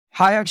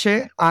Hi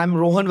Akshay, I'm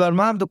Rohan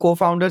Verma. I'm the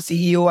co-founder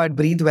CEO at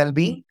Breathe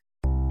Well-being.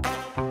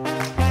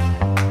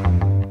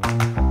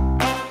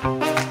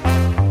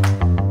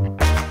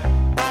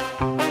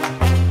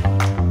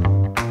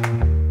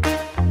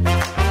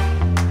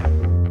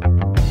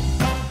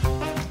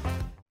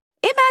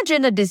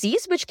 Imagine a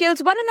disease which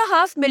kills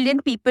 1.5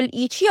 million people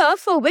each year,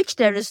 for which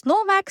there is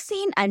no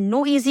vaccine and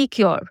no easy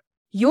cure.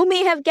 You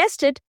may have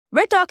guessed it,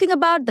 we're talking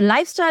about the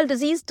lifestyle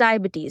disease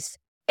diabetes.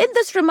 In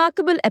this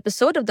remarkable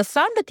episode of the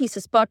Founder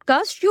Thesis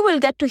podcast, you will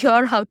get to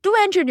hear how two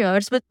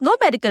engineers with no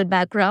medical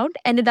background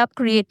ended up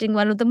creating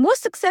one of the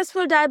most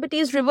successful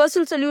diabetes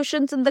reversal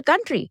solutions in the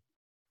country.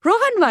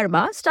 Rohan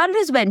Verma started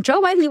his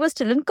venture while he was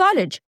still in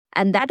college,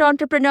 and that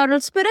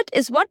entrepreneurial spirit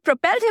is what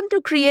propelled him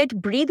to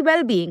create Breathe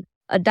Well-being,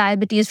 a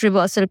diabetes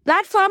reversal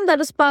platform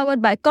that is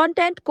powered by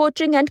content,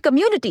 coaching, and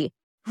community.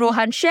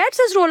 Rohan shares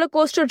his roller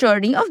coaster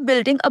journey of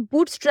building a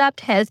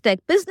bootstrapped health tech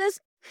business,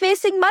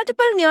 facing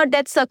multiple near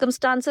death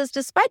circumstances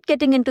despite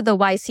getting into the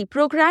YC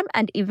program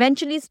and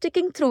eventually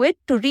sticking through it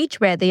to reach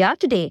where they are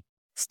today.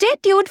 Stay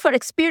tuned for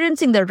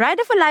experiencing the ride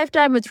of a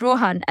lifetime with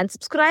Rohan and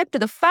subscribe to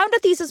the Founder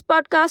Thesis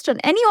podcast on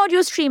any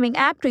audio streaming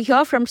app to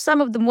hear from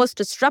some of the most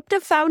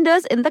disruptive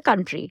founders in the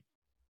country.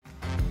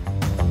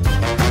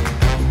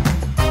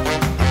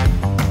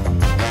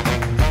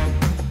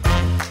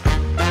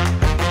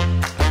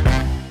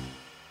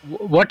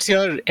 What's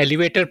your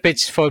elevator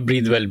pitch for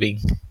Breathe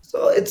Wellbeing?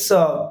 So it's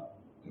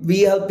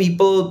we help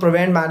people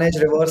prevent, manage,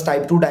 reverse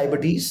type 2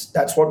 diabetes.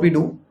 That's what we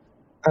do.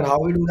 And how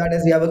we do that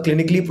is we have a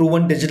clinically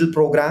proven digital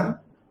program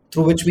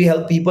through which we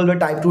help people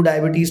with type 2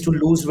 diabetes to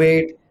lose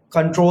weight,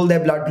 control their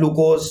blood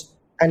glucose,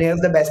 and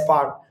here's the best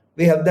part.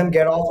 We help them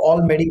get off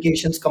all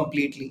medications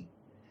completely.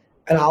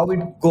 And how we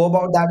go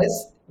about that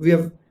is we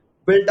have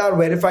built our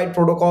verified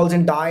protocols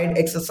in diet,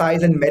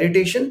 exercise, and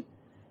meditation,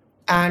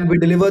 and we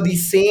deliver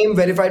these same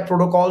verified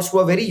protocols to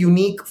a very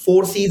unique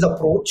 4 C's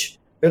approach.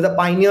 We're the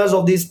pioneers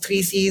of these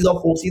 3 C's or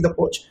 4 C's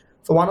approach.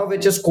 So one of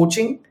which is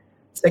coaching,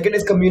 second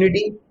is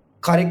community,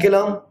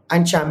 curriculum,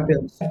 and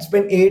champions. It's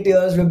been 8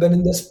 years we've been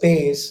in this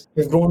space.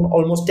 We've grown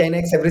almost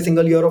 10x every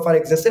single year of our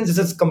existence. This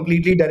is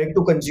completely direct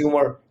to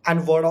consumer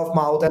and word of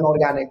mouth and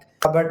organic.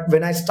 But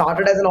when I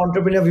started as an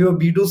entrepreneur, we were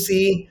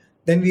B2C,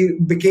 then we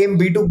became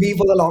B2B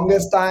for the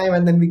longest time,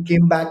 and then we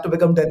came back to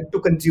become direct to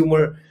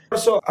consumer.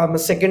 So I'm a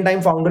second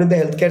time founder in the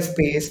healthcare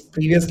space.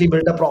 Previously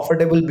built a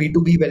profitable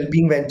B2B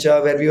well-being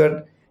venture where we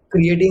were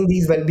creating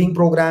these well-being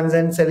programs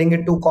and selling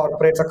it to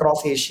corporates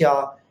across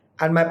Asia.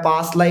 And my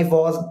past life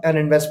was an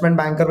investment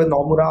banker with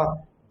Nomura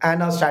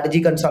and a strategy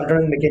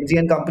consultant in McKinsey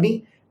and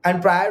Company.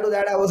 And prior to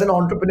that, I was an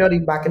entrepreneur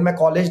back in my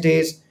college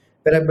days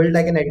where I built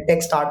like an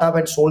edtech startup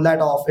and sold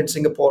that off in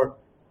Singapore.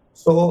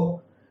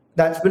 So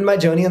that's been my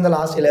journey in the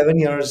last 11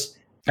 years.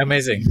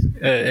 Amazing.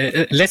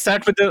 Let's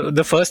start with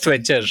the first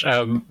venture.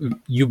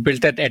 You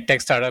built that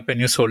edtech startup and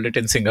you sold it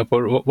in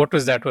Singapore. What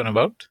was that one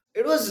about?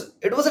 It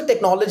was a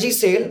technology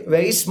sale,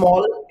 very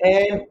small,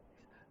 and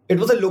it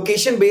was a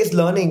location based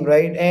learning,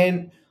 right?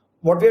 And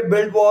what we had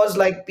built was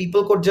like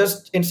people could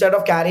just, instead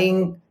of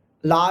carrying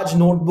large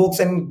notebooks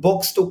and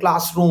books to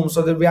classrooms,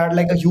 so that we had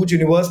like a huge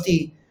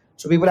university,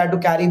 so people had to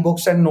carry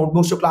books and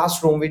notebooks to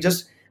classroom. We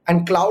just,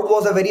 and cloud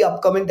was a very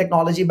upcoming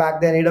technology back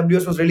then.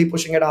 AWS was really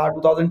pushing it hard,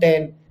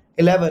 2010,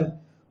 11.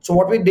 So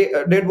what we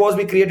did was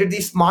we created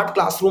these smart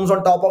classrooms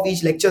on top of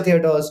each lecture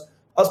theaters.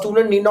 A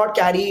student need not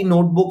carry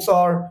notebooks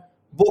or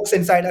books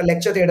inside a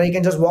lecture theater. He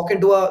can just walk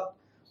into a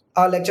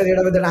lecture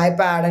theater with an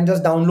iPad and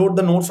just download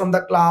the notes from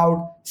the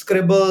cloud,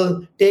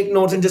 scribble, take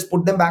notes, and just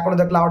put them back onto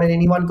the cloud, and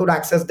anyone could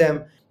access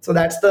them. So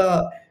that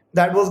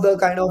was the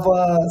kind of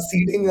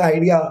seeding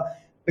idea.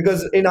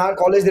 Because in our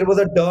college there was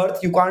a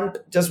dearth. You can't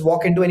just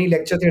walk into any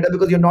lecture theater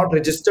because you're not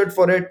registered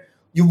for it.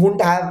 You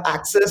wouldn't have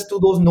access to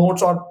those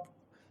notes or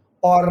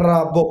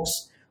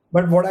books.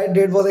 But what I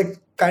did was I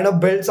kind of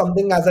built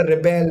something as a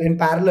rebel in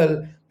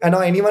parallel, and now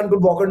anyone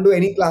could walk into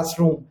any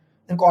classroom.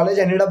 And college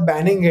ended up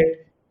banning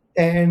it,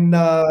 and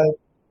yeah,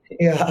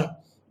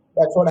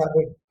 that's what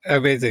happened.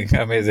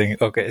 Amazing.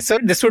 Okay, so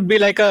this would be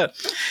like a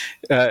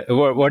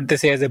what they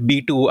say as a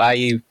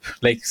B2I,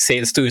 like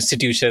sales to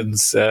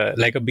institutions,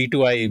 like a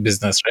B2I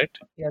business, right?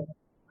 Yeah.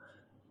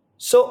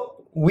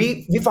 So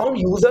we found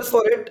users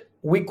for it.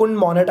 We couldn't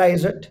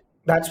monetize it.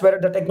 That's where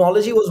the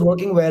technology was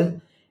working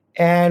well,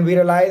 and we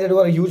realized there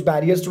were huge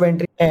barriers to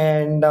entry,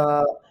 and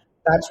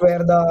that's where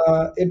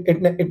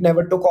it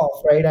never took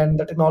off, right? And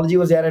the technology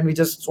was there, and we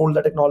just sold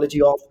the technology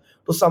off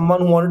to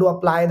someone who wanted to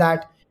apply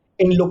that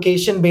in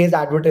location based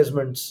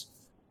advertisements.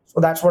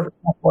 So that's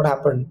what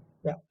happened.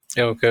 Yeah.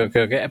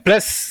 Okay.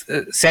 Plus,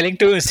 selling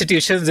to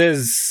institutions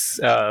is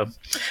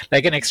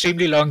like an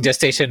extremely long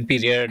gestation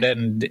period,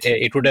 and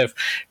it would have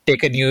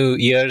taken you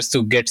years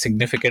to get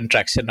significant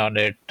traction on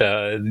it.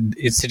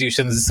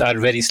 Institutions are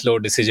very slow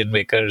decision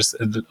makers.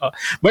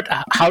 But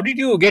how did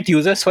you get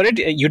users for it?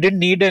 You didn't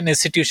need an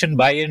institution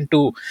buy-in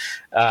to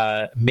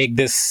make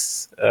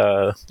this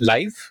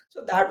live?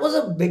 So that was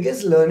the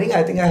biggest learning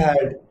I think I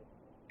had.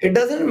 It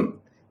doesn't,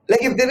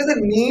 like, if there is a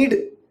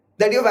need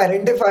that you've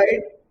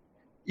identified,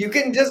 You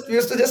can just we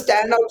used to just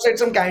stand outside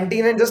some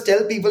canteen and just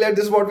tell people that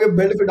this is what we have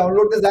built. If you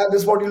download this app,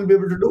 this is what you'll be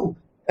able to do.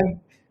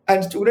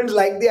 And students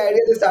liked the idea,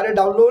 they started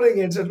downloading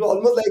it. So it was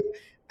almost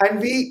like, and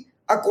we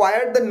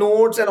acquired the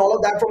notes and all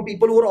of that from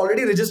people who were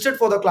already registered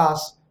for the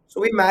class.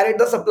 So we married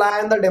the supply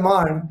and the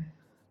demand.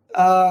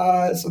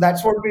 So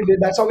that's what we did.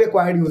 That's how we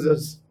acquired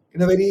users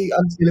in a very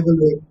unscalable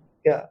way.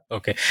 Yeah.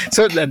 Okay.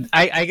 So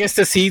I guess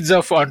the seeds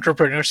of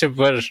entrepreneurship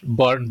were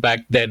born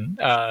back then.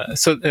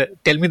 So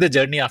tell me the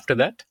journey after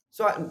that.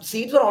 So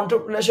seeds for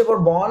entrepreneurship were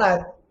born.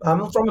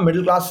 I'm from a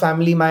middle class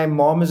family. My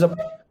mom is a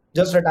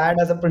just retired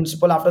as a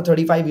principal after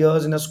 35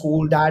 years in a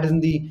school. Dad is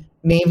in the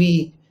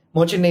Navy,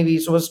 merchant Navy.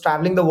 So was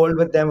traveling the world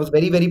with them. Was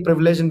very very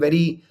privileged and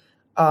very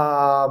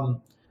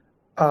um,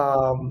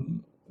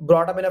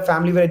 brought up in a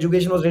family where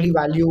education was really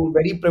valued.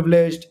 Very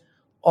privileged.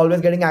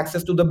 Always getting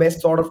access to the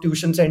best sort of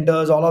tuition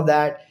centers. All of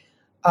that.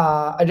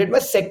 I did my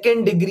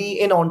second degree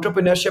in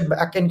entrepreneurship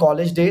back in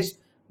college days.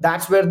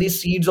 That's where the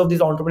seeds of this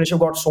entrepreneurship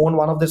got sown.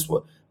 One of this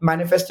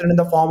manifested in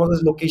the form of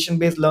this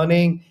location-based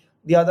learning.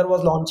 The other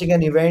was launching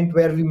an event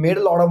where we made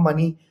a lot of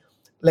money,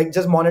 like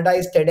just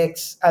monetized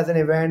TEDx as an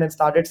event and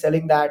started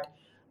selling that,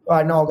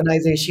 and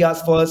organized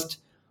Asia's first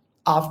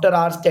after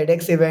hours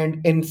TEDx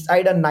event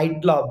inside a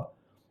nightclub.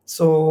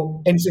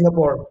 So in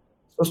Singapore.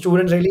 So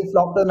students really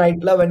flocked to the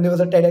nightclub when there was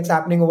a TEDx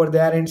happening over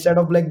there. Instead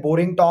of like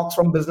boring talks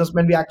from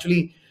businessmen, we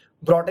actually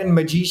brought in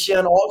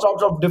magician, all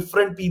sorts of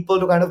different people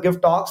to kind of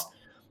give talks.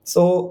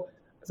 So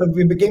so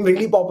we became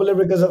really popular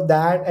because of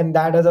that, and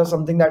that is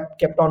something that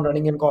kept on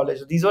running in college.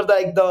 These were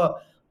like the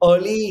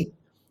early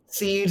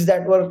seeds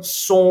that were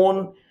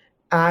sown,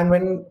 and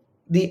when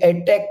the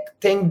edtech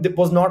thing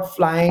was not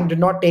flying, did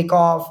not take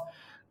off,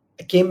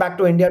 I came back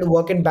to India to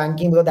work in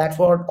banking because that's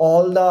what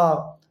all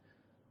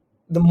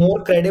the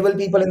more credible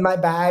people in my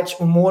batch,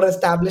 more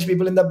established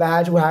people in the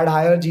batch who had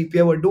higher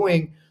GPA were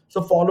doing.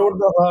 So followed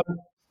the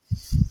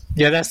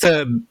Yeah, that's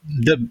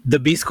the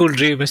B school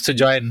dream is to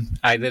join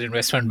either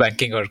investment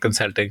banking or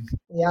consulting.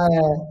 yeah,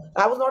 yeah.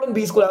 I was not in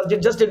B school.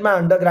 Just did my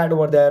undergrad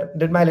over there.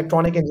 Did my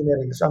electronic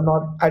engineering. So I'm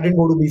not. I didn't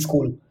go to B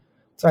school.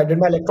 So I did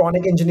my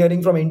electronic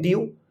engineering from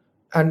NTU,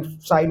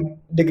 and side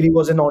degree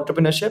was in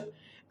entrepreneurship,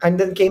 and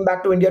then came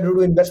back to India to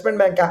do investment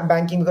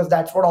banking because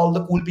that's what all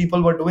the cool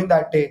people were doing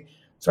that day.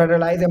 So I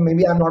realized that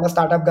maybe I'm not a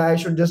startup guy. I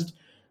should just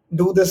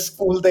do this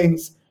cool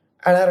things.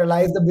 And I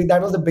realized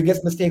that was the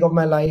biggest mistake of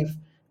my life,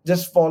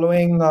 just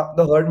following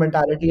the herd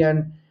mentality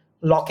and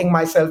locking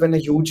myself in a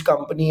huge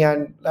company.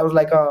 And that was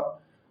like a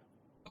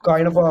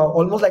kind of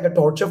almost like a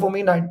torture for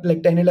me,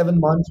 like 10,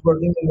 11 months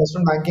working in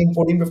investment banking,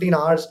 14, 15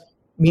 hours,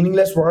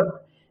 meaningless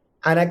work.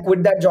 And I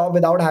quit that job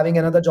without having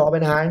another job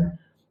in hand.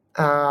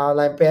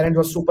 My parents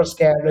were super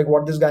scared, like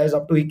what this guy is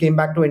up to. He came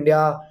back to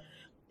India,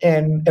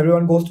 and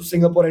everyone goes to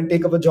Singapore and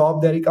take up a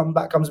job there. He comes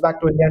back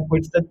to India and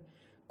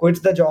quits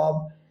the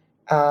job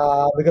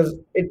because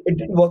it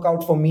didn't work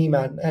out for me,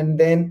 man. And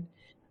then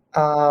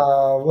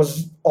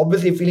was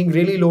obviously feeling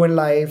really low in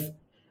life.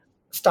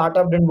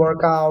 Startup didn't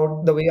work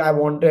out the way I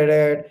wanted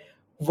it.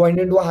 Went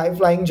into a high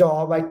flying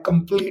job. I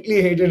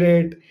completely hated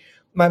it.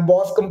 My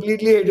boss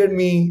completely hated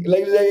me.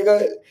 Like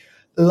a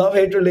love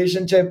hate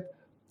relationship.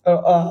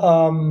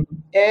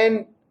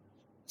 And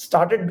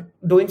started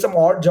doing some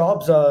odd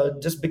jobs.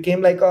 Just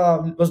became like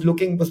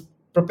was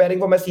preparing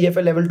for my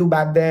CFA level 2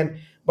 back then,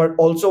 but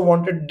also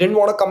didn't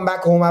want to come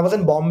back home. I was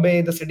in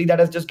Bombay, the city that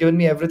has just given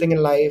me everything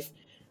in life.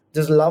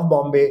 Just love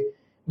Bombay.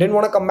 Didn't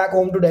want to come back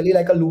home to Delhi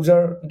like a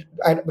loser,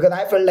 because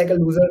I felt like a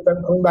loser if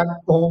I'm coming back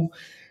home.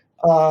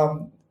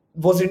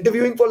 Was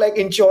interviewing for like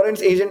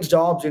insurance agents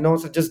jobs,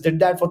 so just did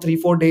that for 3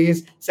 4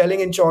 days, selling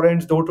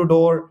insurance door to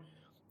door,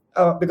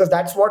 because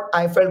that's what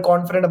I felt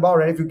confident about,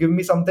 right? If you give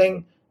me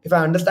something, if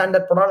I understand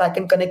that product, I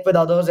can connect with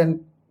others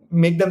and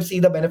make them see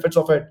the benefits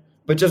of it,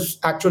 which is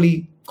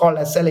actually called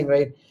as selling,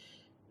 right?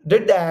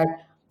 Did that,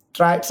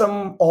 tried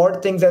some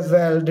odd things as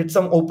well, did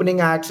some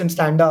opening acts and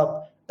stand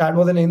up. That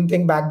was an in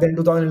thing back then,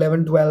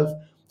 2011, 12.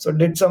 So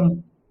did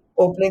some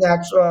opening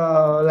acts,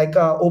 like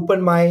open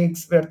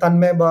mics where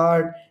Tanmay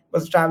Bhatt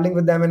was traveling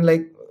with them in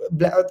like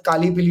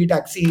Kali Pili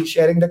taxi,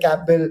 sharing the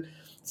cab bill.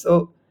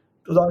 So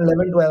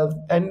 2011, 12.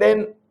 And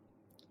then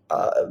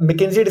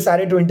McKinsey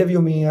decided to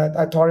interview me.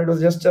 I thought it was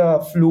just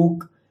a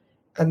fluke,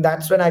 and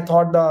that's when I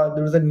thought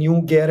there was a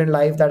new gear in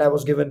life that I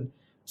was given.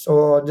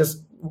 So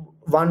just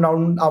one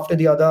round after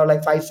the other,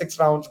 like 5 6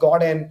 rounds,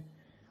 got in.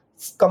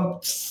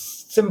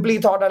 Simply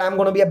thought that I'm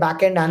going to be a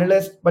back end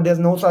analyst, but there's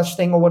no such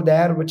thing over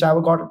there, which I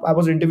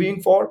was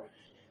interviewing for,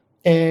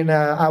 and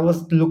I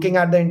was looking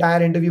at the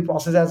entire interview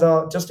process as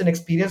a just an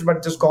experience,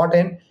 but just got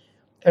in.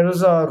 It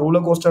was a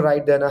roller coaster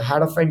ride. Then I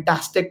had a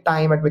fantastic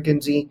time at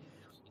McKinsey.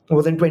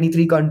 Was in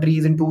 23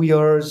 countries in 2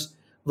 years,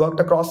 worked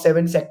across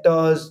 7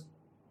 sectors,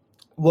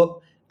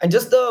 work, and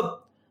just the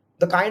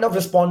kind of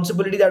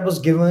responsibility that was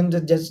given,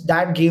 just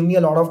that gave me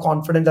a lot of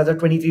confidence as a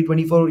 23,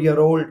 24 year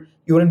old.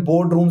 You're in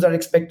boardrooms, are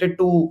expected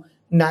to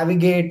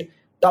navigate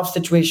tough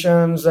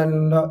situations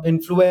and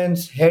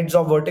influence heads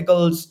of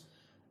verticals.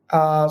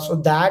 So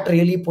that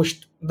really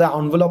pushed the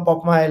envelope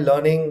of my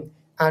learning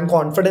and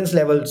confidence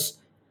levels.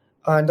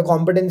 and the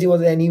competency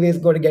was anyways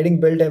good getting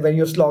built when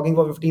you're slogging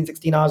for 15,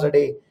 16 hours a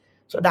day.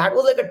 So that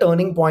was like a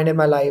turning point in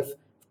my life.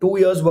 2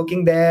 years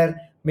working there,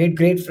 made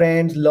great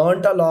friends,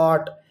 learned a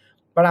lot.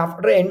 But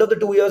after the end of the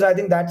 2 years, I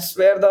think that's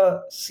where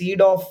the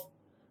seed of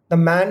the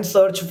man's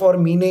search for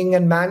meaning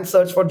and man's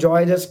search for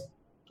joy just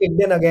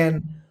kicked in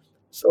again.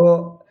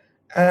 So,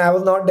 and I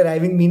was not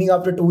deriving meaning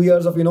after 2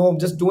 years of,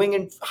 just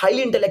doing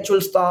highly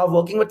intellectual stuff,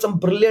 working with some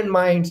brilliant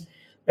minds. At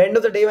the end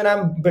of the day, when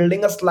I'm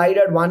building a slide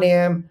at 1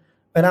 a.m.,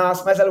 when I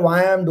ask myself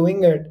why I'm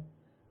doing it,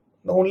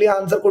 the only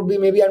answer could be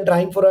maybe I'm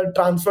trying for a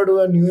transfer to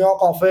a New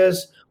York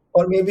office,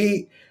 or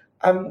maybe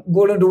I'm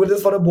going to do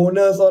this for a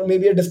bonus, or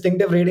maybe a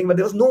distinctive rating. But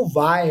there was no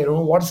why,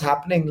 what's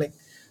happening. Like,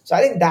 so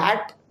I think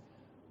that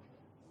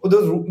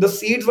the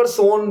seeds were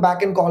sown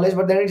back in college,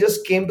 but then it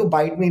just came to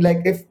bite me.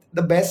 Like, if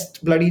the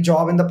best bloody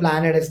job in the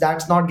planet, if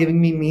that's not giving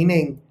me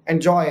meaning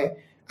and joy,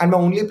 and my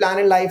only plan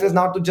in life is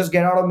not to just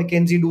get out of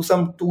McKinsey, do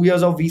some 2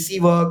 years of VC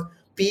work,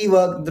 PE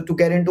work to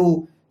get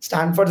into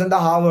Stanford's and the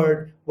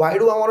Harvard. Why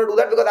do I want to do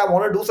that? Because I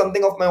want to do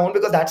something of my own,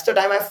 because that's the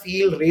time I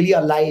feel really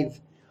alive.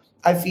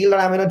 I feel that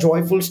I'm in a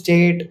joyful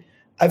state.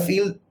 I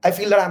feel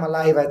that I'm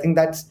alive. I think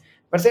that's,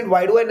 but then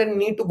why do I then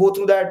need to go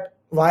through that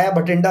via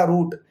Bhatinda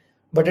route?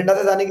 Bhatinda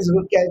से जाने की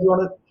जरूरत क्या है? If you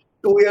want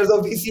 2 years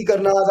of VC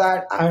करना,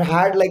 I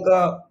had like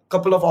a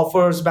couple of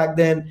offers back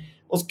then.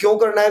 उस क्यों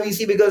करना है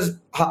VC? Because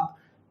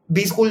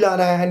बी स्कूल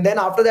जाना है, and then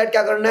after that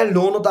क्या करना है?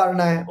 लोन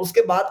उतारना है.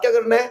 उसके बाद क्या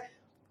करना है?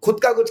 खुद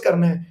का कुछ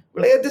करना है.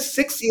 Like this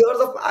 6 years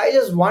of, I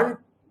just one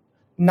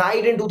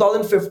night in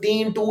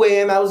 2015, 2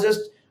 a.m. I was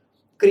just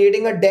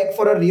creating a deck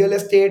for a real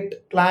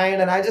estate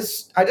client, and I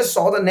just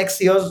saw the next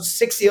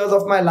 6 years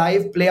of my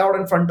life play out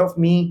in front of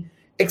me.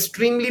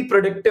 Extremely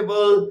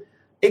predictable,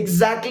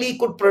 exactly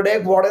could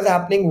predict what is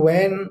happening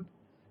when.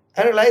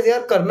 And I realized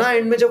यार करना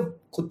and में जब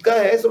खुद का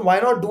है, so why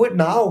not do it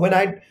now when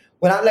I'm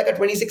like a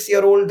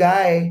 26-year-old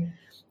guy,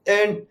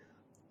 and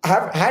I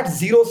have had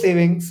zero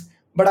savings,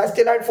 but I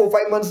still had 4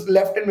 5 months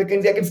left in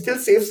McKinsey. I can still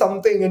save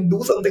something and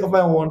do something of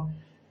my own.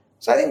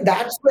 So I think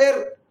that's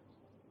where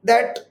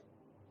that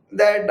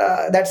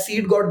that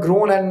seed got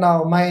grown. And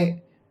now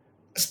my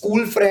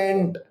school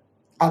friend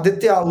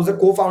Aditya, who's a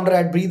co-founder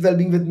at Breathe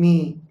Well-being with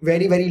me,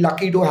 very very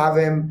lucky to have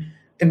him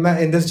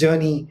in this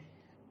journey.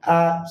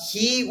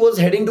 He was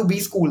heading to B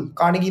school,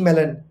 Carnegie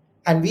Mellon,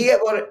 and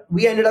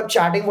we ended up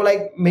chatting for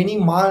like many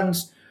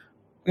months,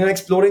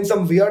 exploring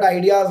some weird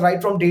ideas,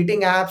 right from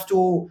dating apps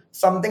to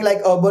something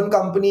like Urban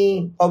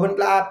Company, Urban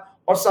Clap,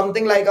 or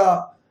something like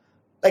a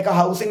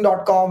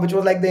housing.com, which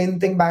was like the in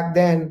thing back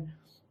then.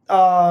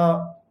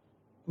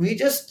 We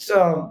just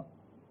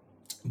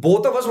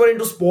Both of us were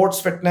into sports,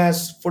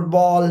 fitness,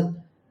 football,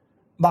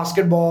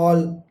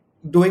 basketball,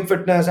 doing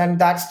fitness, and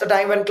that's the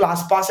time when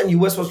ClassPass in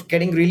US was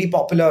getting really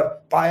popular.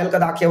 Payal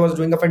Kadakia was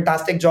doing a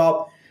fantastic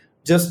job,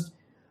 just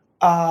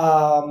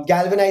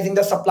galvanizing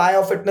the supply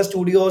of fitness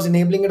studios,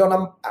 enabling it on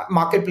a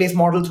marketplace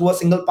model through a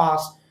single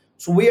pass.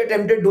 So we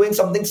attempted doing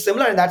something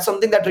similar, and that's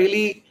something that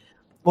really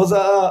was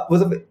a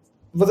was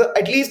a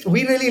at least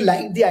we really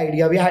liked the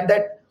idea. We had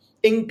that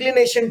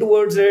inclination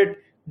towards it,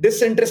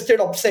 disinterested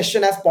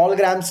obsession, as Paul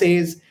Graham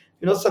says,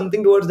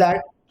 something towards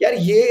that. यार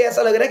ये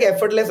ऐसा लग रहा है कि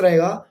effortless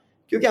रहेगा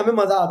क्योंकि हमें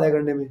मजा आता है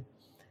करने में.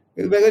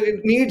 Because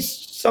it needs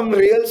some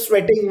real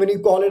sweating when you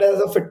call it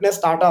as a fitness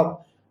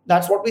startup.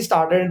 That's what we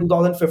started in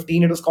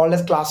 2015. It was called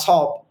as Class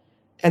Hop,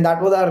 and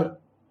that was our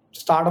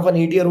start of an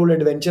 8-year-old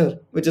adventure,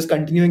 which is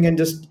continuing and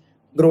just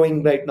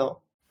growing right now.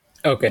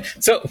 Okay,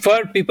 so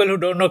for people who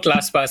don't know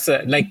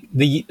ClassPass, like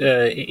the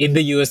in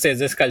the US, there's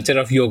this culture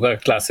of yoga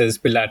classes,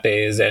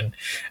 Pilates,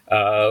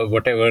 and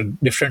whatever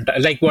different,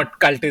 like what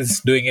Cult is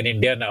doing in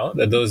India now,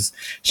 those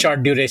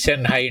short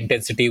duration, high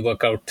intensity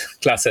workout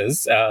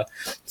classes.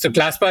 So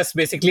ClassPass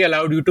basically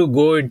allowed you to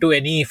go into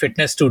any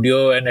fitness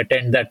studio and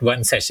attend that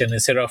one session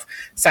instead of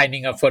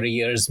signing up for a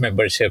year's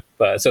membership.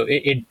 So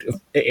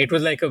it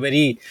was like a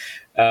very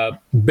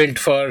built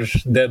for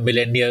the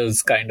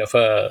millennials kind of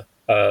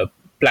a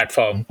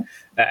platform,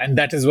 and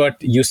that is what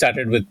you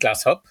started with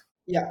ClassHop.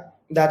 Yeah,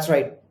 that's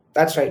right.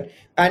 That's right.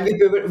 And we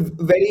were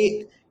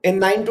very in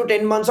 9 to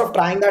 10 months of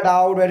trying that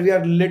out, where we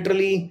are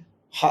literally,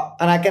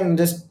 and I can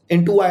just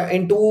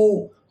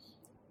into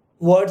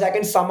words, I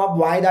can sum up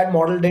why that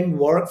model didn't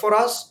work for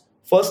us.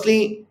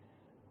 Firstly,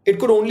 it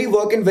could only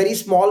work in very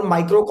small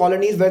micro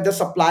colonies where the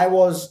supply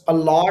was a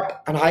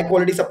lot and high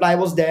quality supply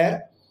was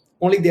there.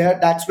 Only there,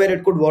 that's where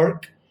it could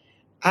work.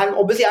 And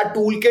obviously our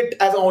toolkit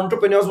as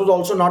entrepreneurs was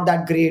also not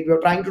that great. We were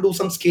trying to do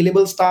some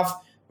scalable stuff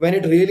when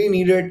it really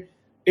needed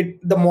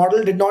it. The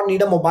model did not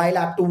need a mobile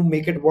app to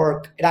make it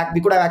work. We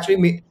could have actually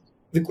made,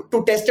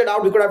 to test it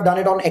out, we could have done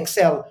it on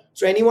Excel.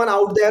 So anyone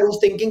out there who's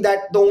thinking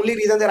that the only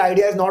reason their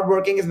idea is not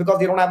working is because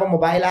they don't have a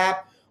mobile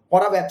app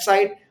or a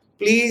website,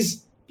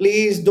 please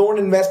don't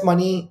invest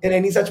money in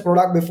any such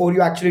product before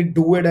you actually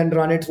do it and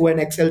run it through an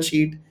Excel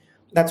sheet.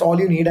 That's all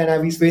you need.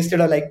 And we wasted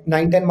like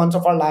 9 10 months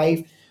of our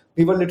life.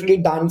 We were literally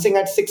dancing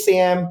at 6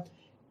 a.m.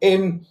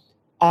 in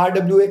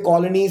RWA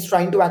colonies,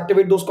 trying to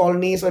activate those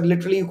colonies. So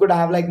literally you could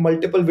have like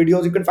multiple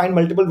videos. You can find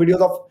multiple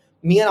videos of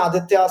me and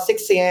Aditya,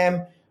 6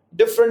 a.m.,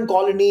 different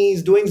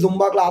colonies, doing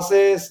Zumba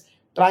classes,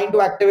 trying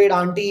to activate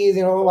aunties,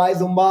 why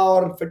Zumba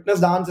or fitness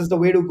dance is the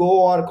way to go,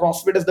 or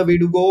CrossFit is the way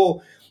to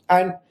go.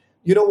 And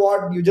you know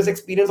what? You just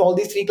experience all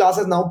these three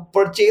classes now,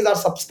 purchase our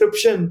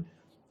subscription,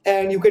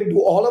 and you can do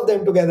all of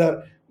them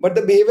together. But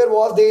the behavior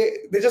was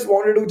they just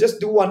wanted to just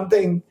do one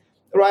thing,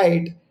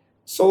 right?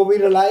 So we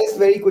realized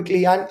very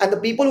quickly, and the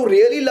people who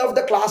really love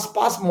the class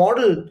pass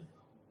model,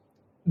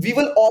 we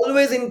will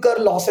always incur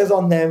losses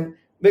on them,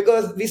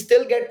 because we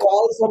still get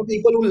calls from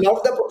people who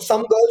love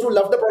some girls who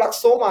love the product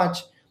so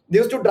much. They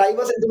used to drive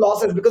us into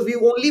losses because we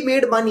only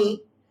made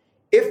money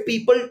if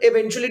people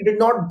eventually did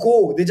not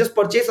go. They just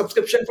purchased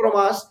subscription from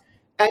us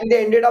and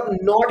they ended up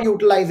not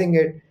utilizing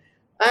it.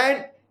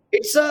 And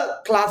it's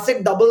a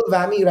classic double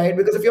whammy, right?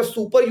 Because if your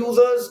super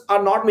users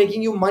are not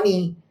making you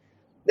money,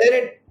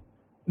 then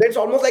that's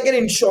almost like an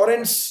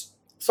insurance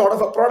sort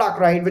of a product,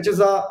 right? Which is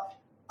a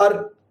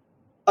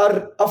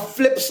a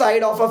flip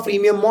side of a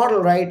freemium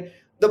model, right?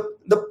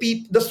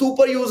 The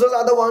super users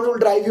are the ones who will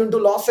drive you into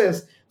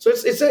losses. So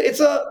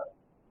it's a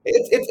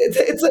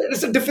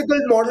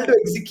difficult model to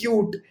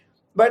execute.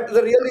 But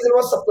the real reason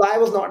was supply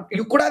was not.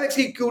 You could have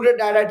executed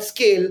that at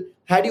scale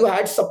had you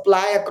had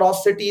supply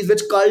across cities,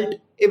 which Cult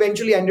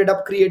eventually ended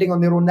up creating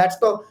on their own. That's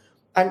the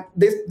and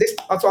this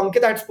so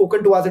Ankit had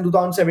spoken to us in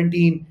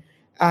 2017,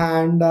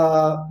 and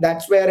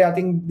that's where I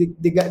think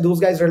those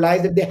guys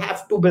realized that they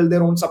have to build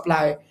their own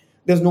supply.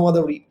 There's no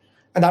other way.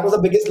 And that was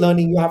the biggest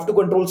learning. You have to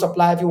control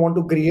supply if you want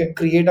to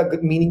create a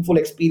good, meaningful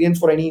experience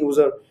for any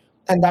user.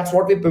 And that's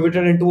what we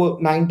pivoted into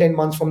 9, 10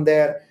 months from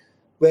there,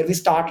 where we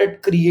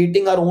started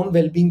creating our own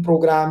well-being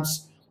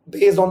programs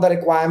based on the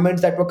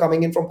requirements that were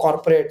coming in from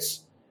corporates.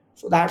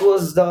 So that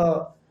was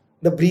the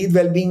Breathe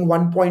Wellbeing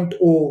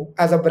 1.0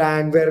 as a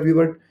brand, where we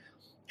were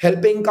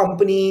helping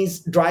companies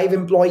drive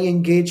employee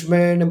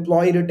engagement,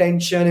 employee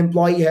retention,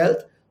 employee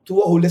health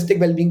through a holistic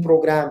well-being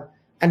program.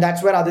 And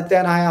that's where Aditya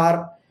and I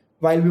are.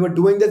 While we were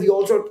doing this, we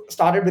also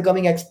started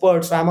becoming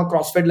experts. So I'm a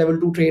CrossFit level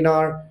 2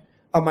 trainer,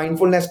 a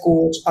mindfulness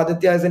coach.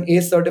 Aditya is an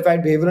ACE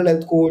certified behavioral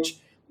health coach,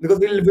 because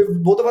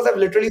both of us have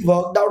literally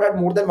worked out at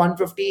more than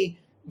 150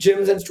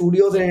 gyms and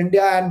studios in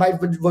India. And by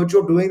virtue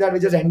of doing that, we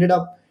just ended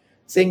up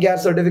saying, yeah,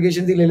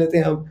 certifications hi le lete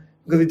hain hum,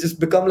 because we just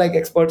become like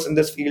experts in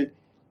this field.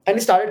 And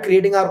we started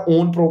creating our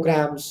own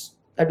programs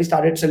that we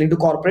started selling to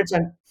corporates.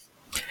 And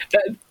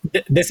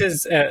This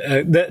is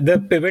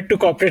the pivot to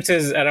corporates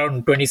is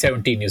around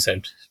 2017. You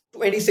said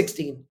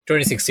 2016.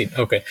 2016.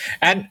 Okay,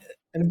 And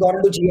we got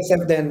into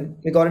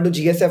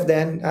GSF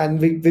then.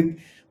 And we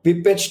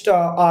pitched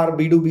our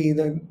B2B.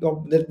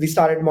 Then we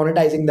started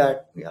monetizing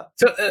that. Yeah.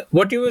 so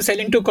what you were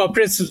selling to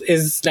corporates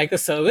is like a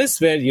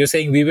service where you're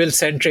saying we will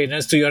send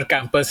trainers to your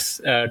campus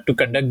to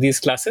conduct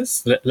these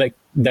classes. Like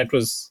that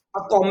was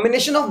A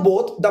combination of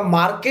both. The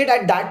market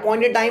at that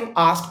point in time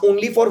asked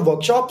only for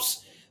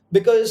workshops,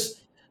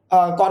 because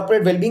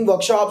corporate well-being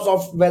workshops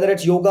of whether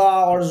it's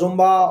yoga or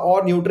Zumba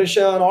or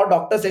nutrition or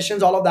doctor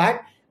sessions, all of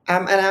that.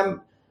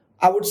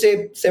 I would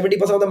say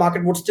 70% of the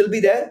market would still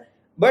be there.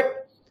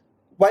 But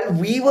while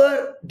we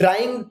were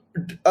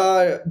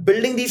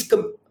building these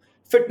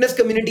fitness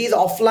communities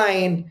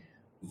offline,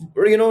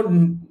 you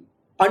know,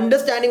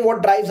 understanding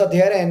what drives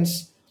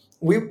adherence,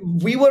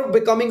 we were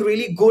becoming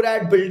really good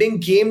at building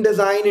game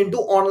design into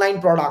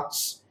online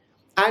products.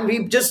 And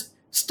we just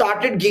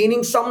started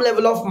gaining some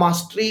level of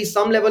mastery,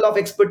 some level of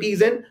expertise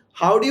in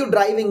how do you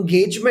drive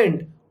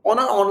engagement on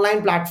an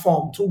online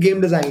platform through game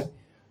design.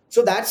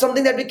 So that's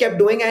something that we kept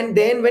doing. And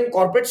then when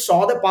corporates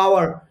saw the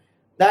power,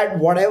 that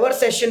whatever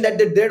session that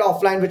they did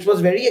offline, which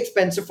was very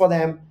expensive for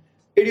them,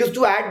 it used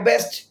to at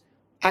best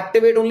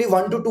activate only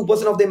 1 to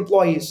 2% of the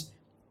employees.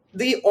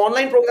 The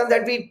online program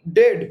that we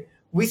did,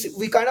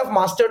 we kind of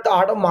mastered the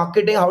art of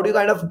marketing. How do you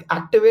kind of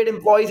activate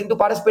employees into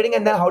participating,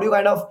 and then how do you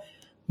kind of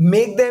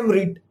make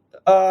them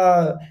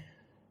uh,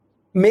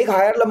 make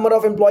higher number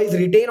of employees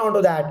retain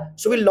onto that.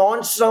 So we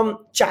launched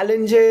some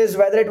challenges,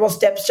 whether it was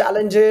steps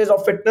challenges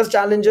or fitness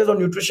challenges or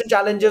nutrition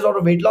challenges or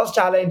a weight loss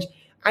challenge.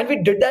 And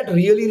we did that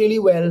really, really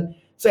well.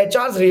 So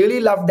HRs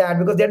really loved that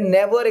because they had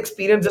never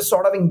experienced this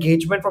sort of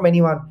engagement from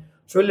anyone.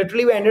 So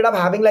we ended up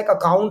having like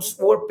accounts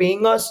who were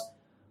paying us,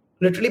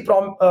 literally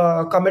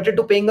committed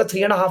to paying us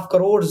 3.5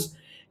 crores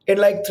in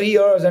like 3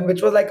 years, and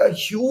which was like a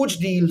huge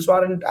deal. So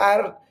our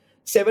entire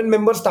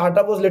 7-member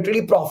startup was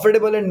literally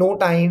profitable in no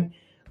time,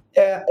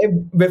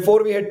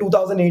 before we hit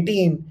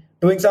 2018,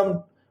 doing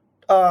some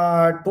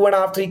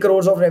 2.5, 3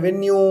 crores of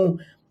revenue,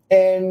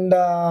 and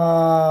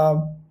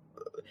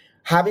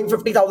having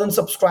 50,000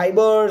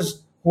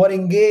 subscribers who are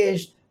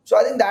engaged. So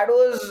I think that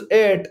was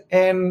it,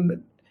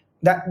 and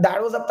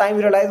that was the time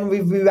we realized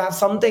we have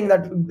something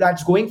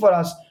that's going for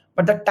us,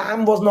 but the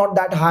TAM was not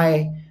that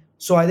high.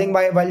 So I think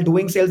while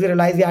doing sales, we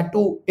realized we had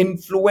to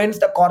influence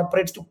the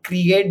corporates to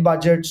create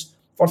budgets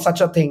for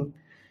such a thing.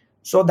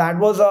 So that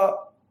was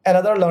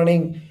another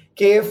learning.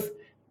 Okay,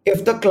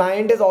 if the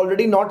client is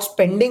already not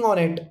spending on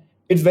it,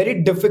 it's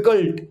very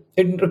difficult.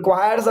 It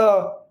requires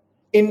a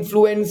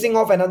influencing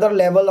of another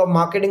level of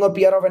marketing or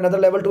PR of another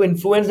level to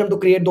influence them to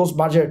create those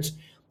budgets.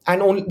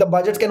 And only the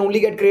budgets can only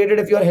get created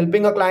if you are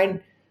helping a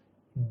client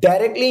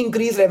directly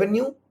increase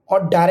revenue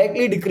or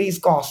directly decrease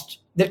cost.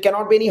 There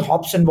cannot be any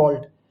hops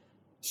involved.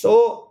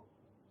 So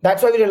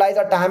that's why we realized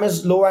our time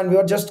is low, and we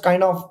were just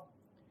kind of,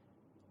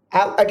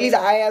 at least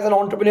I as an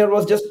entrepreneur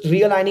was just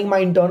realigning my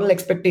internal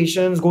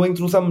expectations, going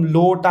through some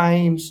low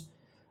times,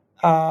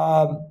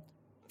 um,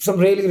 some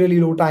really really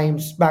low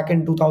times back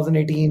in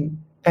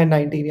 2018 and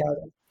 19.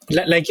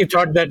 Yeah. Like you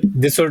thought that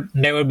this would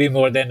never be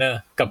more than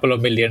a couple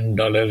of $1 million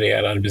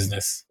ARR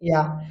business.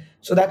 Yeah.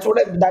 So that's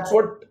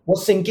what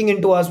was sinking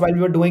into us while we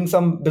were doing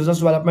some business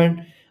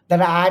development. That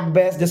at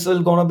best this is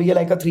gonna be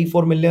like a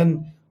 3-4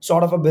 million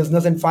sort of a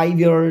business in 5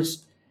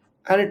 years,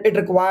 and it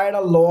required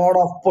a lot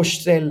of push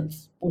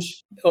sales.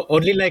 Push.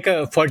 Only like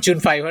a Fortune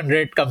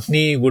 500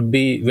 company would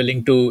be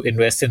willing to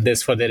invest in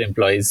this for their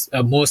employees.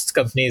 Most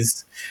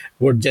companies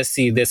would just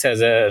see this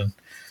as a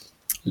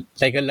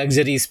like a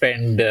luxury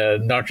spend,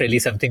 not really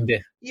something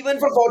they. Even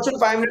for Fortune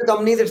 500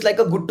 companies, it's like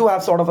a good to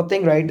have sort of a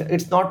thing, right?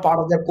 It's not part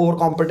of their core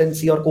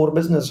competency or core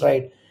business,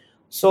 right?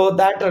 So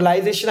that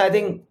realization, I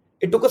think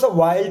it took us a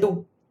while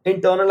to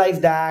internalize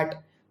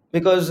that,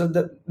 because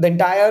the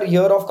entire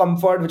year of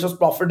comfort, which was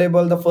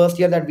profitable, the first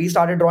year that we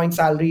started drawing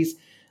salaries,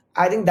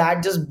 I think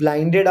that just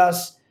blinded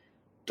us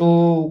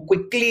to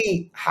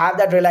quickly have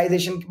that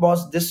realization,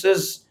 was this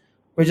is,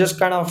 we're just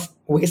kind of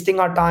wasting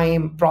our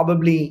time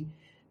probably,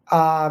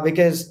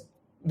 because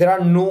there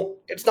are no,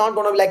 it's not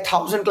going to be like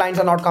 1,000 clients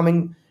are not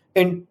coming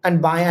in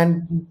and buying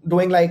and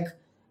doing like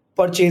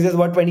purchases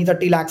worth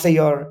 20-30 lakhs a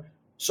year.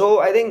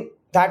 So I think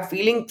that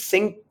feeling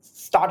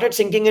started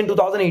sinking in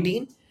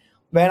 2018,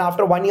 when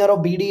after 1 year of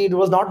BD, it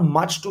was not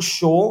much to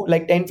show,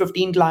 like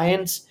 10-15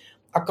 clients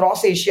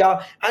across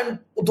Asia. And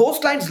those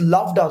clients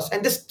loved us,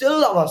 and they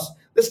still love us.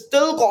 They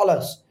still call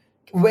us.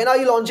 When are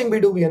you launching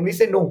B2B? And we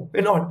say, no,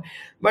 we're not.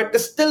 But they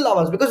still love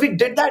us because we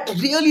did that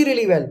really,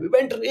 really well. We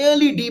went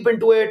really deep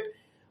into it.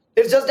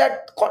 It's just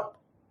that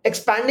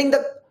expanding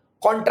the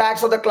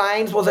contracts or the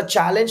clients was a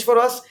challenge for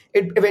us.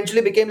 It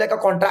eventually became like a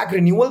contract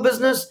renewal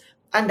business.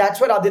 And that's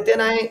where Aditya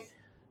and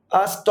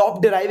I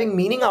stop deriving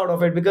meaning out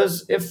of it,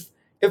 because if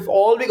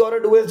all we got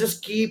to do is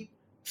just keep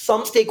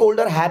some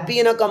stakeholder happy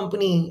in a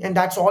company, and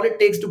that's all it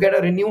takes to get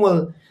a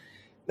renewal,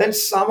 then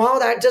somehow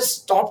that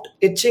just stopped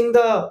itching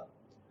the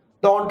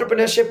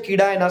entrepreneurship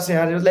kida in us.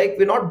 Yeah, it was like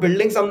we're not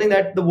building something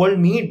that the world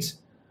needs.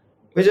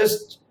 We're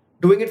just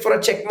doing it for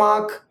a check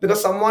mark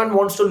because someone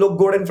wants to look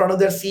good in front of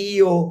their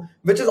CEO,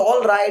 which is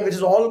all right, which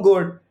is all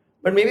good.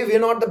 But maybe we're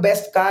not the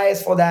best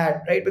guys for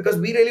that, right? Because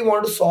we really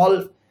want to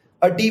solve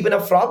a deep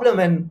enough problem.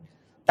 And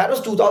that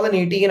was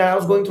 2018. I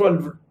was going through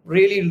a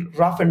really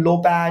rough and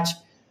low patch,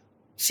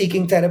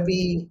 seeking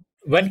therapy.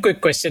 One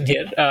quick question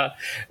here.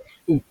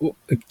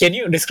 Can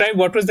you describe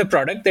what was the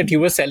product that you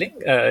were selling?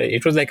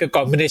 It was like a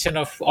combination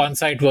of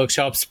on-site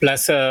workshops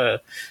plus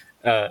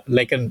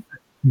like a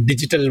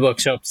digital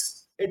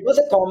workshops. It was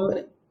a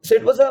so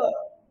it was a,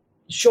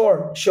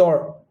 sure,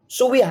 sure.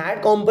 So we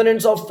had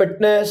components of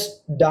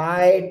fitness,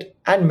 diet,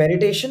 and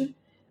meditation,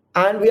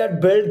 and we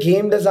had built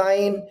game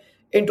design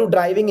into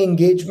driving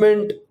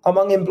engagement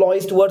among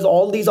employees towards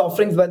all these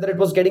offerings, whether it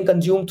was getting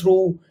consumed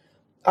through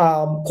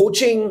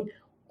coaching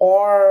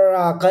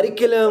or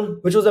curriculum,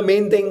 which was the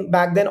main thing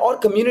back then, or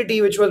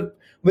community, which we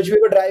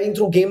were driving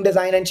through game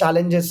design and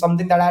challenges,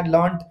 something that I had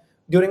learned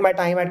during my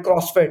time at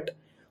CrossFit,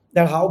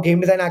 that how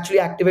game design actually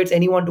activates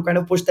anyone to kind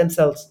of push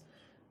themselves.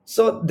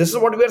 So this is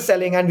what we are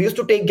selling, and we used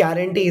to take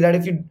guarantee that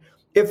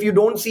if you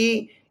don't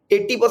see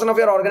 80% of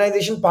your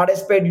organization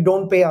participate, you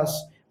don't pay us.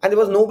 And there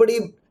was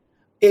nobody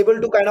able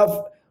to kind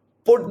of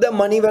put the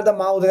money where the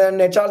mouth is,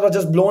 and HRs were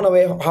just blown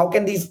away. How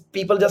can these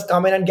people just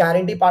come in and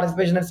guarantee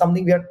participation? It's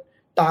something we are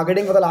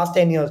targeting for the last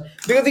 10 years,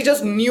 because we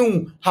just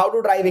knew how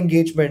to drive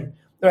engagement,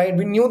 right?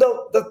 We knew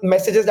the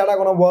messages that are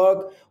going to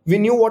work. We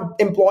knew what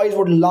employees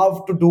would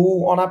love to do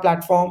on our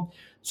platform.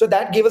 So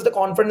that gave us the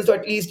confidence to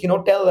at least,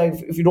 tell, like,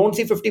 if you don't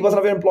see 50%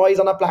 of your employees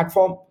on our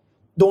platform,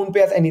 don't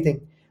pay us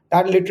anything.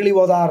 That literally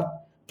was our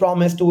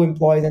promise to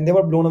employees, and they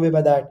were blown away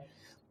by that.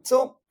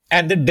 So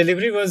And the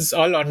delivery was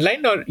all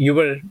online, or you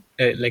were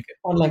like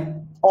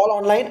online, all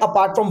online,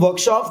 apart from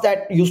workshops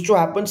that used to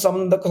happen. Some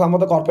of the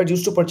corporates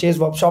used to purchase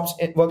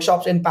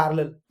workshops in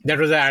parallel. that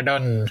was an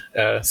add-on,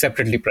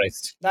 separately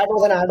priced? That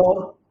was an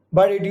add-on,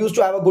 but it used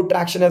to have a good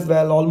traction as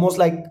well. Almost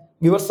like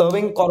we were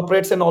serving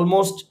corporates in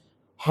almost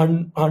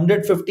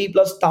 150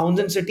 plus towns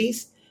and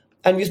cities,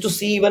 and we used to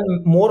see even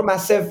more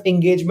massive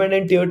engagement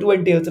in tier 2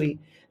 and tier 3.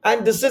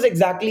 And this is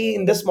exactly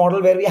in this model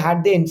where we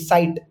had the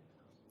insight.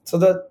 So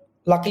the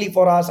luckily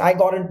for us, I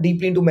got in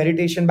deeply into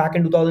meditation back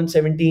in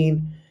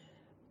 2017.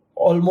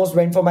 Almost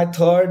went for my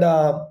third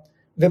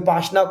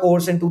Vipassana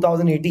course in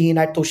 2018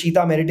 at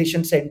Toshita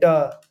Meditation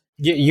Center.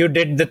 You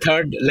did the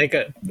third, like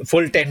a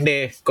full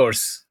 10-day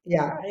course.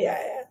 Yeah, yeah,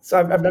 yeah. So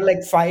I've done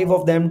like five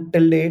of them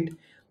till date,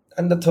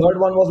 and the third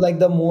one was like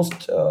the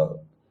most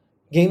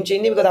game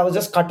changing, because I was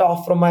just cut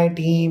off from my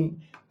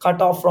team,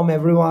 cut off from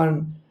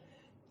everyone.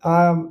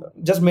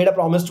 Just made a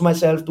promise to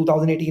myself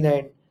 2018,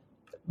 and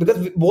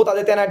because both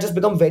Aditya and I had just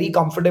become very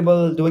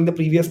comfortable doing the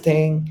previous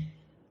thing,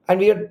 and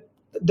we had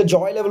the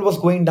joy level was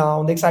going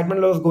down, the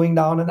excitement level was going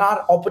down, and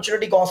our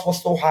opportunity cost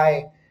was so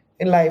high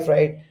in life,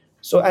 right?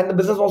 So, and the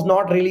business was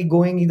not really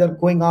going either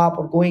going up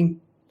or going,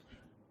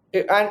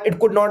 and it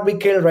could not be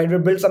killed, right? We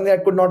built something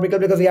that could not be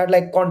killed because we had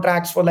like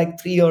contracts for like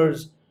 3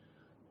 years.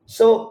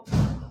 So,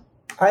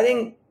 I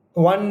think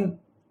one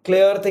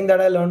clear thing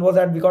that I learned was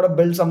that we got to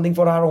build something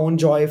for our own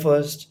joy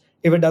first.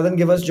 If it doesn't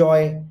give us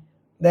joy,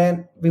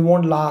 then we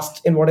won't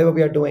last in whatever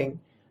we are doing.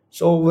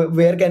 So,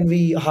 where can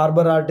we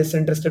harbor our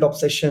disinterested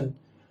obsession?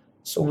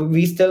 So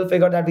we still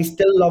figure that we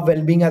still love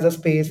well-being as a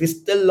space. We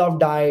still love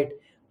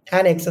diet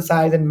and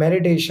exercise and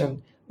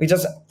meditation. We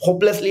just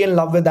hopelessly in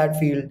love with that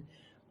field,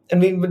 and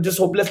we were just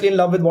hopelessly in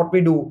love with what we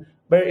do.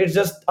 But it's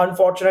just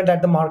unfortunate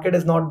that the market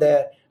is not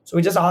there. So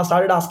we just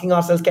started asking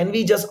ourselves, can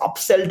we just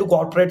upsell to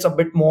corporates a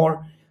bit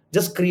more?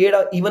 Just create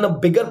even a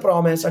bigger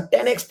promise, a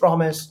 10x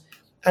promise.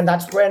 And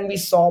that's when we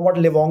saw what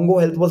Livongo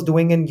Health was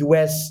doing in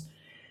US,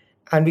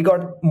 and we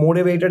got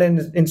motivated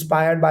and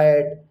inspired by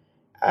it.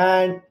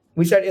 And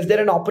we said, is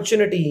there an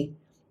opportunity?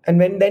 And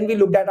when then we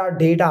looked at our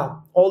data,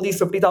 all these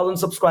 50,000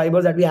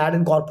 subscribers that we had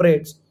in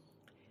corporates,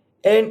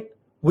 and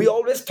we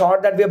always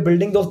thought that we are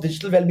building those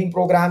digital well-being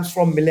programs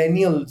from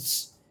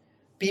millennials,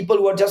 people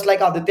who are just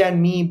like Aditya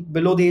and me,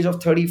 below the age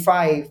of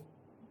 35.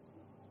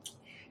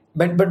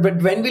 But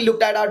when we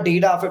looked at our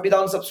data,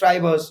 50,000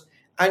 subscribers,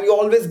 and you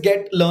always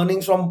get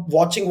learnings from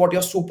watching what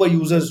your super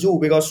users do,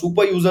 because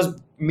super users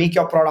make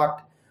your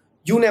product.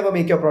 You never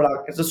make your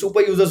product. It's the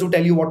super users who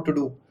tell you what to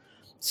do.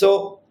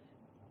 So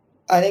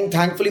I think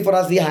thankfully for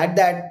us, we had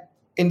that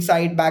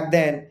insight back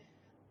then.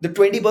 The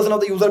 20% of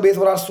the user base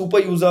were our super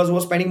users who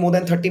were spending more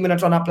than 30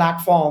 minutes on our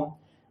platform.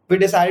 We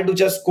decided to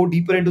just go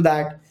deeper into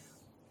that.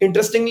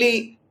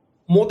 Interestingly,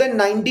 more than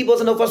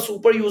 90% of our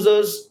super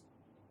users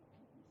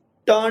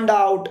turned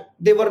out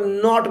they were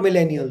not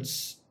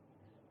millennials.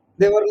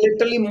 They were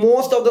literally,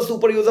 most of the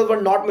super users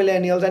were not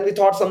millennials, and we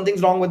thought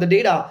something's wrong with the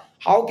data.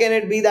 How can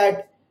it be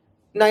that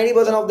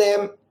 90% of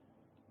them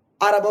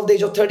are above the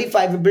age of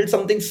 35? We built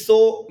something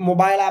so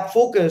mobile app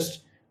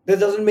focused. This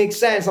doesn't make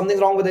sense. Something's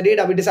wrong with the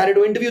data. We decided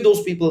to interview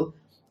those people,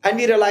 and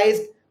we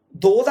realized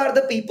those are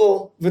the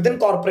people within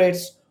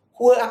corporates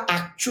who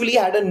actually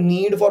had a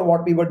need for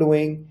what we were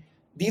doing.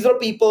 These were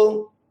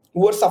people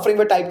who were suffering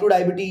with type 2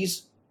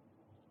 diabetes.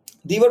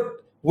 These were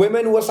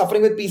women who were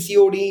suffering with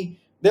PCOD.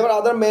 There were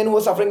other men who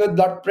were suffering with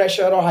blood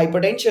pressure or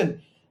hypertension.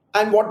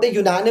 And what they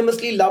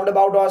unanimously loved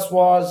about us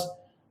was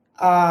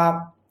uh,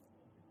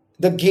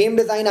 the game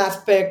design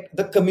aspect,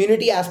 the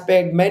community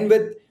aspect. Men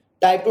with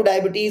type 2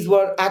 diabetes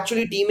were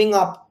actually teaming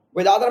up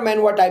with other men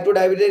who had type 2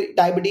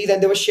 diabetes,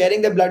 and they were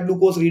sharing their blood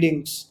glucose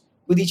readings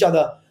with each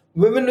other.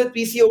 Women with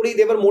PCOD,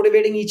 they were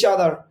motivating each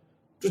other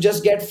to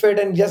just get fit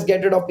and just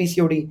get rid of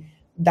PCOD.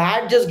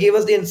 That just gave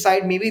us the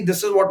insight. Maybe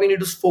this is what we need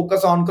to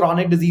focus on,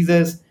 chronic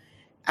diseases.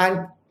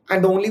 And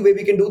and the only way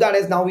we can do that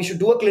is now we should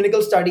do a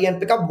clinical study and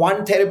pick up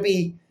one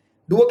therapy,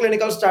 do a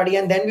clinical study,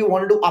 and then we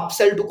wanted to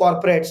upsell to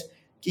corporates.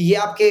 कि ये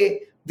आपके,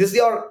 this is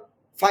your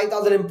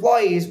 5,000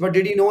 employees, but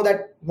did you know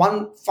that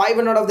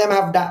 500 of them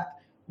have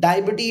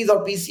diabetes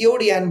or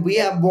PCOD, and we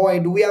have, boy,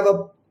 do we have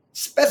a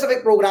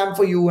specific program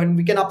for you, and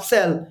we can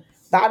upsell.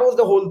 That was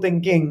the whole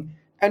thinking.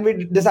 And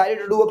we decided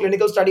to do a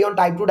clinical study on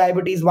type 2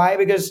 diabetes. Why?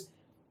 Because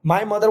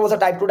my mother was a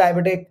type 2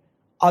 diabetic.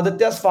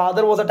 Aditya's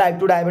father was a type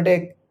 2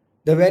 diabetic.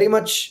 They're very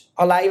much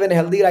alive and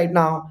healthy right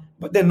now,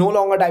 but they're no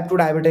longer type 2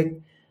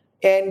 diabetic.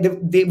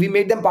 And we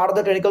made them part of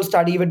the clinical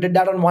study. We did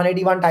that on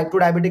 181 type 2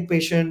 diabetic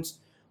patients.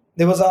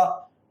 There was a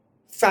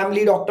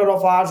family doctor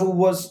of ours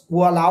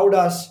who allowed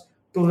us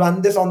to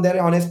run this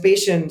on his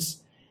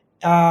patients,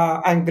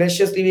 and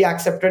graciously we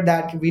accepted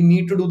that we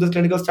need to do this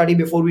clinical study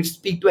before we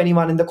speak to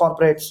anyone in the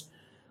corporates.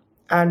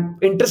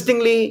 And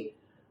interestingly,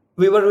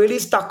 we were really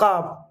stuck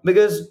up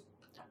because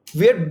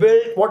we had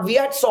built, what we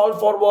had solved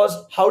for was,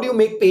 how do you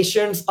make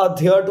patients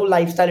adhere to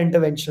lifestyle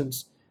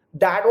interventions?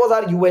 That was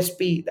our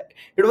USP.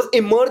 It was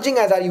emerging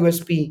as our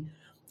USP.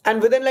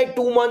 And within like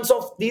 2 months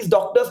of these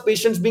doctors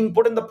patients being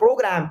put in the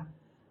program,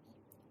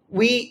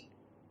 we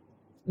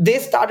they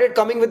started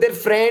coming with their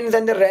friends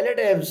and their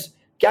relatives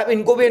कि आप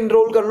इनको भी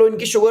enroll कर लो,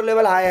 इनकी sugar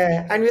level high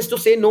है. And we used to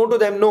say no to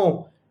them.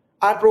 No,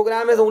 our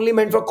program is only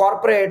meant for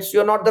corporates.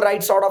 You're not the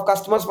right sort of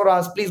customers for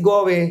us. Please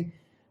go away,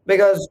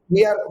 because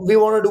we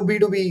want to do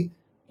B2B.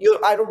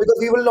 I don't, because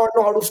we will not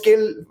know how to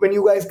scale when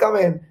you guys come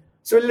in.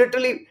 So we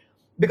literally,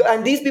 because,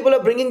 and these people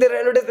are bringing their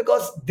relatives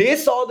because they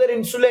saw their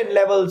insulin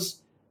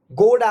levels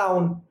go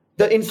down.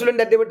 The insulin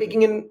that they were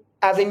taking in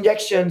as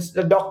injections,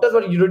 the doctors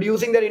were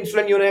reducing their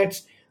insulin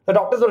units. The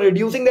doctors were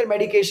reducing their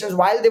medications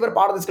while they were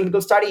part of this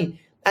clinical study,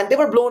 and they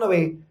were blown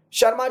away.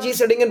 Sharma ji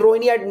sitting in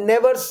Rohini had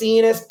never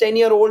seen his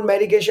 10-year-old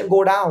medication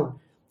go down,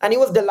 and he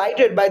was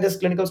delighted by this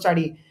clinical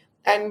study.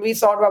 And we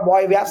thought, well,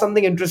 boy, we have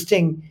something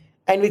interesting,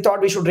 and we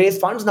thought we should raise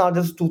funds now.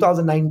 This is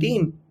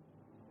 2019,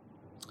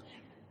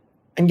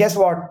 and guess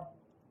what?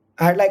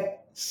 I had like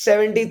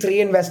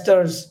 73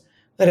 investors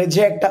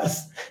reject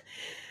us,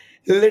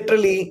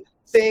 literally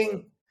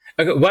saying,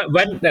 Okay,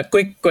 one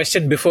quick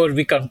question before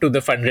we come to the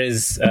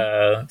fundraise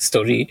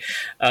story.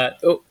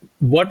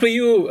 What were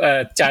you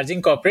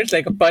charging corporates,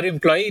 like a per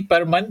employee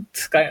per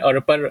month or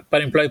a per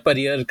employee per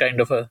year kind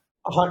of a?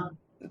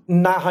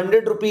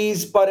 100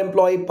 rupees per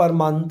employee per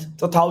month,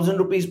 so 1,000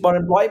 rupees per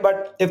employee.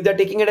 But if they're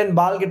taking it in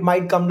bulk, it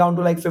might come down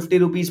to like 50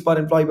 rupees per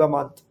employee per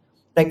month.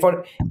 Like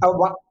for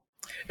one.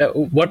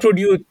 What would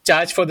you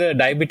charge for the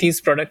diabetes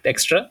product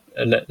extra?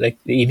 Like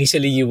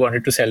initially you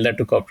wanted to sell that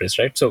to corporates,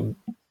 right? So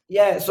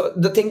Yeah, so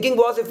the thinking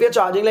was if we are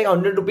charging like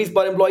 100 rupees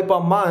per employee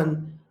per month,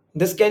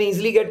 this can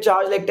easily get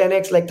charged like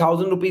 10x, like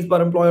 1,000 rupees per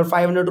employee or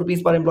 500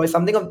 rupees per employee.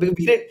 Something of,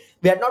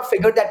 we had not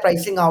figured that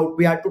pricing out.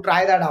 We had to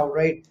try that out,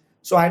 right?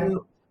 So I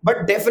didn't,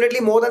 but definitely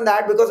more than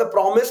that, because the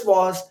promise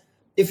was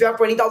if you have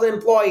 20,000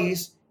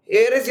 employees,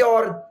 here is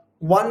your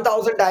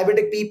 1,000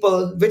 diabetic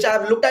people, which I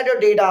have looked at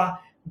your data.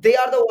 They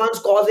are the ones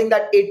causing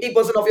that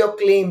 80% of your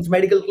claims,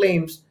 medical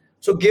claims.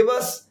 So give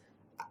us,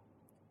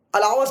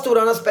 allow us to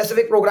run a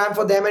specific program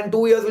for them, and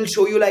 2 years will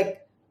show you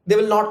like they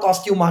will not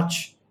cost you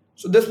much.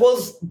 So this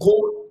was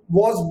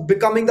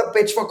becoming the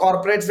pitch for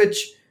corporates,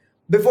 which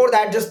before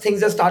that just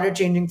things just started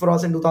changing for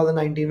us in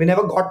 2019. We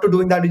never got to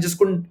doing that. We just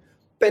couldn't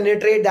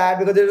penetrate that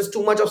because there was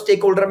too much of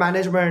stakeholder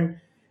management.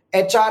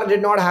 HR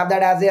did not have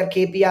that as their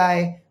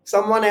KPI.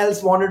 Someone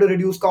else wanted to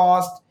reduce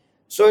cost.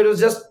 So it was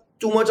just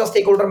too much of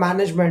stakeholder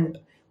management,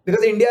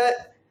 because India,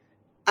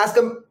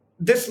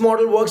 this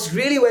model works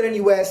really well in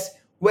US,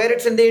 where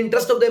it's in the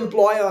interest of the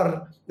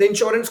employer. The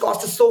insurance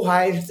cost is so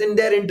high, it's in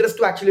their interest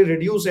to actually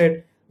reduce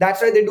it.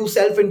 That's why they do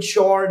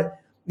self-insured.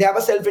 They have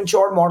a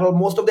self-insured model.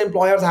 Most of the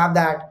employers have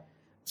that.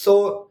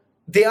 So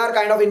they are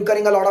kind of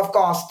incurring a lot of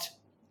cost.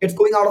 It's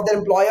going out of the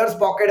employer's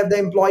pocket if the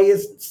employee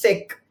is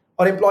sick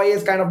or employee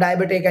is kind of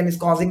diabetic and is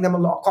costing them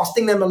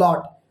a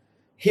lot.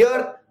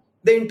 Here,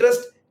 the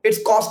interest,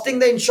 it's costing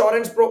the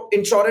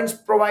insurance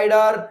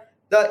provider.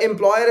 The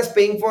employer is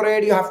paying for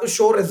it. You have to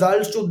show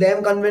results to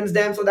them, convince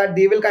them so that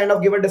they will kind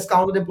of give a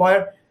discount to the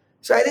employer.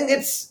 So I think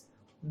it's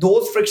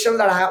those frictions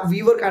that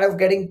we were kind of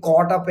getting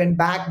caught up in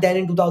back then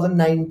in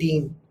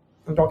 2019.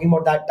 I'm talking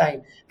about that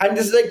time. And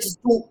this is like just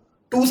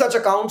two such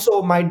accounts.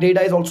 So my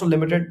data is also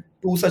limited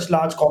to such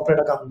large corporate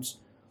accounts.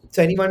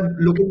 So anyone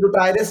looking to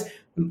try this,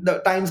 the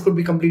times could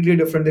be completely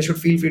different. They should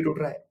feel free to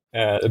try.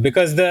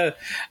 because the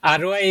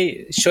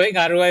showing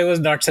ROI was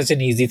not such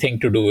an easy thing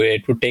to do.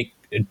 It would take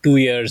 2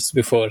 years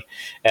before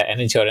an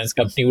insurance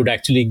company would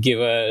actually give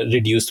a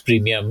reduced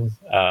premium.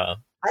 I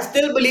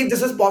still believe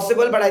this is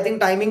possible, but I think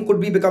timing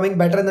could be becoming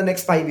better in the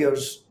next 5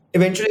 years.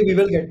 Eventually, we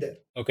will get there.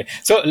 Okay,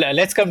 so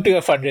let's come to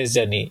your fundraise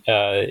journey.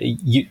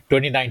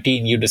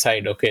 2019, you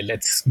decide, okay,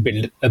 let's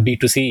build a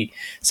B2C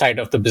side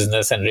of the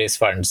business and raise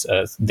funds.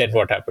 Then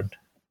what happened?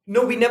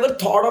 No, we never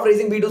thought of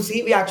raising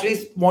B2C. We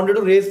actually wanted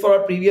to raise for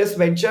our previous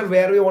venture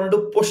where we wanted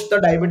to push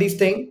the diabetes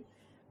thing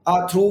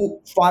through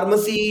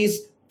pharmacies,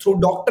 through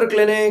doctor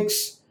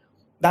clinics.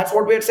 That's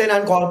what we had said,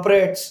 and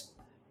corporates.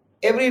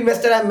 Every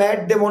investor I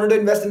met, they wanted to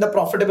invest in the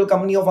profitable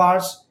company of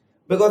ours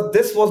because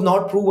this was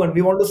not proven.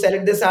 We want to sell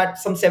it this at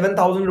some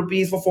 7,000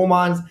 rupees for 4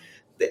 months.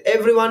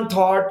 Everyone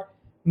thought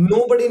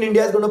nobody in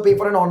India is going to pay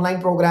for an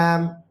online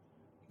program.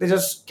 They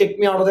just kicked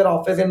me out of their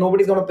office, and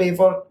nobody's going to pay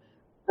for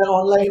an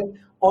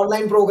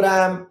online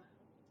program.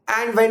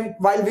 And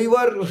while we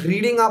were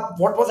reading up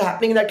what was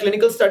happening in that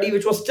clinical study,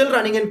 which was still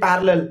running in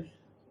parallel,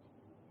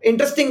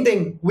 interesting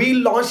thing, we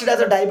launched it as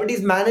a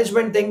diabetes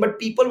management thing, but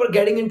people were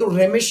getting into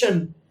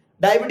remission,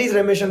 diabetes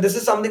remission. This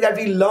is something that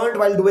we learned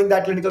while doing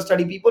that clinical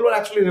study. People were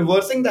actually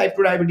reversing type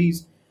 2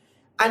 diabetes,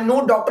 and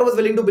no doctor was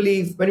willing to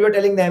believe when we were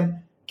telling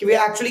them "Okay, we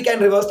actually can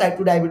reverse type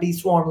 2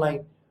 diabetes through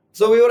online."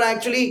 So we were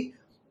actually,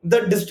 the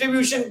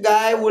distribution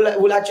guy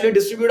will actually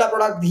distribute our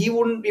product. He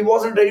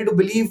wasn't ready to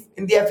believe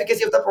in the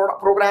efficacy of the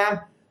program.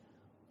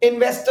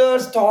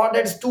 Investors thought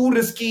that it's too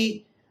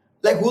risky.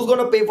 Like, who's going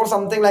to pay for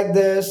something like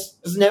this?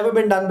 It's never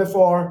been done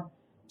before.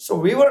 So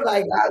we were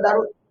like,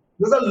 this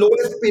was the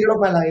lowest period of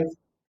my life.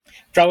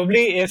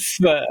 Probably if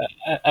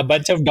a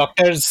bunch of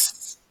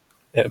doctors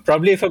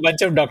Probably if a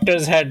bunch of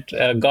doctors had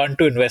gone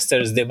to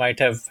investors, they might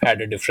have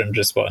had a different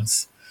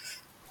response.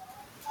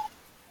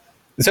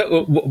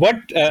 So,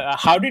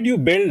 how did you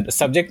build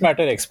subject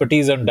matter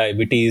expertise on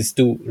diabetes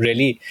to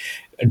really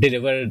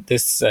deliver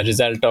this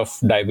result of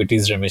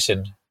diabetes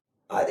remission?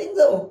 I think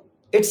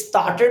it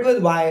started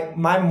with why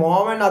my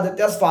mom and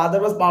Aditya's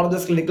father was part of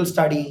this clinical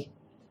study.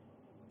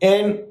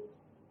 And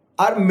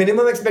our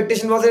minimum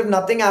expectation was if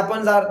nothing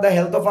happens, the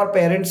health of our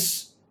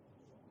parents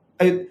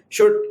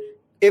should,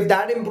 if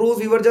that improves.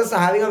 We were just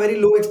having a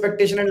very low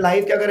expectation in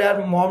life कि अगर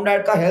यार mom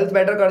dad का health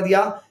better कर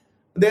दिया,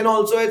 then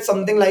also it's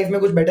something life में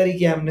कुछ better ही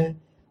किया हमने.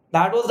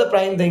 That was the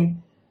prime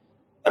thing.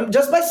 And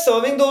just by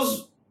serving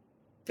those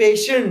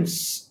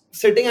patients,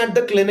 sitting at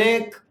the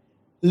clinic,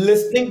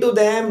 listening to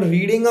them,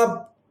 reading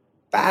up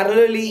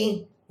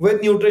parallelly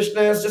with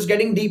nutritionists, just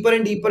getting deeper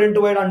and deeper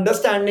into it,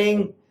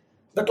 understanding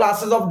the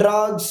classes of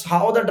drugs,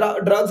 how the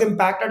drugs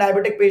impact a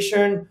diabetic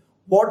patient,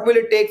 what will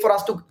it take for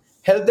us to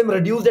help them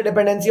reduce their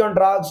dependency on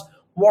drugs,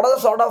 what are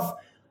the sort of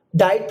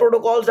diet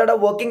protocols that are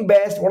working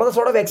best, what are the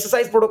sort of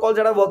exercise protocols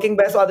that are working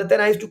best. So Aditya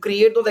and I used to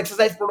create those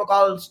exercise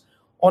protocols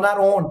on our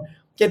own.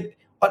 Okay,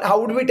 and how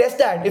would we test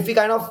that? If we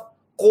kind of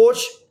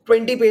coach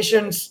 20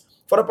 patients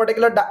for a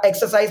particular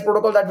exercise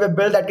protocol that we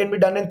built that can be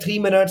done in 3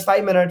 minutes,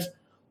 5 minutes,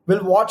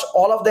 we'll watch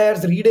all of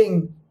theirs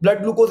reading,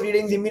 blood glucose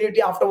readings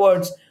immediately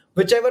afterwards.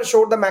 Whichever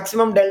showed the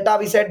maximum delta,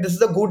 we said this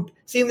is a good,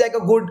 seems like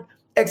a good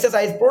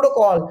exercise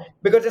protocol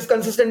because it's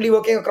consistently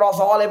working across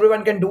all,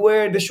 everyone can do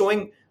it, it's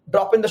showing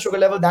drop in the sugar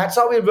level. That's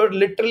how we were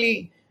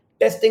literally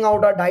testing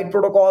out our diet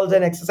protocols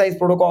and exercise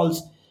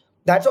protocols.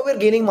 That's how we're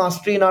gaining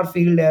mastery in our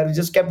field there. We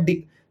just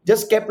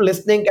kept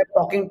listening, kept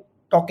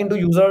talking to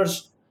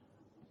users,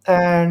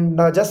 and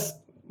just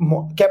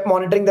kept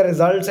monitoring the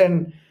results.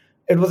 And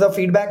it was a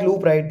feedback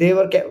loop, right? They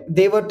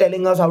were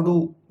telling us how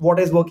to, what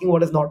is working,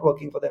 what is not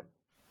working for them.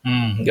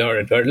 Got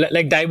it. Got it.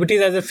 Like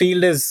diabetes as a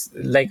field is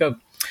like a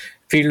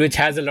field which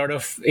has a lot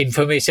of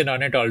information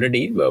on it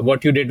already.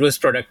 What you did was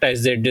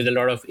productize it, did a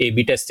lot of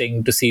A/B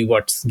testing to see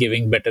what's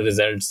giving better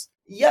results.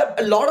 Yeah,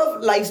 a lot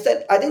of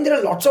lifestyle. I think there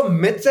are lots of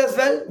myths as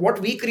well. What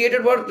we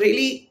created were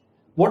really,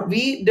 what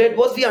we did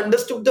was we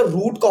understood the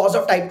root cause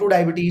of type 2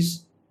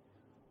 diabetes.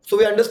 So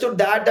we understood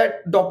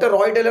that Dr.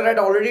 Roy Taylor had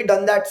already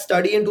done that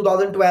study in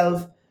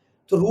 2012.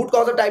 The root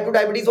cause of type 2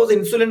 diabetes was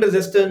insulin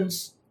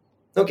resistance.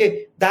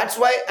 Okay, that's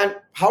why. And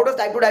how does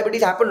type 2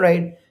 diabetes happen,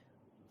 right?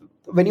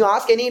 When you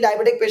ask any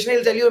diabetic patient,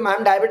 he'll tell you,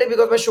 I'm diabetic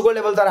because my sugar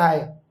levels are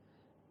high.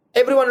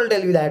 Everyone will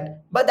tell you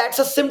that. But that's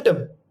a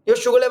symptom. Your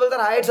sugar levels are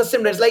high, it's a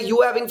symptom. It's like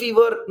you having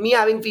fever, me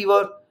having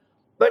fever.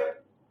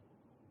 But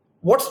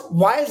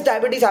why is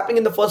diabetes happening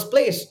in the first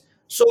place?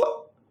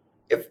 So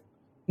if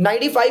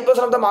 95%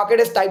 of the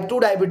market is type 2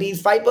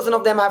 diabetes, 5%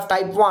 of them have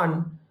type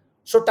 1.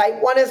 So type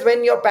 1 is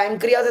when your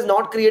pancreas is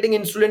not creating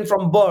insulin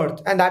from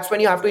birth, and that's when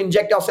you have to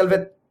inject yourself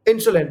with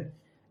insulin.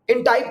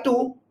 In type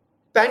 2,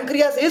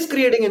 pancreas is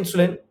creating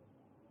insulin.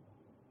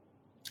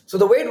 So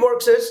the way it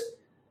works is,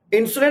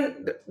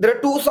 insulin, there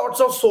are two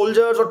sorts of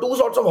soldiers or two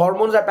sorts of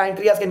hormones that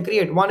pancreas can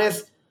create. One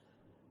is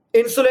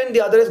insulin,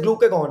 the other is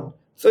glucagon.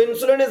 So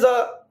insulin is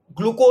a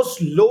glucose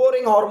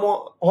lowering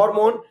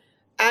hormone,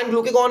 and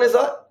glucagon is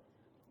a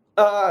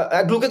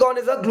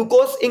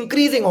glucose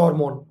increasing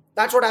hormone.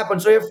 That's what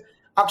happens. So if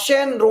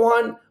Akshay and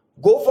Rohan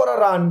go for a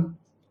run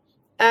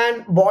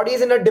and body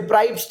is in a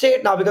deprived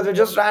state now because we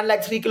just ran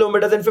like 3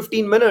 kilometers in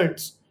 15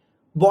 minutes,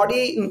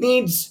 body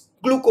needs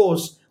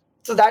glucose.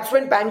 So that's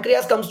when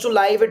pancreas comes to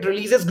life. It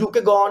releases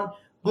glucagon.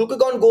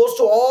 Glucagon goes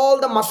to all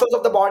the muscles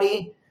of the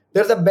body.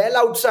 There's a bell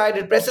outside.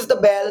 It presses the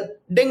bell,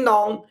 ding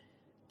dong,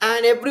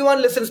 and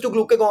everyone listens to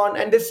glucagon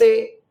and they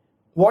say,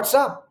 "What's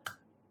up?"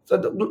 So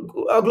the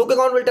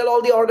glucagon will tell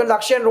all the organs,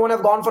 Akshay and Rohan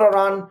have gone for a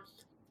run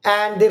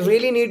and they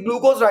really need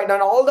glucose right now.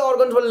 And all the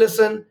organs will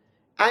listen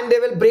and they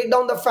will break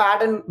down the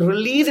fat and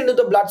release into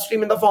the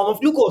bloodstream in the form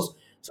of glucose.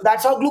 So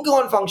that's how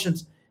glucagon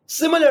functions.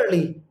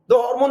 Similarly, the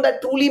hormone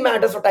that truly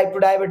matters for type 2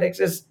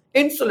 diabetics is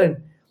insulin.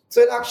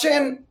 So if Akshay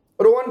and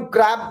Rohan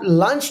grab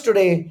lunch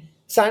today,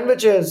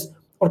 sandwiches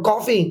or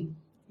coffee,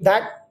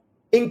 that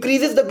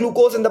increases the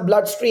glucose in the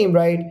bloodstream,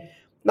 right?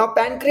 Now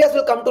pancreas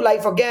will come to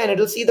life again. It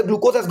will see the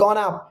glucose has gone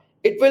up.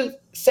 It will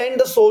send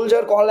the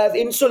soldier called as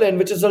insulin,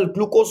 which is a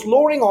glucose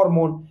lowering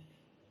hormone.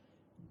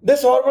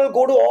 This hormone will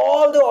go to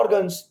all the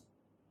organs.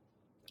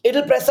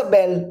 It'll press a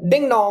bell,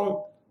 ding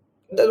dong.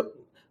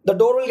 The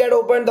door will get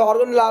opened. The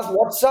organ will ask,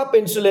 "What's up,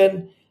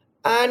 insulin?"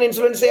 And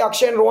insulin say,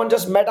 "Akshay and Rohan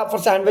just met up for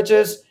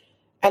sandwiches,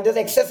 and there's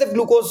excessive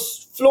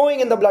glucose flowing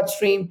in the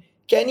bloodstream.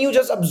 Can you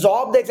just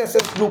absorb the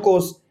excessive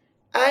glucose?"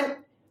 And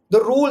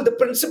the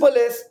principle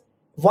is,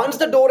 once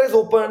the door is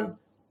open,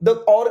 the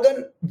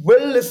organ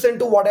will listen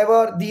to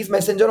whatever these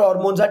messenger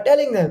hormones are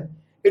telling them.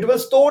 It will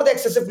store the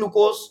excessive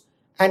glucose,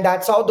 and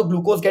that's how the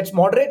glucose gets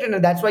moderated.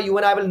 And that's why you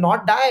and I will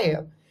not die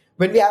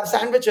when we have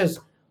sandwiches,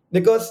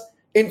 because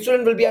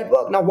insulin will be at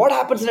work. Now, what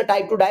happens in a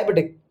type 2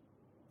 diabetic?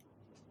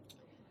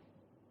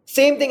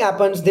 Same thing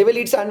happens. They will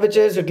eat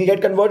sandwiches, it will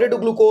get converted to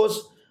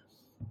glucose.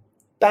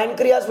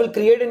 Pancreas will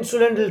create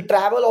insulin, it will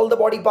travel all the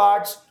body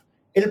parts,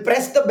 it will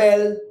press the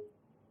bell.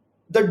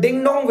 The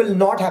ding dong will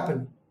not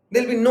happen.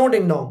 There will be no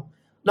ding dong.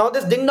 Now,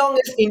 this ding dong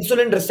is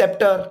insulin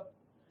receptor,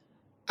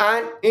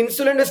 and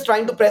insulin is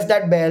trying to press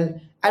that bell.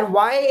 And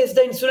why is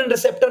the insulin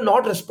receptor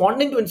not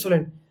responding to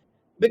insulin?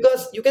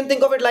 Because you can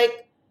think of it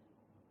like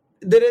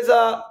there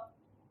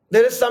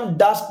is some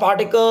dust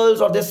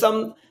particles, or there's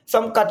some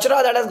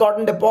kachra that has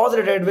gotten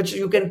deposited, which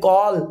you can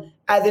call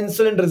as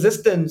insulin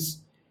resistance.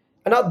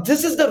 And now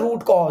this is the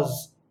root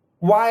cause.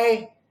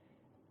 Why,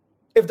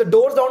 if the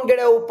doors don't get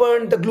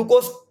opened, the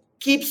glucose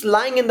keeps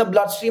lying in the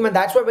bloodstream, and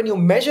that's why when you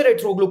measure it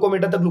through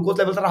glucometer, the glucose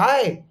levels are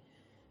high.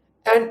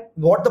 And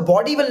what the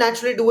body will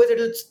naturally do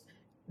is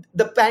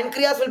the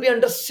pancreas will be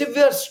under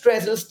severe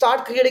stress. It'll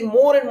start creating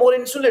more and more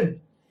insulin.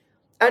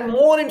 And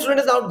more insulin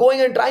is now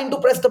going and trying to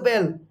press the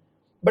bell.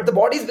 But the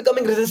body is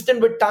becoming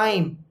resistant with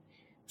time.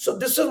 So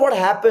this is what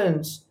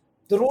happens.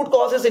 The root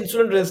cause is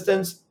insulin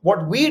resistance.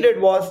 What we did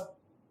was,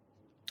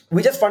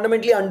 we just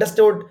fundamentally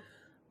understood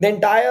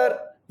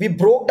we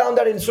broke down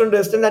that insulin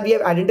resistance, and we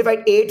have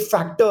identified 8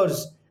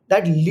 factors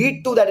that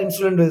lead to that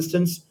insulin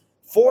resistance.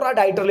 Four are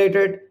diet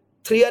related,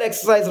 three are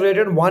exercise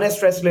related, one is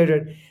stress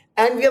related.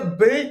 And we have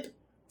built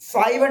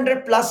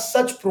 500 plus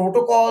such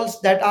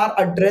protocols that are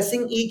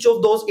addressing each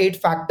of those eight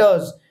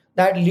factors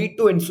that lead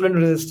to insulin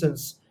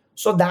resistance.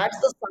 So that's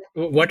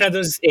the What are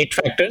those eight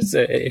factors?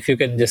 If you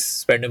can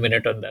just spend a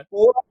minute on that.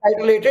 four are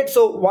related.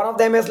 So one of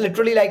them is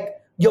literally like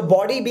your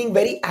body being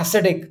very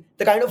acidic.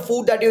 The kind of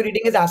food that you're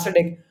eating is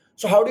acidic.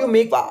 So how do you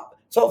make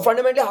so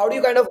fundamentally how do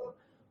you kind of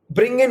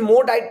bring in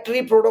more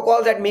dietary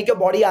protocols that make your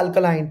body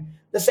alkaline?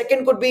 The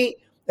second could be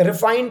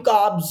refined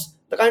carbs.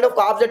 The kind of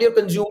carbs that you're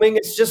consuming,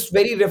 it's just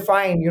very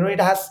refined. It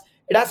has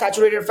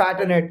saturated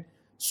fat in it.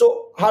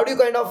 So how do you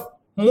kind of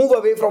move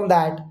away from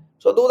that?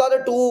 So those are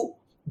the two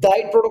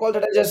diet protocols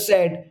that I just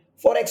said.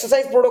 For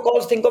exercise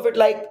protocols, think of it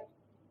like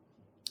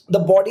the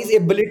body's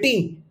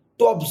ability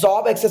to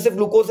absorb excessive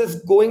glucose is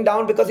going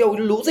down because you're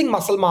losing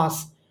muscle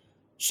mass.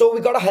 So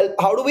we got to help.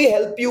 How do we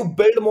help you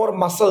build more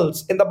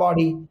muscles in the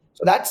body?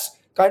 So that's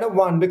kind of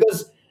one,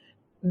 because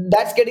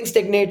that's getting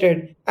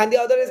stagnated. And the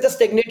other is the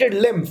stagnated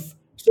lymph.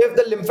 So if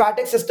the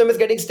lymphatic system is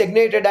getting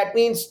stagnated, that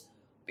means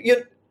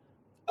you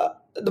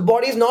the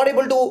body is not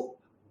able to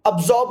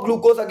absorb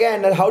glucose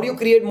again. And how do you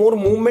create more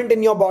movement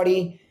in your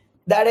body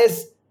that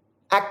is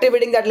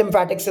activating that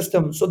lymphatic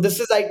system? So this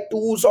is like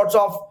two sorts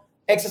of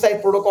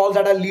exercise protocols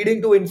that are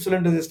leading to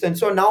insulin resistance.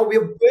 So now we've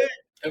built.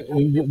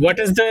 What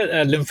is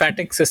the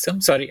lymphatic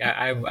system? Sorry,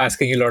 I'm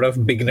asking a lot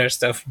of beginner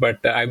stuff, but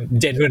I'm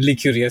genuinely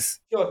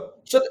curious. Sure.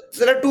 So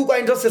there are two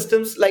kinds of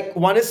systems. Like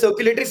one is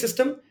circulatory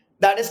system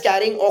that is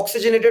carrying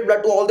oxygenated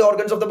blood to all the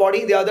organs of the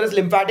body. The other is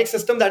lymphatic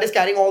system that is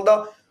carrying all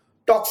the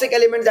toxic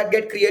elements that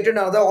get created in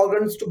other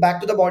organs to back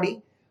to the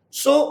body.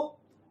 So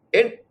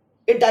in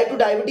in type 2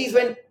 diabetes,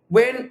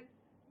 when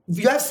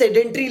you have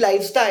sedentary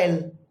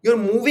lifestyle, you're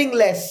moving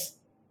less,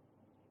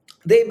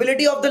 the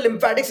ability of the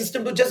lymphatic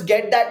system to just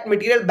get that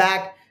material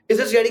back is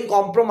just getting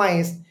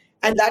compromised.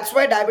 And that's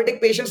why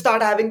diabetic patients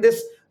start having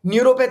this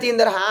neuropathy in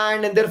their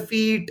hand and their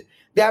feet.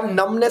 They have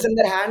numbness in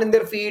their hand and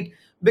their feet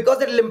because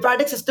the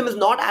lymphatic system is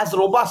not as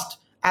robust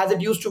as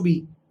it used to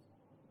be.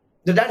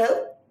 Did that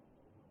help?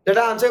 Did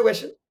I answer your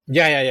question?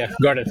 Yeah.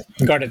 Got it.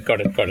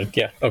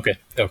 Yeah. Okay.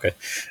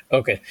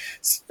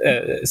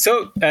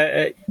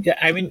 Yeah,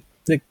 I mean,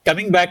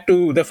 coming back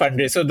to the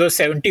fundraise, so those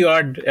 70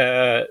 odd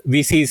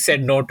VCs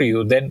said no to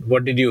you. Then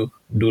what did you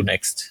do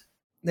next?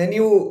 then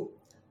you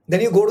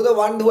then you go to the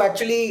one who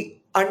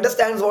actually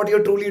understands what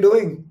you're truly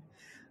doing.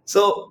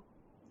 So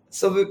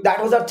that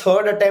was our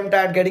third attempt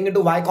at getting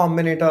into Y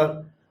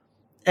Combinator,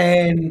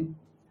 and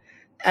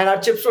our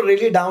chips were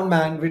really down,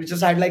 man. We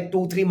just had like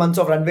 2 3 months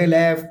of runway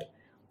left.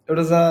 It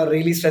was a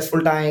really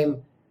stressful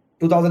time.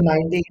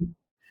 2019.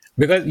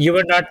 Because you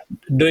were not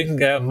doing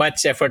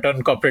much effort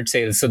on corporate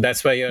sales, so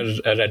that's why your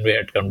runway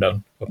had come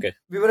down. Okay.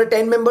 We were a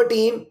 10-member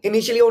team.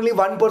 Initially, only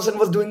one person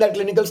was doing that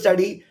clinical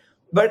study,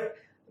 but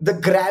the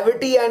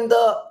gravity and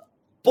the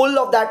pull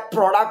of that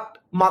product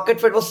market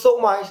fit was so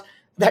much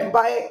that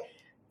by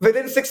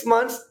within 6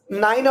 months,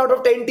 9 out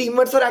of 10 team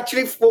members were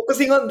actually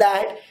focusing on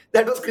that.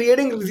 That was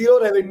creating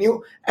zero revenue,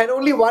 and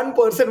only one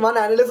person, one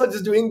analyst, was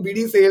just doing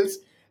BD sales,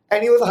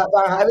 and he was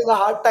having a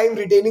hard time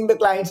retaining the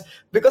clients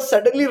because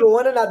suddenly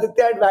Rohan and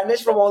Aditya had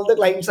vanished from all the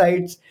client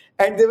sites,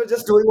 and they were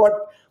just doing what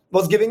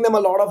was giving them a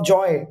lot of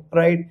joy,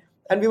 right?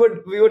 And we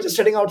were just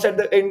sitting outside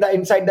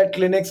inside that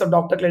clinics or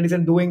doctor clinics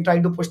and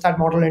trying to push that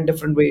model in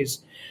different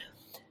ways.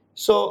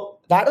 So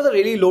that was a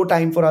really low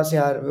time for us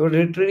here. We were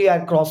literally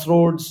at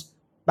crossroads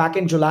back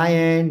in July,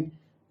 and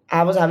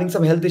I was having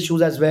some health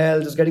issues as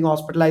well, just getting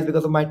hospitalized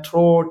because of my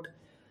throat,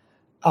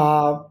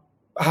 uh,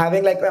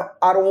 having like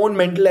our own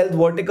mental health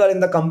vertical in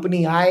the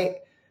company. I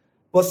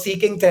was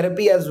seeking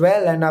therapy as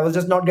well, and I was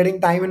just not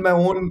getting time in my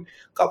own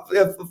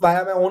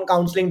via my own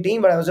counseling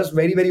team, but I was just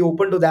very very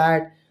open to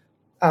that.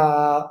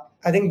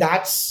 I think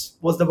that's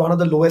was the one of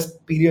the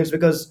lowest periods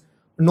because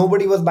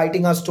nobody was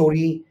biting our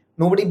story.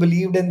 Nobody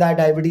believed in that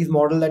diabetes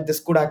model that this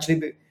could actually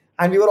be.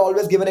 And we were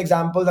always given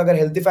examples. अगर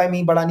healthify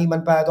me बड़ा नहीं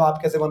बन पाया तो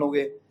आप कैसे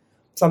बनोगे?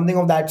 Something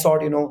of that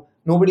sort.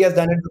 Nobody has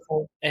done it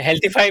before.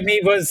 Healthify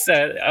Me was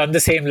on the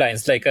same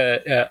lines, like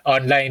a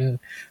online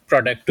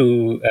product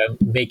to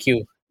make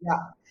you. Yeah.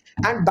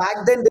 And back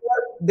then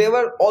they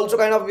were also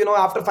kind of,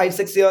 after 5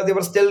 6 years, they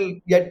were still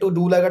yet to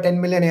do like a 10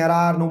 million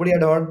ARR. Nobody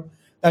had heard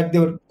that they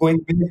were going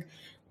big.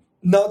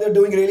 Now they're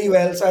doing really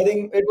well. So I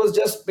think it was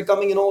just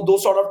becoming,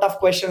 those sort of tough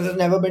questions has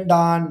never been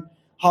done.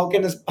 How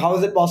is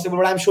it possible?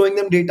 But I'm showing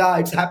them data,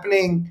 it's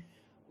happening.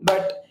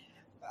 But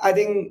I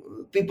think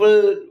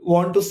people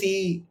want to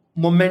see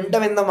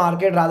momentum in the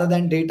market rather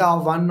than data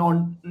of one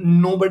on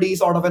nobody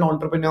sort of an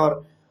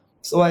entrepreneur.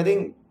 So I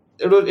think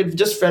it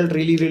just felt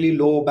really really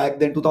low back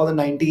then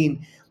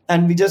 2019,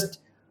 and we just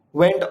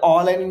went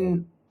all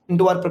in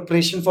into our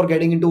preparation for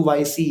getting into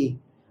YC.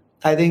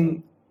 I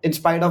think in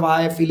spite of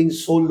I feeling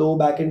so low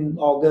back in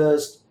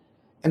August,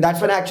 and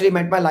that's when I actually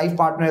met my life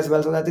partner as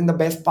well. So I think the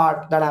best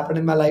part that happened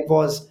in my life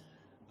was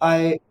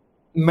I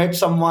met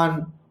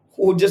someone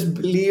who just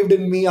believed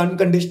in me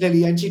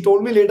unconditionally. And she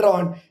told me later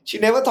on, she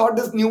never thought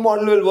this new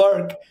model will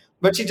work,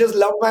 but she just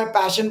loved my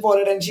passion for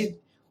it. And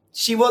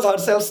She was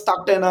herself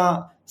stuck in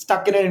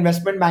an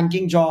investment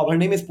banking job. Her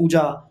name is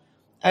Pooja,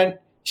 and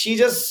she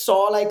just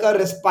saw like a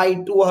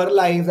respite to her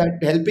life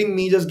that helping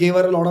me just gave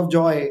her a lot of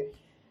joy.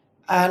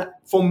 And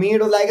for me,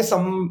 it was like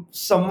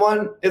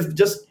someone is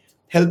just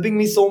helping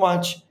me so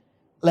much.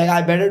 Like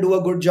I better do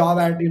a good job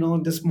at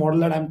this model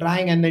that I'm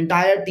trying. And the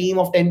entire team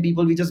of 10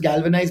 people, we just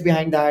galvanized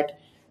behind that,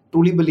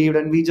 truly believed,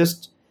 and we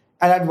just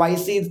and at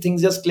YC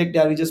things just clicked.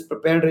 Yeah, we just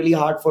prepared really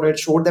hard for it,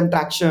 showed them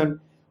traction.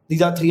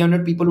 These are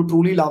 300 people who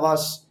truly love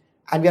us,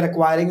 and we are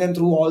acquiring them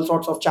through all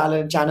sorts of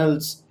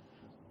channels.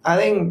 I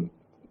think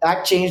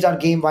that changed our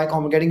game.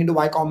 Getting into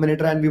Y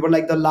Combinator, and we were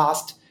like the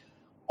last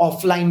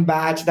offline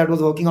batch that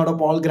was working out of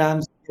Paul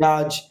Graham's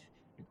garage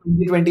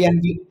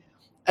 2020,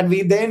 and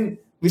we then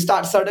we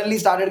suddenly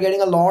started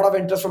getting a lot of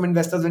interest from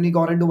investors when we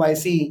got into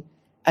YC,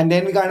 and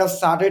then we kind of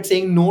started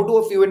saying no to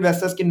a few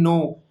investors कि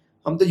no,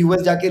 हम तो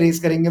US जाके raise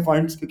करेंगे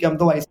funds क्योंकि हम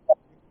तो YC.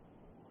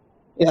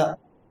 Yeah,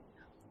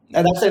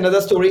 and that's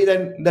another story.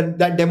 Then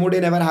that demo day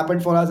never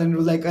happened for us, and it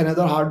was like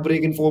another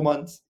heartbreak in 4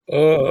 months.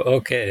 Oh,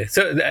 okay.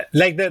 So,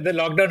 like the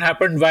lockdown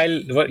happened while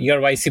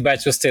your YC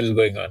batch was still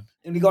going on.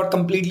 And we got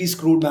completely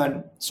screwed,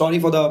 man. Sorry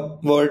for the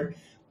word.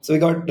 So we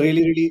got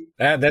really, really.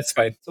 That's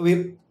fine. So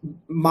and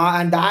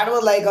that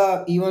was like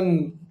a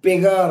even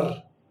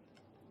bigger.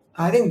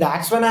 I think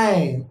that's when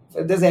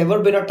if there's ever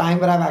been a time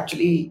where I've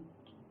actually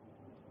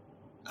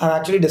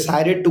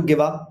decided to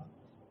give up.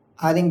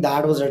 I think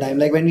that was the time.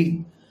 Like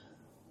when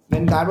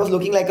that was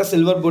looking like a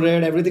silver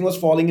bullet, everything was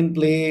falling in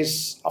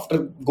place after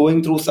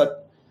going through such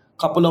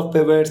couple of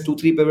pivots, 2,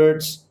 3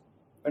 pivots.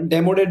 When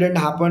demo day didn't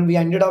happen, we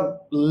ended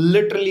up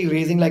literally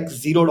raising like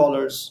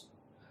 $0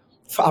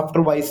 after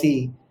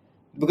YC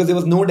because there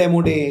was no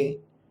demo day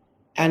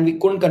and we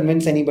couldn't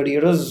convince anybody.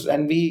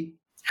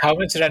 How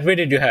much runway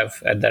did you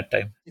have at that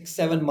time? 6,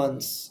 7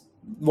 months.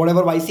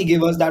 Whatever YC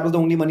gave us, that was the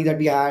only money that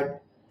we had.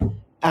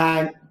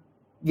 And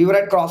we were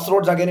at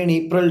crossroads again in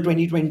April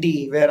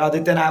 2020, where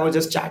Aditya and I were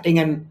just chatting,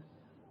 and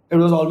it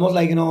was almost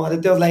like,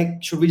 Aditya was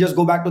like, should we just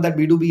go back to that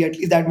B2B? At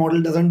least that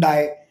model doesn't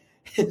die.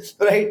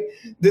 Right?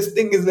 This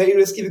thing is very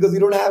risky because we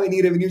don't have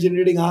any revenue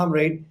generating arm,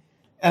 right?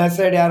 And I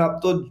said, yaar,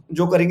 ab to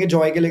jo karenge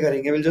joy ke liye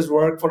karenge. We'll just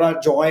work for our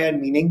joy and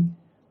meaning.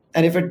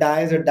 And if it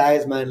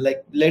dies, man.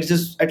 Like, let's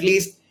just at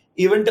least,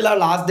 even till our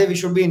last day, we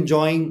should be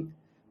enjoying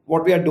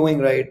what we are doing,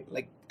 right?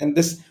 Like, and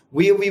this,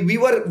 we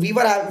were by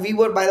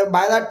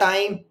that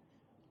time,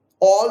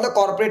 all the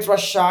corporates were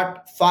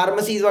shut,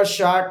 pharmacies were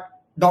shut,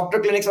 doctor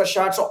clinics were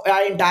shut. So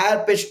our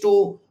entire pitch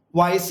to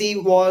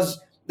YC was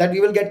that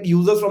we will get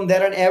users from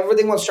there, and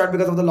everything was shut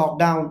because of the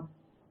lockdown.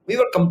 We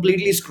were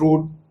completely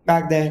screwed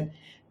back then.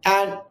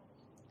 And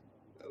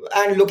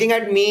looking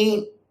at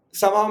me,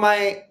 somehow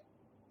my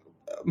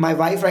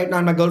wife right now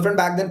and my girlfriend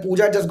back then,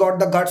 Pooja, just got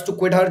the guts to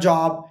quit her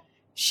job.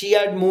 She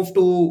had moved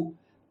to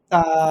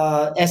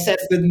SF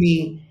with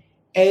me,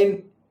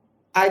 and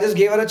I just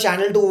gave her a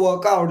channel to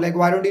work out. Like,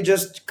 why don't you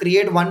just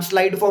create one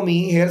slide for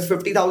me? Here's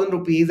 50,000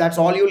 rupees. That's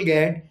all you'll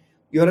get.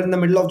 You're in the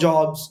middle of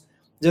jobs.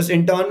 Just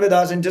intern with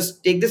us and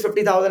just take this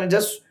 50,000 and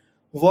just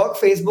work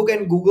Facebook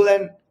and Google.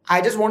 And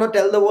I just want to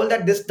tell the world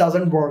that this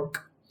doesn't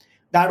work.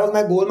 That was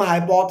my goal. My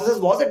hypothesis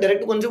was that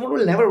direct to consumer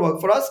will never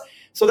work for us.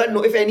 So that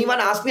if anyone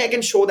asks me, I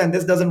can show them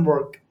this doesn't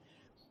work.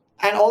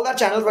 And all our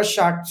channels were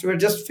shut. So we're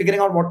just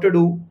figuring out what to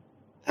do.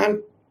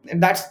 And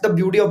that's the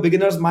beauty of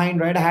beginner's mind,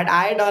 right? Had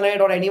I done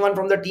it, or anyone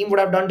from the team would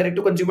have done direct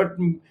to consumer,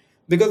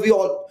 because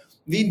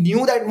we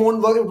knew that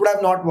won't work, it would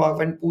have not worked.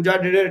 When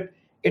Pooja did it,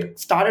 it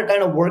started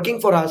kind of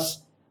working for us,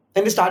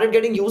 and we started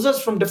getting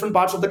users from different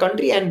parts of the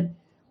country, and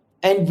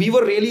we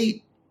were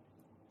really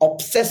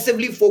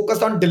obsessively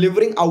focused on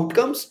delivering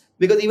outcomes,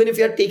 because even if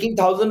we are taking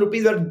 1,000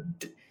 rupees, we're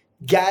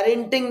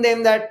guaranteeing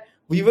them that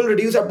we will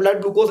reduce our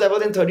blood glucose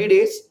levels in 30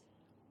 days.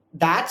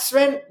 That's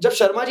when जब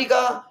शर्मा जी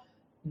का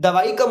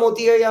दवाई कम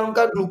होती है या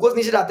उनका glucose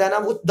नीचे जाता है ना,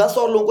 वो 10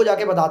 और लोगों को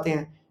जाके बताते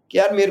हैं कि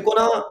यार मेरे को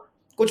ना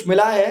कुछ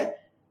मिला है,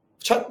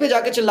 छत पे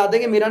जाके चिल्लाते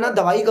हैं कि मेरा ना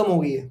दवाई कम हो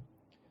गई है.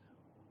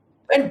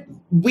 And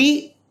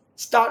we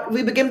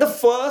became the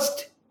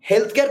first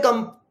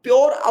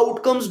pure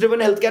outcomes driven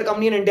healthcare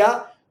company in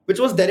India, which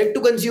was direct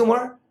to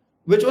consumer,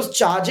 which was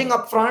charging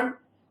upfront,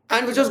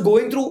 and which was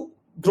growing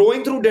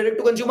through direct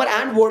to consumer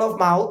and word of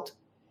mouth.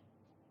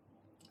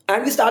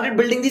 And we started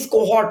building these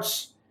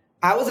cohorts.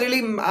 I'm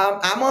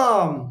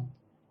a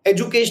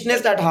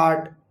educationist at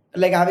heart,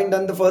 like having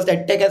done the first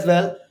ed tech as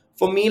well.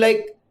 For me,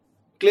 like,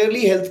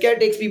 clearly healthcare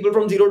takes people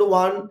from 0 to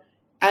 1,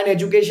 and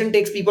education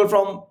takes people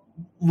from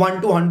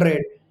 1 to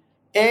 100.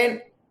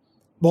 And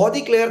बहुत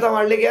ही clear था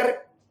हमारे लिए कि यार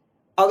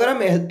अगर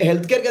हम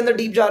health care के अंदर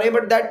डीप जा रहे हैं,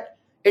 but that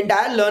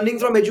entire learning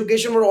from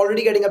education were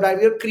already getting applied.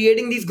 We were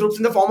creating these groups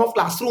in the form of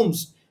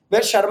classrooms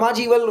where Sharma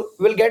ji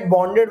will get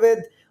bonded with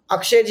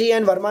Akshay ji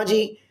and Verma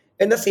ji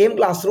in the same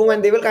classroom,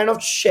 and they will kind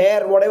of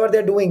share whatever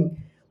they're doing.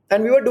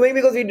 And we were doing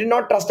because we did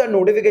not trust our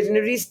notification.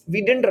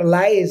 We didn't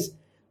realize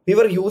we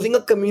were using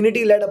a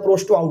community-led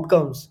approach to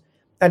outcomes.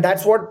 And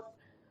that's what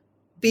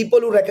people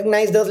who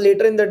recognized us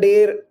later in the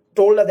day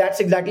told us, that's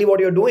exactly what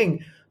you're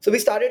doing. So we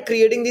started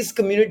creating these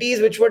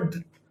communities which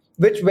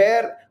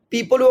were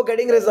People who were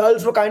getting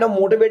results were kind of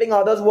motivating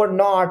others who were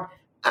not,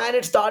 and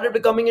it started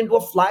becoming into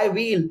a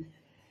flywheel.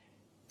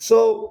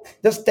 So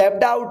just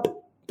stepped out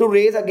to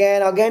raise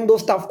again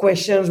those tough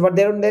questions, but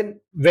then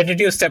When did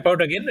you step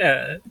out again?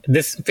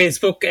 This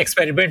Facebook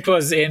experiment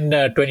was in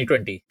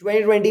 2020.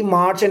 2020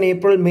 March and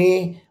April,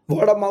 May,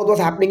 word of mouth was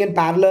happening in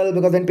parallel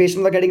because when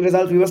patients were getting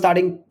results, we were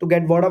starting to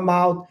get word of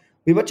mouth.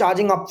 We were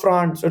charging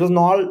upfront, so it was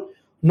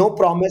no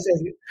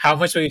promises. How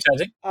much were you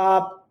charging?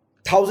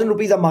 1,000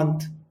 rupees a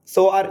month.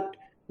 So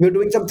we're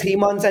doing some 3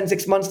 months and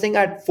 6 months thing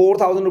at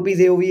 4,000 rupees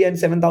AOV and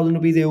 7,000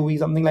 rupees AOV,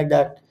 something like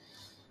that.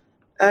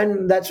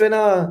 And that's when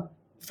a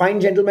fine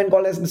gentleman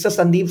called as Mr.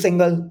 Sandeep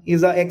Singhal,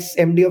 he's the ex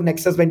MD of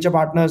Nexus Venture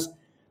Partners.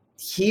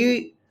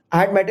 I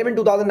had met him in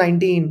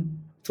 2019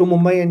 through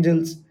Mumbai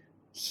Angels.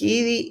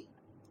 He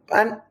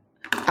and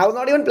I was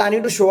not even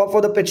planning to show up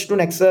for the pitch to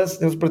Nexus.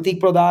 There was Pratik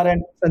Pradar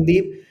and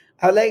Sandeep.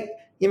 I was like,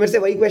 ये मेरे से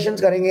वही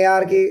questions करेंगे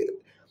यार कि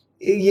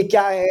ये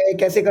क्या है,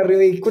 कैसे कर रहे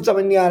हो, ये कुछ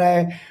समझ नहीं आ रहा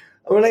है.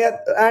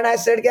 And I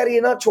said कि यार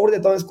ये ना छोड़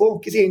देता हूँ इसको,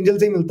 किसी एंजल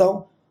से ही मिलता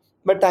हूँ.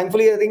 But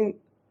thankfully I think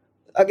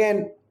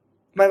again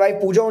my wife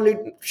Pooja only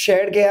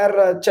shared कि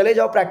यार चले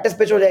जाओ, practice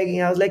pitch हो जाएगी.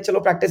 I was like चलो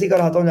practice ही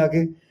कराता हूँ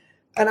जाके.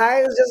 And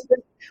I was just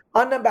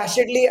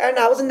unabashedly, and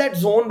I was in that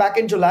zone back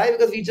in July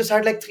because we just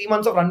had like 3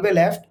 months of runway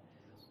left.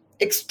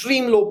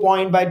 Extreme low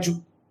point by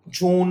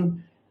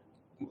June.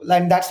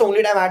 Like that's the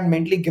only time I had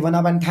mentally given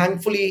up. And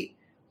thankfully,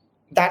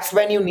 that's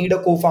when you need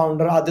a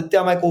co-founder.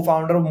 Aditya, my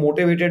co-founder,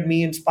 motivated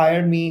me,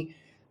 inspired me.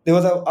 There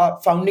was a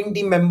founding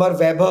team member,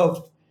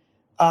 Vaibhav.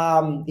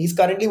 He's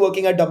currently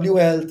working at W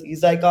Health.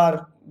 He's like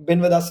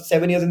been with us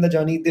 7 years in the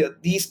journey.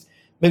 These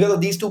because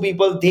of these two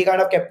people, they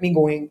kind of kept me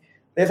going.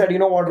 They said, you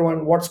know what,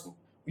 Rohan,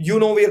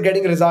 we are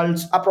getting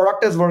results. Our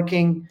product is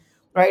working,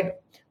 right?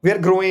 We are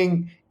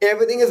growing.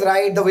 Everything is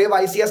right. The way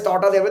YC has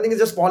taught us, everything is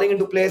just falling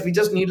into place. We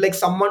just need like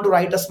someone to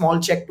write a small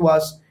check to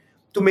us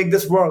to make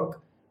this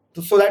work,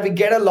 so that we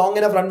get a long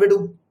enough runway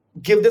to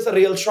give this a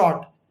real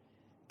shot.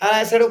 And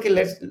I said, okay,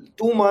 let's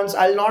 2 months.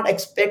 I'll not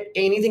expect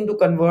anything to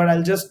convert.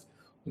 I'll just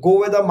go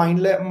with a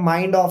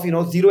mind of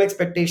zero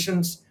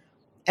expectations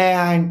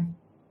and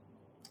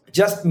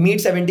just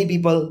meet 70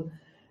 people.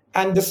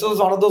 And this was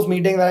one of those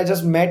meetings where I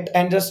just met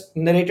and just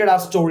narrated our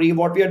story,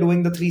 what we are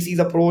doing, the 3Cs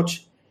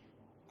approach,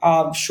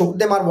 showed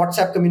them our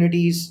WhatsApp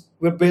communities.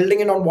 We're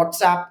building it on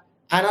WhatsApp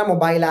and our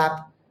mobile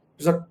app.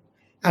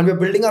 And we're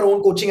building our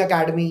own coaching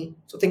academy.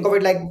 So think of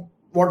it like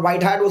what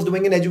White Hat was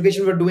doing in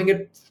education, we're doing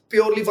it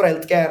purely for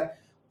healthcare,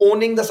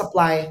 owning the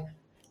supply,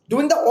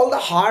 doing all the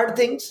hard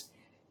things.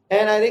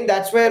 And I think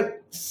that's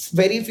where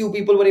very few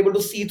people were able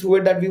to see through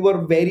it that we were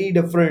very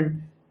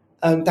different.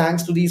 And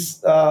thanks to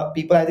these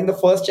people, I think the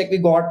first check we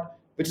got,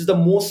 which is the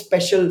most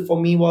special for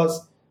me,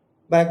 was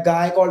by a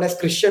guy called as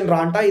Christian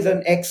Ranta. He's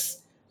an ex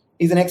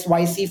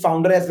YC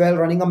founder as well,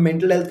 running a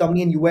mental health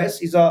company in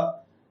US.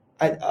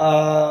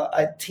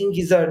 I think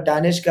he's a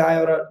Danish guy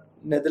or a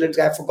Netherlands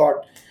guy, I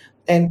forgot.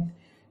 And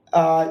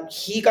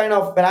he kind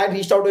of, when I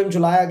reached out to him in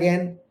July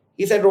again,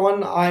 he said,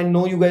 Rohan, I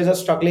know you guys are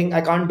struggling.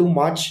 I can't do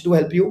much to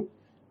help you.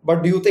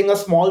 But do you think a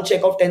small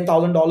check of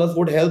 $10,000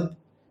 would help?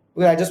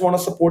 Because I just want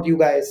to support you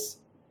guys.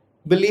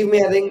 Believe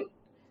me, I think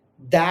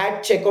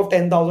that check of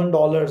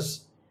 $10,000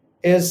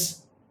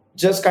 is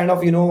just kind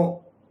of,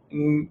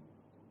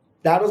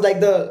 that was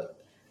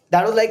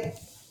like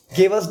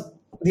gave us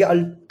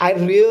I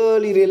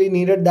really, really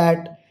needed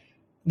that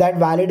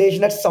validation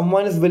that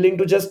someone is willing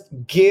to just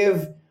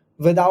give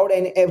without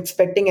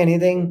expecting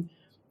anything.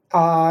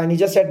 And he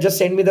just said, just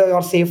send me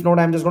your safe note.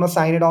 I'm just going to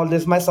sign it all.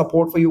 This is my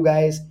support for you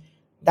guys.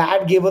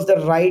 That gave us the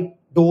right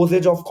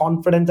dosage of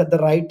confidence at the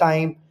right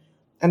time.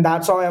 And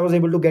that's how I was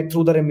able to get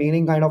through the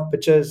remaining kind of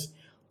pitches.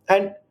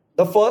 And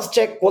the first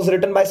check was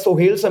written by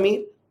Sohail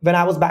Samir. When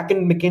I was back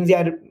in McKinsey,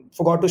 I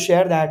forgot to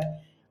share that.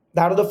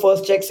 That was the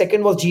first check.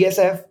 Second was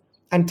GSF.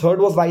 And third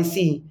was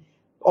YC.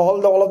 All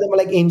of them were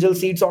like angel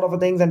seed sort of a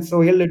things. And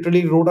Sohail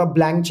literally wrote a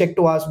blank check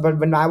to us. But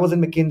when I was in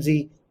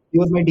McKinsey, he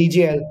was my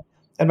DGL.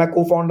 And my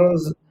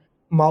co-founder's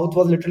mouth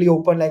was literally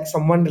open. Like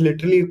someone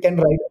literally can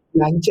write a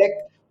blank check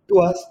to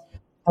us.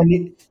 And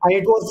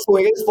it was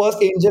Sohail's first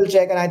angel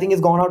check, and I think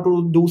he's gone out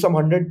to do some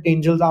 100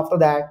 angels after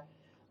that.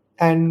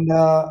 And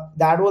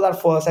that was our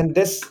first. And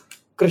this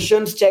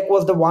Christian's check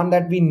was the one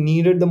that we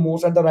needed the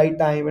most at the right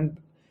time. And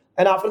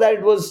after that,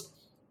 it was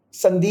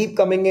Sandeep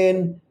coming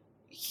in.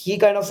 He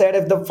kind of said,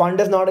 if the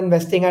fund is not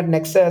investing at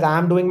Nexus,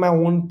 I'm doing my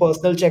own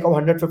personal check of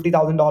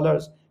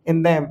 $150,000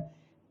 in them.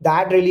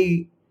 That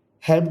really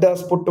helped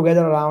us put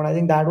together around. I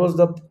think that was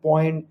the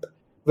point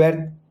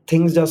where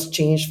things just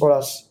changed for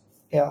us.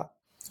 Yeah.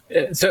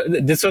 So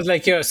this was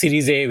like your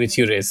Series A, which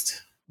you raised.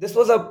 This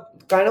was a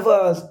kind of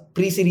a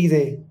pre-Series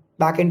A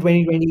back in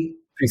 2020.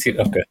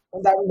 Okay.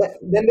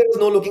 Then there was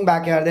no looking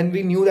back here. Then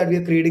we knew that we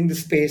are creating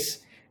this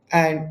space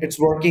and it's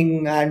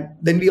working. And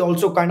then we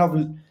also kind of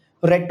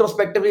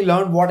retrospectively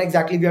learned what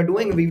exactly we are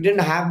doing. We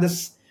didn't have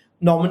this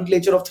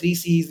nomenclature of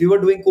 3Cs. We were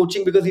doing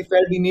coaching because we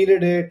felt we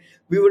needed it.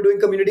 We were doing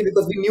community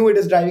because we knew it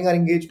is driving our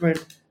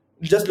engagement.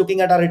 Just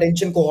looking at our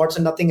retention cohorts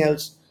and nothing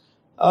else.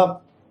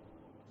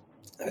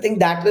 I think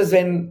that is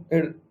when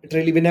it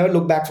really, we never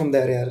look back from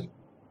there. Yeah.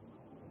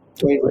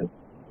 2020.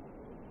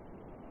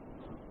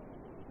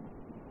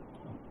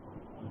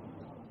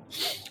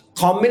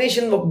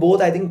 Combination of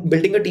both. I think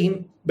building a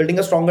team, building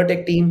a stronger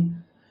tech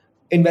team,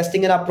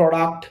 investing in our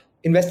product,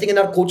 investing in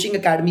our coaching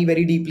academy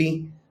very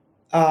deeply,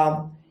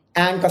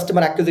 and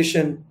customer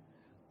acquisition.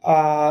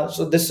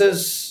 So this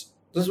is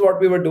what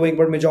we were doing,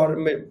 but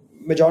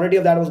majority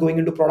of that was going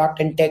into product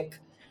and tech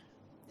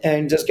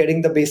and just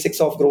getting the basics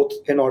of growth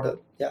in order.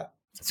 Yeah.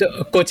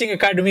 So coaching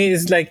academy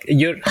is like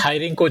you're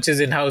hiring coaches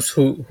in house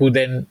who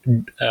then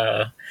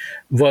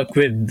work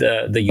with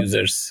the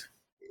users.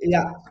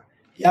 Yeah.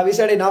 Yeah, we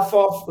said enough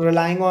of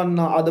relying on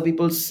other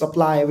people's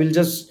supply. We'll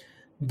just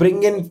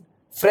bring in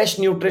fresh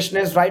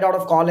nutritionists right out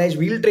of college.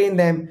 We'll train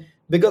them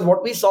because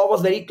what we saw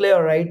was very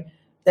clear, right?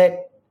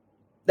 That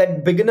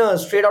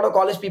beginners straight out of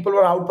college, people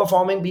were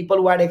outperforming people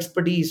who had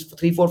expertise for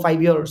 3, 4,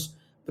 5 years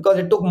because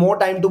it took more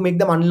time to make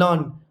them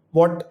unlearn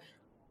what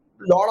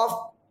lot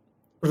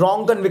of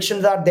wrong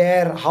convictions are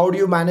there. How do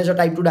you manage a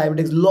type 2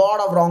 diabetics?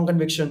 Lot of wrong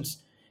convictions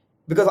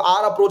because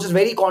our approach is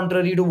very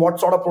contrary to what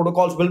sort of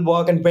protocols will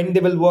work and when they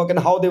will work and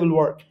how they will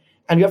work.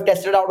 And we have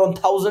tested out on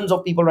thousands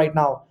of people right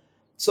now.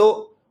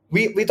 So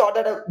we thought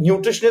that a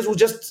nutritionist who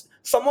just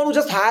someone who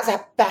just has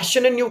a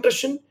passion in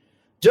nutrition,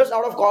 just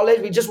out of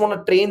college, we just want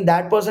to train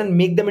that person,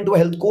 make them into a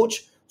health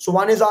coach. So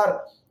one is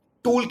our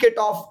toolkit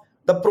of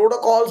the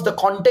protocols, the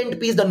content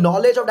piece, the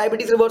knowledge of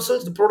diabetes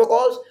reversals, the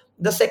protocols.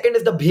 The second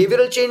is the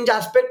behavioral change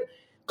aspect,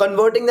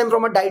 converting them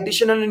from a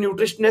dietitian and a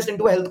nutritionist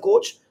into a health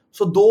coach.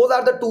 So those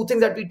are the two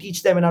things that we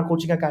teach them in our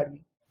coaching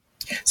academy.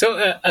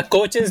 So a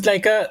coach is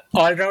like a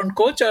all-round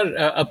coach, or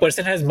a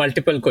person has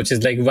multiple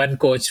coaches, like one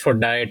coach for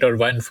diet or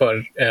one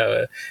for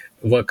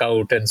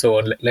workout and so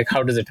on. Like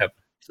how does it happen?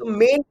 So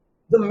main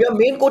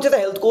coach is a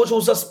health coach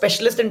who's a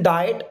specialist in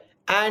diet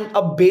and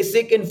a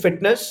basic in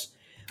fitness.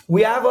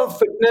 We have a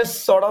fitness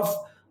sort of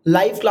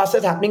live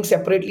classes happening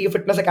separately, a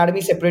fitness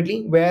academy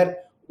separately, where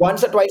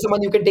once or twice a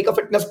month you can take a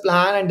fitness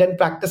plan and then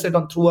practice it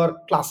on through our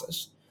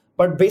classes.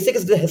 But basic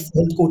is the health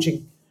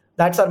coaching.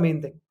 That's our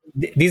main thing.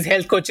 These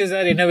health coaches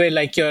are in a way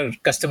like your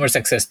customer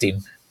success team.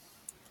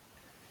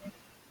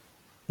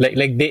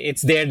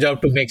 It's their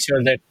job to make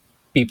sure that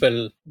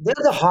people. They're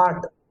the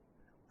heart.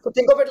 So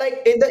think of it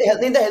like in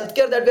the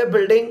healthcare that we're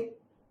building,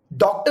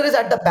 doctor is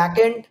at the back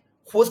end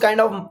who's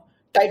kind of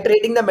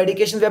titrating the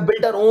medications. We have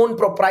built our own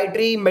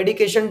proprietary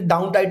medication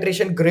down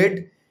titration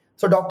grid.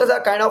 So doctors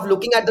are kind of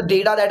looking at the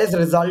data that is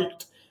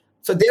result.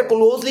 So they're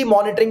closely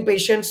monitoring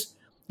patients,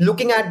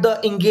 looking at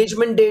the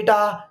engagement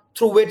data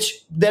through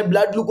which their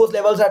blood glucose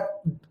levels are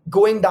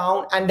going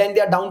down, and then they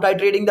are down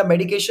titrating the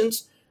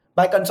medications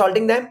by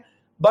consulting them.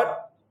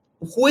 But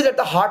who is at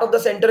the heart of the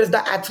center is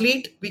the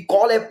athlete. We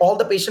call all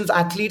the patients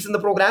athletes in the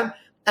program,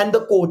 and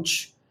the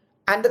coach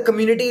and the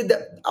community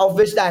of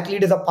which the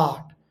athlete is a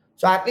part.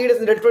 So athlete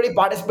is literally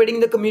participating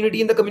in the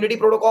community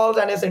protocols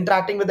and is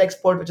interacting with the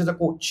expert, which is a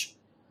coach.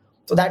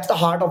 So that's the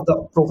heart of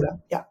the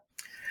program. Yeah.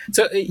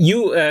 So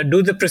you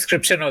do the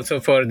prescription also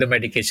for the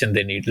medication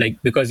they need,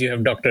 like because you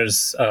have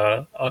doctors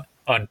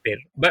on pair.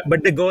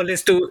 But the goal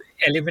is to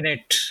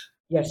eliminate.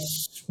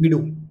 Yes, we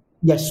do.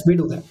 Yes, we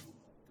do that.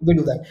 We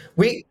do that.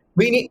 We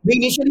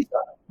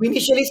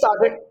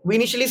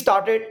initially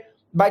started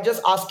by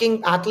just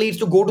asking athletes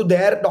to go to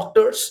their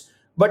doctors,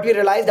 but we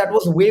realized that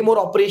was way more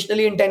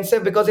operationally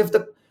intensive because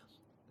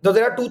so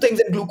there are two things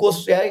in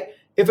glucose, right?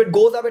 If it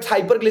goes up, it's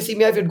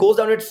hyperglycemia. If it goes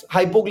down, it's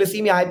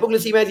hypoglycemia.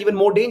 Hypoglycemia is even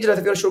more dangerous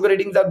if your sugar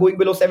ratings are going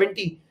below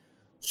 70.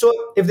 So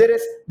if there is,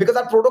 because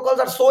our protocols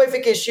are so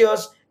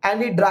efficacious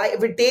and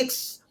it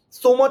takes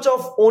so much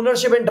of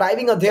ownership and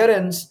driving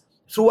adherence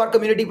through our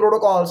community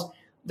protocols,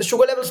 the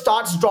sugar level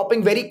starts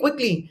dropping very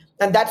quickly.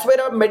 And that's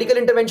where a medical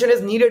intervention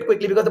is needed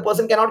quickly because the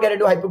person cannot get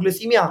into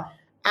hypoglycemia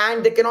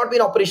and there cannot be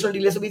an operational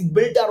delay. So we've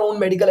built our own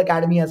medical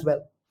academy as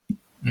well.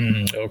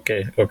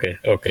 Okay.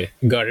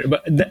 Got it.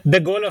 But the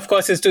goal, of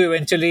course, is to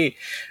eventually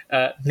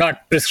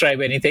not prescribe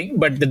anything,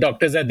 but the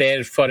doctors are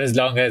there for as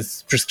long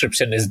as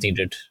prescription is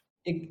needed.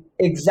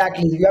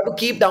 Exactly. You have to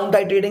keep down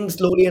titrating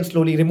slowly and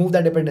slowly, remove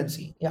that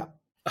dependency. Yeah.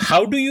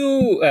 How do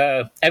you,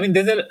 I mean,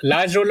 there's a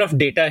large role of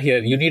data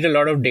here. You need a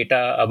lot of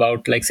data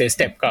about, like, say,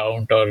 step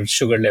count or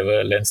sugar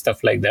level and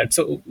stuff like that.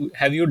 So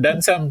have you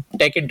done some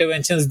tech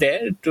interventions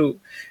there to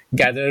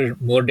gather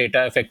more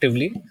data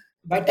effectively?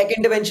 By tech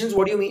interventions,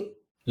 what do you mean?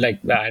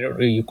 Like, I don't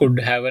know, you could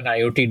have an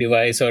IoT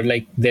device, or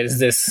like there's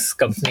this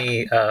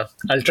company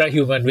Ultra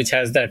Human which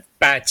has that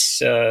patch,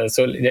 so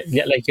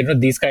yeah, like, you know,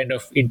 these kind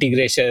of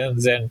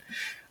integrations. And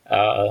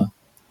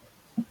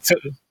so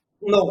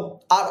No,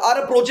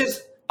 our approach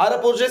is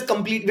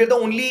complete.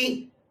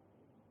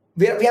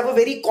 We have a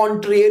very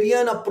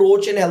contrarian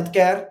approach in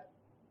healthcare.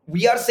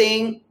 We are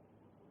saying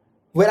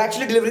we're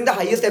actually delivering the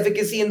highest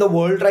efficacy in the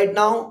world right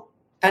now,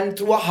 and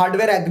through a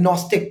hardware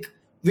agnostic.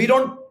 We're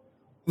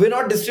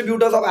not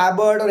distributors of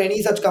Abbott or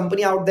any such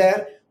company out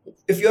there.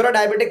 If you're a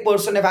diabetic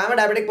person, if I'm a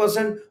diabetic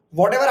person,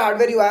 whatever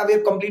hardware you have,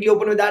 we're completely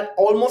open with that.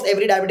 Almost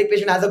every diabetic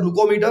patient has a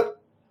glucometer,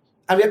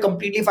 and we are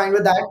completely fine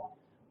with that.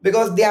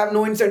 because they have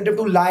no incentive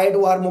to lie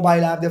to our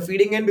mobile app. They're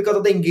feeding in because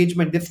of the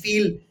engagement. They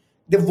feel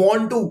they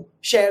want to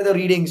share the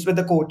readings with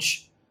the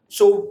coach.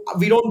 So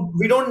we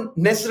don't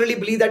necessarily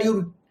believe that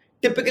you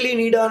typically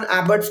need an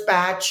Abbott's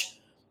patch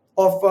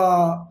of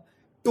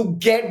to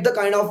get the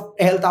kind of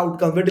health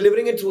outcome. We're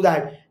delivering it through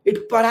that.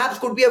 It perhaps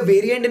could be a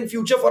variant in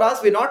future for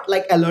us. We're not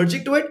like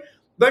allergic to it,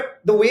 but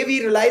the way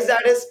we realize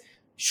that is,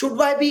 should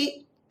I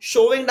be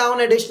shoving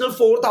down additional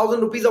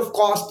 4,000 rupees of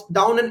cost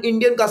down an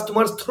Indian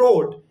customer's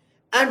throat?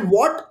 And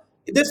what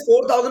this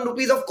 4,000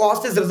 rupees of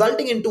cost is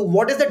resulting into?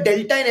 What is the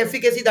delta in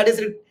efficacy that is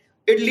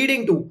it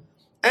leading to?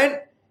 And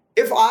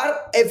if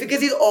our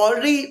efficacy is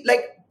already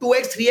like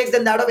 2x, 3x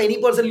than that of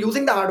any person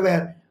using the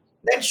hardware,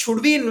 then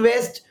should we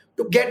invest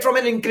to get from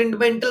an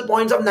incremental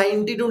points of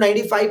 90 to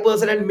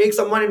 95% and make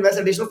someone invest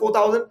additional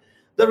 4,000?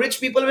 The rich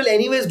people will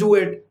anyways do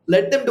it.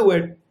 Let them do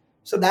it.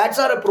 So that's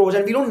our approach,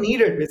 and we don't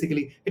need it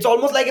basically. It's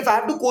almost like if I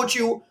have to coach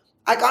you,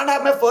 I can't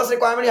have my first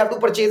requirement, you have to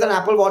purchase an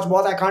Apple Watch,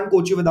 boss. I can't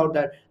coach you without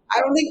that. I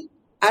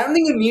don't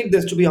think you need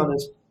this, to be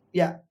honest.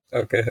 Yeah.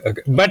 Okay,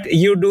 okay. But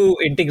you do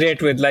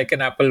integrate with like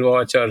an Apple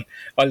Watch or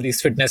all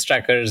these fitness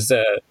trackers.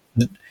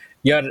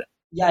 Your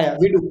Yeah,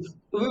 we do.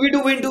 We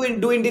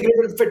do integrate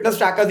with fitness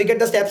trackers. We get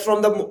the steps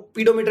from the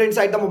pedometer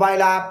inside the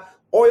mobile app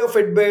or your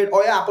Fitbit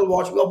or your Apple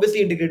Watch. We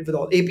obviously integrate with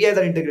all. APIs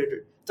are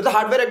integrated. So the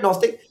hardware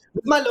agnostic.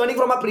 This is my learning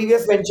from a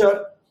previous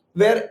venture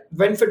where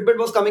when Fitbit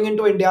was coming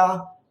into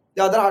India,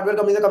 the other hardware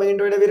companies are coming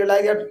into India. We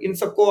realized that in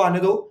sabko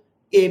aane do,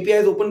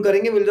 APIs open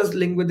karenge, we'll just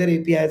link with their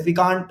APIs. We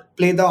can't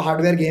play the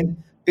hardware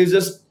game. It's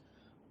just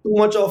too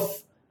much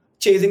of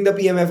chasing the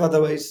PMF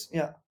otherwise.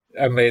 Yeah.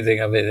 amazing,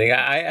 amazing.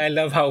 I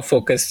love how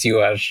focused you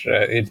are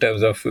in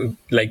terms of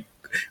like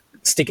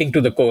sticking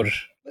to the core.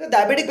 The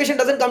diabetic patient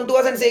doesn't come to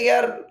us and say,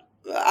 "Yeah,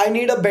 I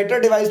need a better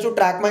device to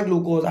track my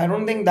glucose." I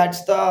don't think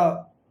that's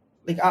the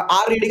like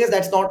our reading is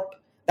that's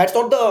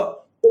not the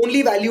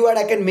only value add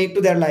I can make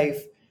to their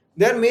life.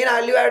 Their main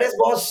value add is,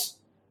 boss.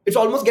 It's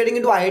almost getting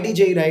into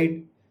IITJ,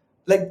 right?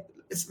 Like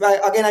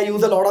again, I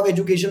use a lot of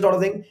education sort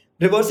of thing.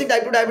 Reversing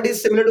type 2 diabetes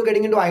is similar to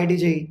getting into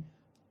IITJ.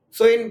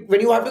 So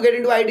when you have to get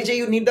into IITJ,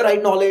 you need the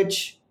right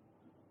knowledge.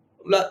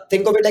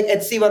 Think of it like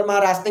HC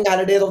Verma, Rasling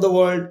Hallidays of the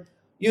world.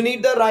 You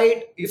need the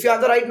right, if you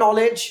have the right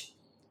knowledge,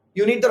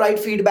 you need the right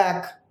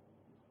feedback.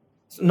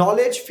 So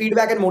knowledge,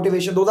 feedback, and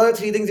motivation. Those are the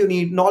three things you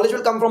need. Knowledge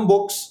will come from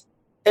books,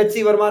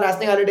 HC Verma,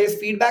 Rasling Hallidays.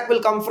 Feedback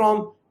will come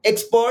from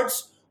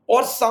experts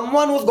or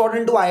someone who's got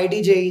into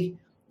IIT.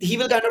 He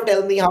will kind of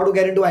tell me how to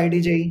get into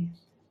IIT.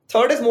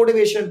 Third is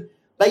motivation.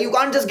 Like you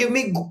can't just give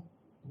me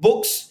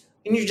books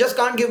and you just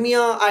can't give me a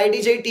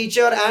IITJ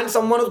teacher and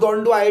someone who's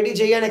gone to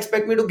IITJ and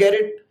expect me to get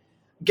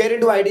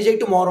into IITJ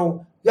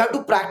tomorrow. You have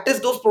to practice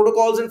those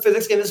protocols in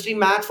physics, chemistry,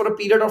 math for a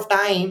period of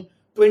time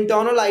to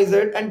internalize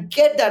it and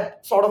get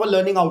that sort of a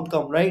learning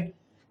outcome, right?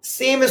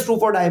 Same is true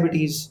for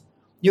diabetes.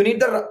 You need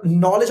the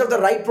knowledge of the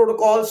right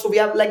protocols. So we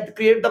have like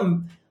created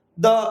the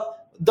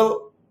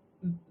the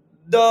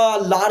the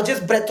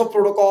largest breadth of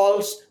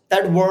protocols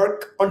that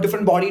work on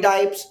different body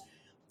types,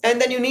 and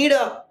then you need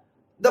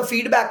the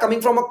feedback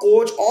coming from a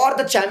coach or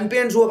the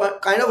champions who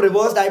have kind of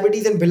reversed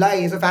diabetes in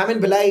Bhilai. So if I'm in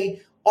Bhilai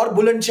or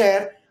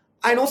Bulandshahr,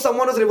 I know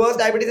someone who's reversed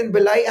diabetes in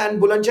Bhilai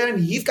and Bulandshahr, and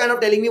he's kind of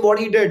telling me what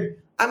he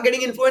did. I'm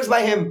getting influenced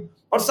by him.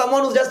 Or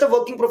someone who's just a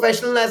working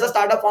professional as a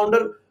startup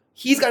founder,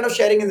 he's kind of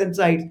sharing his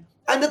insights.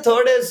 And the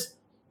third is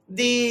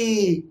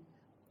the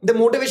the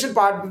motivation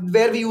part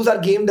where we use our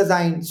game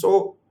design.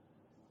 So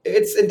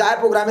its entire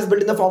program is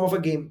built in the form of a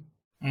game.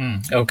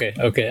 Okay,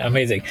 okay,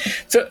 amazing.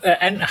 So,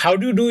 and how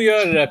do you do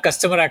your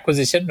customer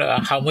acquisition?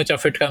 How much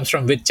of it comes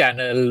from which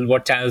channel?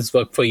 What channels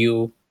work for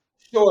you?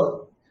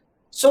 Sure.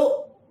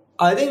 So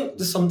I think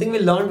this is something we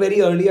learned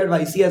very early at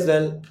YC as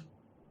well.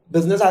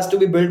 Business has to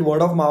be built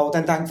word of mouth,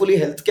 and thankfully,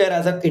 healthcare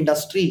as an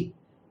industry,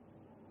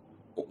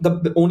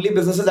 the only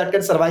businesses that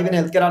can survive in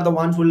healthcare are the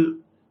ones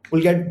who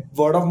will get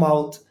word of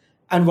mouth,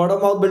 and word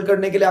of mouth build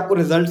करने के लिए आपको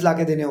results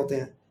लाके देने होते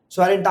हैं.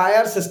 So our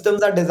entire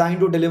systems are designed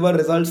to deliver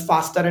results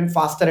faster and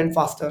faster and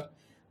faster.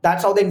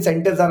 That's how the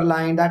incentives are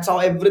aligned. That's how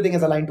everything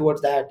is aligned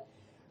towards that.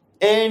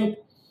 And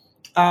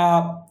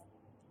uh,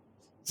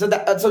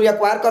 so we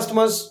acquire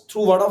customers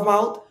through word of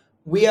mouth.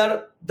 We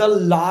are the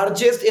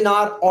largest in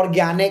our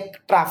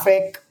organic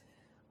traffic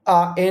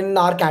in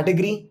our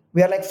category.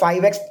 We are like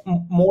 5x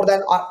more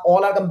than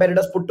all our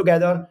competitors put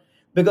together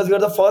because we are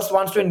the first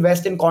ones to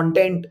invest in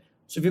content.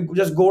 So if you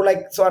just go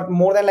like, so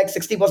more than like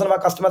 60% of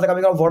our customers are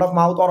coming out of word of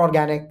mouth or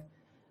organic.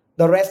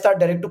 The rest are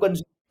direct to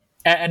consumer.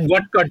 And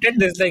what content?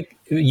 There's like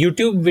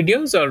YouTube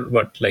videos or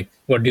what? Like,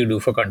 what do you do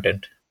for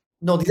content?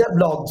 No, these are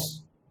blogs.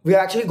 We are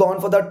actually gone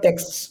for the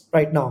texts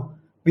right now.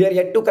 We are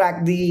yet to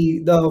crack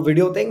the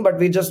video thing, but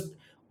we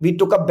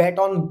took a bet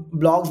on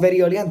blogs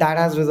very early, and that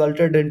has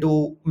resulted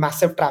into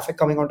massive traffic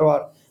coming onto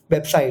our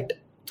website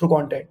through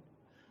content.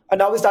 And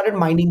now we started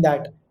mining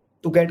that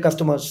to get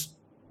customers.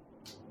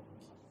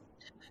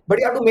 But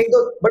you have to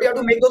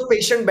make those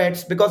patient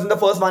bets because in the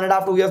first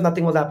 1.5 2 years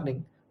nothing was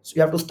happening. So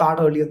you have to start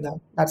early in that.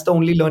 That's the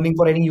only learning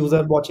for any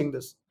user watching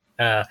this.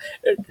 Uh,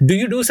 do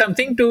you do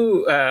something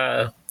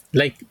to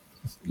like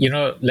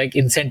like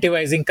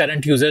incentivizing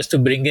current users to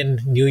bring in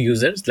new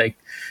users, like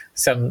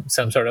some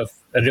sort of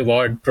a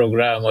reward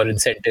program or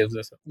incentives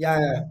or something? Yeah,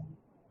 yeah.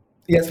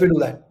 Yes, we do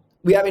that.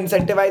 We have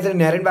incentivized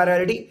inherent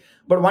virality,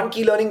 but one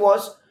key learning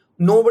was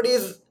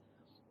nobody's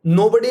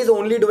nobody is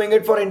only doing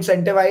it for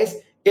incentivize.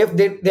 If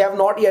they have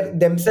not yet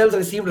themselves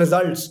received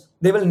results,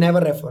 they will never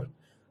refer.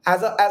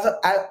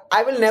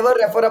 I will never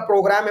refer a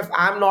program if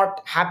I'm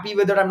not happy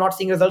with it, I'm not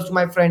seeing results to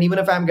my friend, even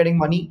if I'm getting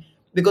money,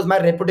 because my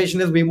reputation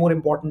is way more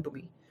important to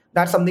me.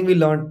 That's something we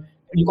learned.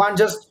 You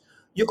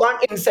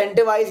can't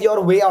incentivize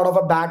your way out of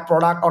a bad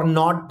product or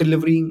not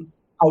delivering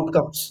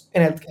outcomes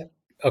in healthcare.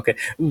 Okay,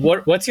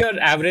 what's your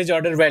average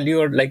order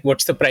value, or like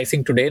what's the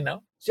pricing today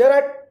now? So you're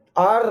at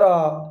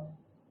our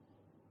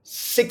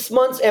 6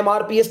 months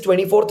MRP is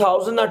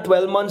 24,000, our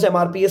 12 months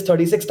MRP is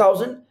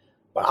 36,000.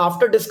 But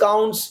after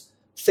discounts,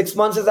 6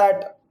 months is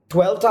at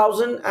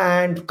 12,000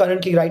 and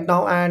currently right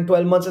now, and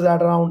 12 months is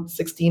at around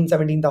 16,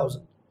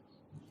 17,000.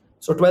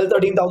 So 12,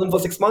 13,000 for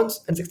 6 months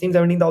and 16,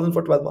 17,000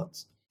 for 12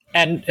 months.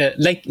 And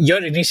like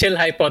your initial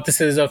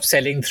hypothesis of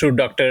selling through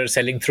doctors,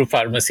 selling through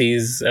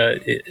pharmacies,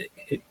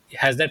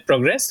 has that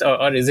progressed,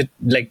 or is it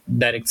like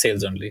direct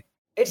sales only?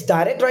 It's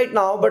direct right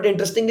now, but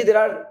interestingly, there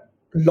are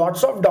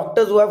lots of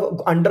doctors who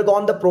have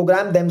undergone the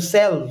program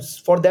themselves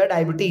for their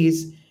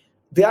diabetes.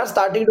 They are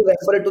starting to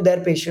refer it to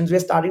their patients. We're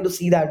starting to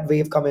see that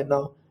wave come in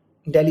now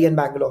in Delhi and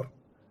Bangalore.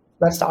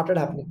 That started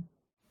happening.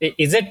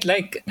 Is it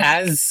like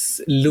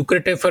as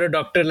lucrative for a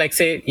doctor, like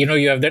say,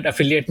 you have that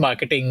affiliate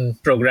marketing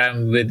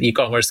program with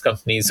e-commerce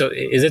companies? So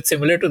is it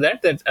similar to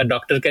that a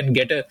doctor can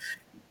get a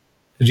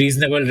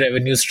reasonable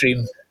revenue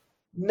stream?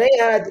 No,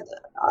 yeah,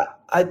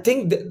 I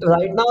think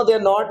right now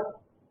they're not.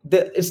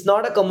 It's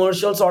not a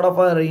commercial sort of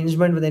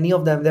arrangement with any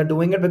of them. They're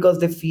doing it because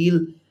they feel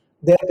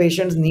their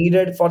patients need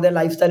it for their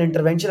lifestyle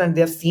intervention, and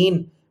they've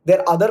seen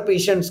their other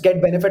patients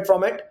get benefit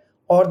from it,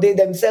 or they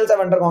themselves have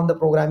undergone the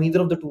program.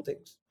 Either of the two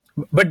things.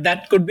 But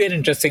that could be an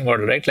interesting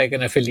model, right? Like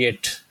an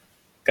affiliate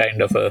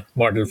kind of a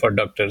model for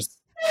doctors.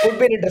 Could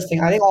be interesting.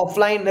 I think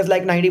offline is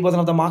like 90%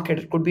 of the market.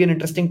 It could be an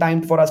interesting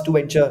time for us to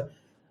venture.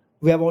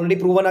 We have already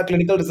proven our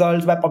clinical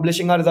results by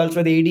publishing our results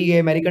with ADA,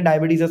 American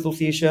Diabetes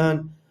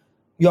Association,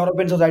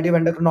 European Society of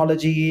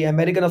Endocrinology,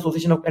 American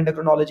Association of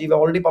Endocrinology. We've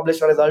already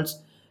published our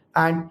results.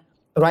 And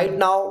right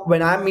now,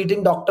 when I'm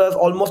meeting doctors,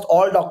 almost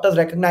all doctors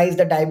recognize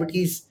that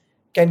diabetes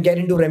can get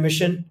into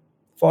remission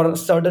for a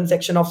certain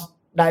section of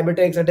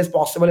diabetics. It is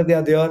possible if they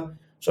are there.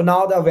 So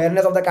now the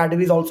awareness of the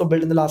category is also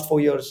built in the last 4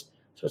 years.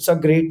 So it's a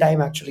great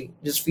time actually.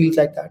 It just feels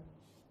like that.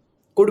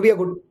 Could be a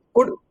good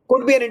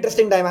could be an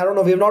interesting time. I don't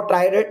know. We've not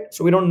tried it,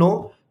 so we don't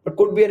know. But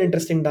could be an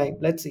interesting time.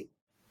 Let's see.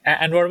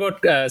 And what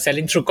about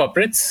selling through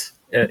corporates?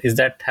 Is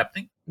that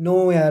happening?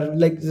 No, yeah,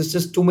 like there's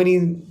just too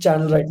many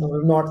channels right now.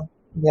 We've not.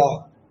 Yeah,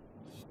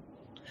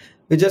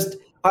 we just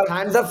our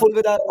hands are full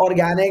with our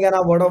organic and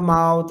our word of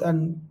mouth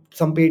and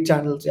some paid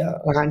channels. Yeah,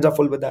 our hands are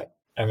full with that.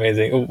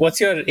 Amazing. What's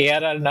your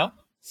ARR now?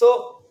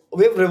 So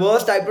we've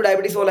reversed type 2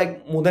 diabetes for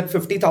like more than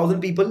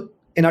 50,000 people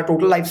in our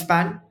total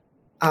lifespan,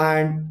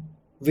 and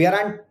we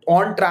are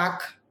on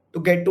track to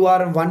get to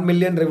our 1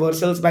 million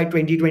reversals by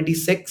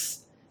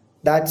 2026.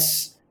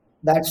 That's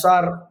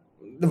our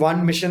the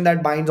one mission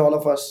that binds all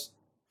of us.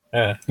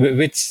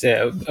 Which,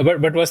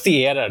 but what's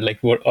the ARR like?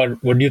 What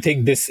do you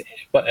think this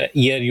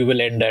year you will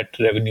end at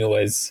revenue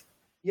wise?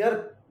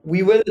 Here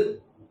we will.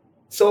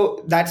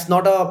 So that's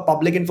not a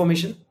public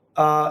information,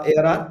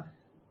 ARR.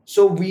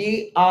 So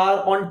we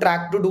are on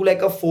track to do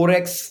like a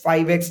 4x,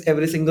 5x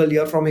every single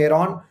year from here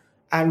on.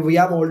 And we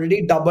have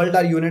already doubled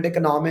our unit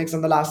economics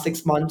in the last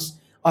 6 months.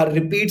 Our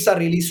repeats are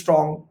really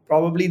strong,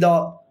 probably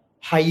the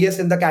highest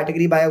in the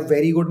category by a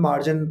very good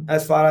margin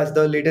as far as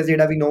the latest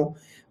data we know.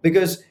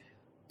 Because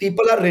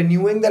people are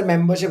renewing their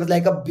membership. It's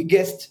like a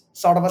biggest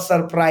sort of a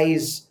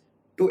surprise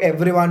to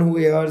everyone who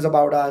hears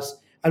about us.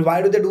 And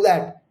why do they do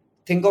that?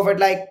 Think of it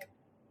like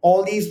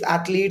all these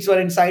athletes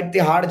were inside the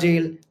hard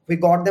jail. We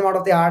got them out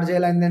of the hard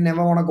jail and they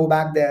never want to go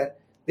back there.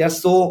 They are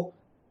so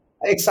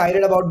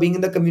excited about being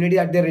in the community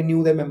that they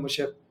renew their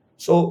membership.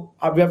 So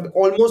we have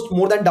almost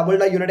more than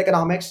doubled our unit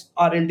economics,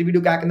 our LTV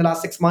to CAC in the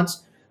last 6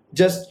 months,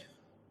 just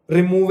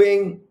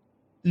removing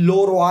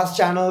low ROAS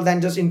channels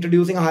and just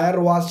introducing higher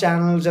ROAS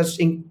channels,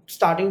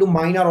 starting to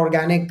mine our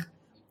organic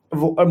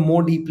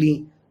more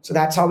deeply. So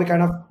that's how we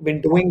kind of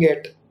been doing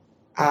it.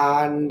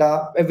 And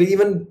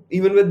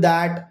even with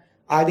that,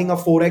 I think a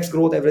 4x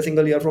growth every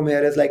single year from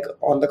here is like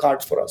on the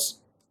cards for us.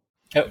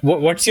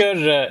 What's your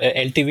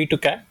LTV to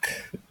CAC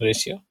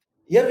ratio?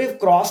 Here we've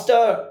crossed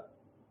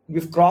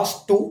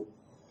two.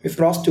 We've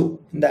crossed two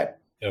in that.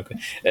 Okay.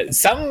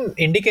 Some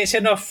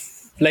indication of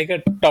like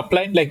a top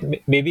line, like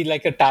maybe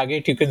like a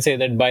target, you can say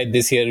that by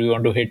this year we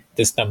want to hit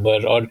this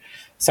number, or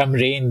some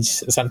range,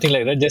 something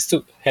like that, just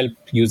to help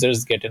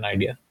users get an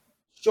idea.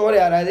 Sure,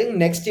 yeah. I think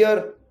next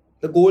year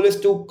the goal is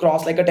to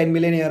cross like a 10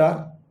 million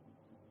ARR.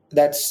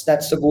 That's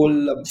the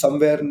goal,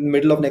 somewhere in the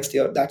middle of next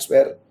year. That's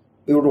where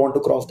we would want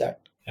to cross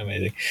that.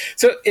 Amazing.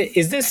 So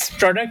is this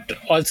product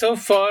also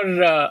for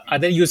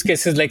other use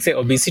cases like say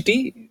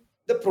obesity?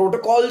 The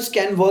protocols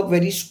can work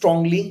very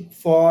strongly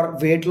for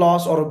weight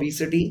loss or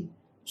obesity.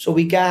 So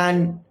we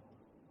can,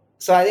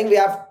 so I think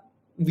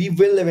we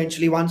will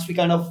eventually, once we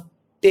kind of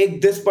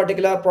take this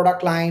particular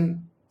product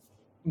line,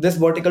 this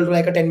vertical to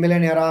like a 10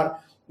 million ARR,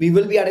 we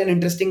will be at an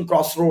interesting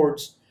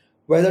crossroads.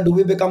 Whether do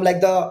we become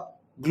like the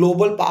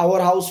global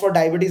powerhouse for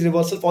diabetes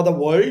reversal for the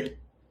world,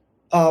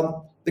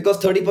 because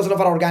 30% of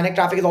our organic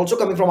traffic is also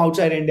coming from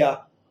outside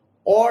India,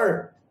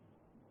 or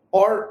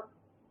or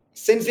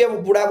since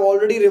would have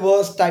already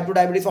reversed type 2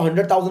 diabetes for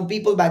 100,000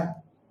 people back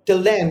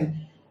till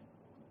then,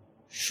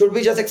 should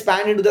we just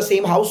expand into the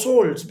same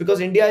households? Because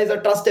India is a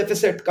trust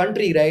deficit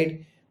country,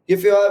 right?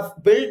 If you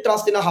have built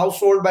trust in a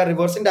household by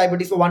reversing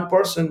diabetes for one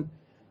person,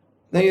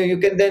 then you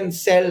can then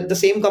sell, the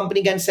same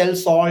company can sell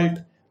salt,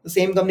 the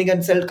same company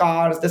can sell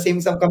cars, the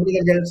same some company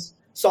can sell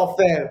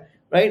software,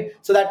 right?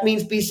 So that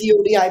means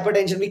PCOD,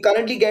 hypertension. We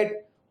currently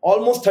get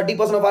almost 30%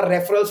 of our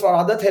referrals for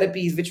other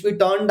therapies, which we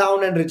turn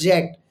down and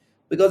reject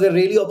because they're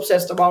really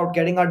obsessed about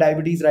getting our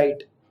diabetes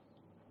right,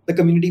 the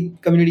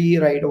community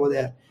right over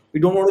there. We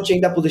don't want to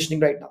change that positioning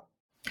right now.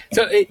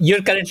 So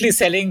you're currently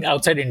selling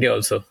outside India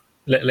also,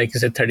 like you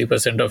said,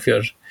 30% of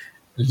your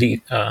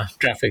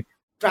traffic.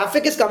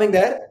 Traffic is coming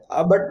there,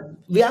 but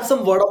we have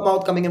some word of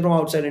mouth coming in from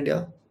outside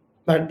India,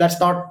 but that's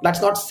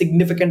not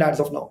significant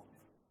as of now.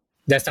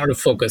 That's not a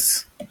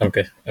focus.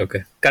 Okay.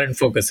 Okay. Current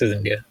focus is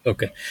India.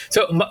 Okay.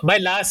 So my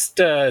last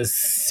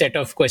set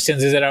of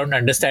questions is around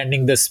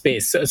understanding the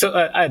space.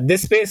 So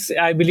this space,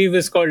 I believe,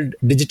 is called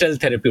digital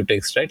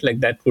therapeutics, right? Like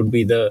that would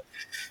be the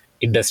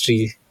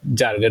industry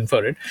jargon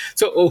for it.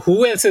 So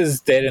who else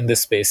is there in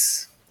this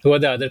space? Who are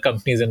the other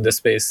companies in this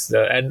space?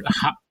 And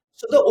how,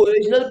 So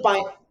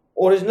the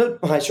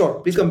sure.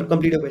 Please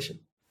complete your question.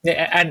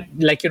 yeah, and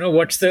like,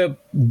 what's the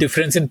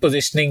difference in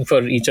positioning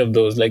for each of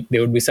those? Like there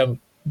would be some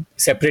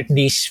separate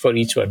niche for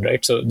each one,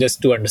 right? So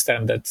just to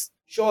understand that.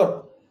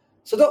 Sure.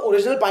 So the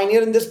original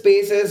pioneer in this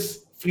space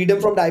is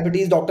Freedom from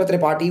Diabetes, Dr.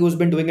 Tripathi, who's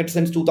been doing it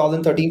since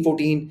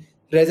 2013-14,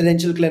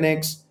 residential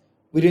clinics.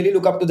 We really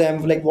look up to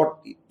them, like what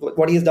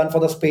he has done for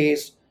the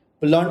space.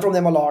 We learn from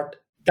them a lot.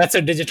 That's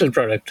a digital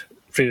product,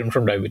 Freedom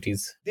from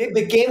Diabetes. They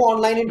became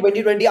online in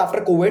 2020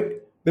 after COVID.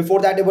 Before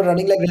that, they were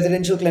running like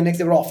residential clinics.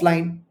 They were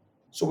offline.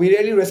 So we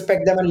really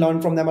respect them and learn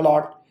from them a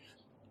lot.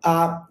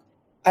 Uh,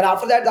 and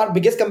after that, our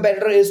biggest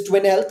competitor is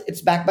Twin Health.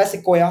 It's backed by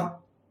Sequoia.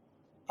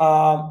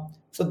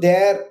 So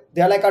they're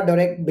like our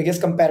direct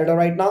biggest competitor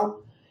right now.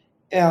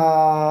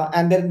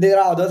 And then there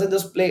are others in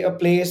this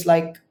place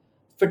like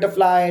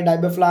Fitifly,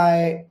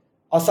 Dibifly,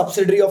 a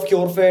subsidiary of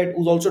CureFit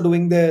who's also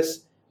doing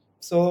this.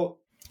 So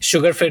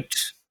Sugarfit.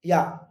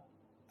 yeah,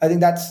 I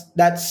think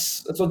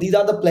that's so these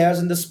are the players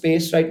in the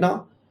space right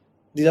now.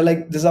 These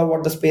are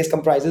what the space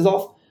comprises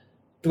of.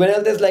 Twin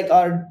Health is like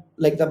our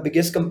like the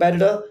biggest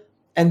competitor,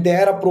 and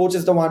their approach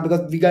is the one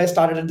because we guys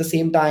started at the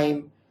same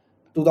time,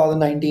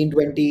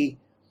 2019-20.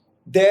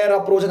 Their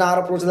approach and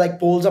our approach is like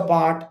poles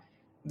apart.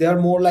 They are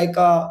more like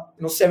a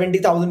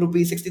 70,000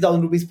 rupees,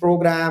 60,000 rupees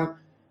program,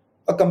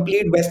 a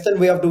complete Western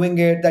way of doing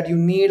it. That you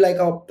need like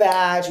a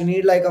patch, you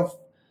need like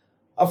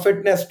a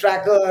fitness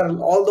tracker.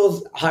 All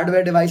those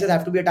hardware devices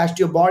have to be attached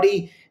to your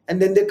body,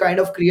 and then they kind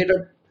of create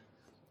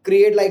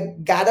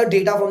like gather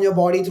data from your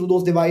body through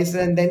those devices,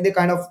 and then they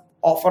kind of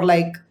offer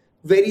like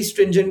very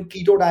stringent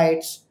keto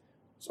diets.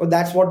 So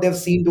that's what they've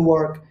seen to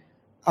work.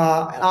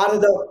 And ours is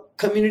the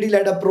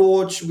community-led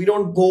approach. We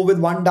don't go with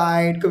one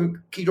diet,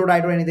 keto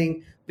diet or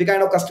anything. We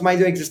kind of customize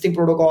your existing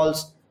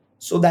protocols.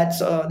 So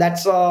that's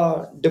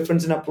a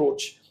difference in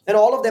approach. And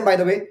all of them, by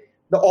the way,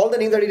 all the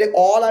names that we take,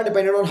 all are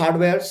dependent on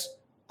hardwares.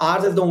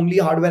 Ours is the only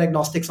hardware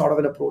agnostic sort of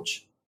an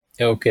approach.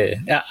 Okay.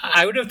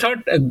 I would have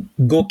thought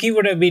Goki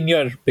would have been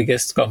your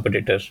biggest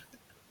competitor.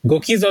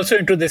 Goki is also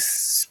into this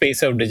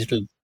space of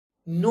digital.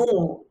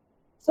 No.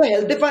 So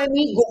Healthify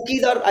Me,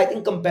 Gokis are, I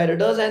think,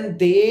 competitors, and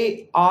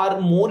they are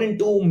more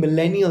into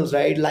millennials,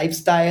 right?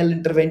 Lifestyle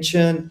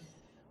intervention,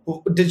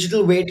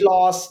 digital weight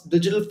loss,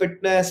 digital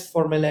fitness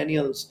for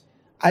millennials.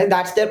 I think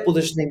that's their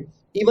positioning.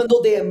 Even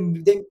though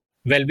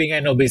Well-being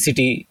and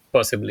obesity,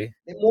 possibly.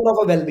 they're more of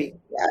a well-being.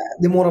 Yeah,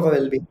 they're more of a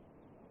well-being.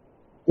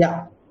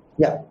 Yeah,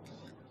 yeah.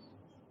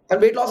 And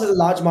weight loss is a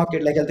large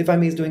market. Like Healthify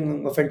Me is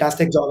doing a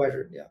fantastic job at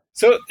it. Yeah.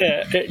 So,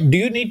 do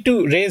you need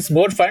to raise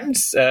more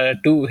funds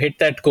to hit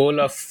that goal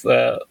of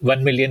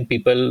 1 million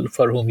people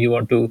for whom you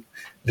want to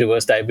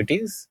reverse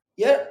diabetes?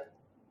 Yeah.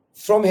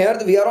 From here,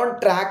 we are on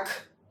track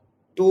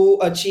to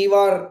achieve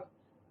our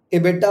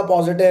EBITDA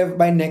positive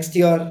by next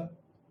year,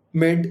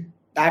 mid.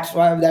 That's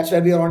where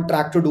we are on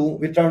track to do.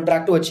 We're on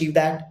track to achieve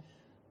that.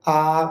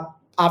 Uh,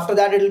 After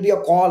that, it'll be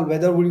a call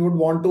whether we would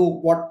want to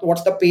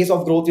what's the pace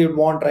of growth we would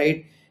want,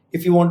 right?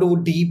 If you want to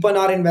deepen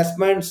our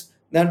investments,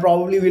 then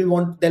probably we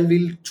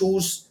may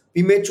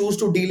choose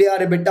to delay our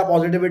EBITDA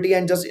positivity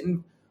and just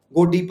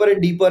go deeper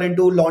and deeper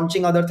into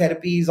launching other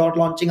therapies or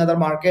launching other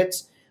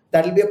markets.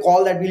 That will be a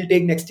call that we'll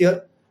take next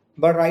year.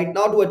 But right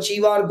now, to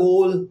achieve our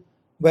goal,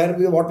 what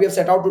we have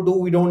set out to do,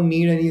 we don't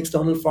need any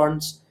external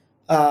funds.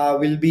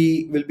 We'll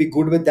be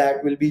good with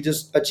that. We'll be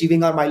just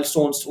achieving our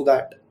milestones through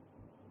that.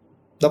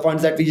 The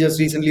funds that we just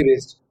recently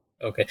raised.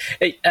 Okay.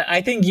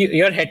 I think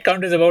your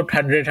headcount is about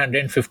 100,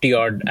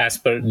 odd as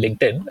per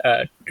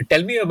LinkedIn.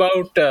 Tell me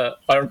about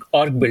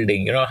org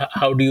building.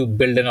 How do you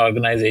build an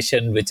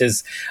organization which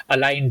is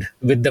aligned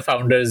with the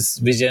founder's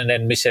vision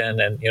and mission,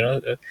 and,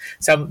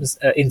 some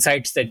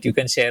insights that you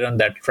can share on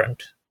that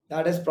front?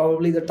 That is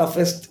probably the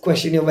toughest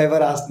question you've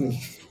ever asked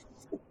me.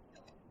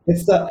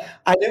 It's the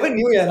I never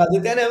knew, yeah,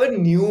 Aditya, I never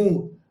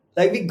knew.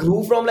 Like we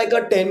grew from like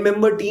a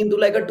 10-member team to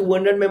like a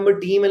 200-member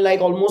team in like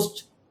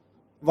almost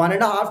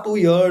 1.5, 2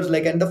 years.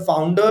 Like, and the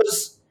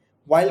founders,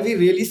 while we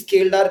really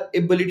scaled our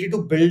ability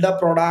to build a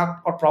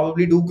product or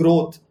probably do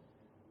growth,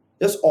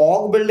 this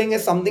org building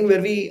is something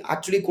where we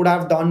actually could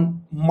have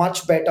done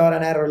much better.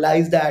 And I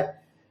realized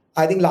that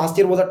I think last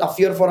year was a tough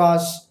year for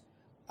us,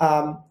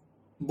 um,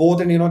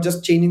 both in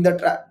just changing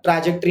the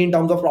trajectory in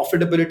terms of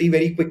profitability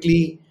very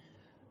quickly,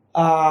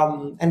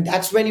 and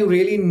that's when you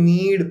really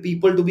need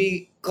people to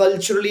be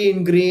culturally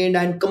ingrained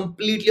and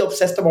completely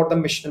obsessed about the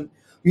mission.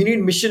 You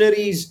need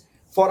missionaries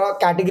for a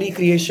category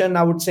creation,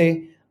 I would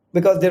say,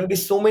 because there will be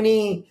so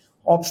many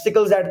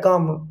obstacles that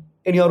come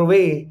in your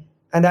way,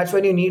 and that's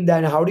when you need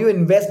that. And how do you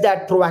invest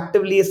that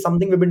proactively is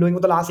something we've been doing for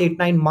the last 8,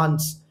 9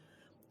 months.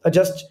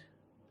 Just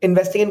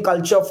investing in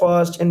culture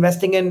first,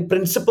 investing in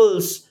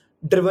principles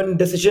driven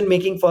decision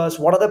making first.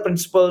 What are the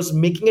principles?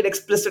 Making it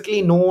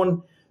explicitly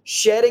known,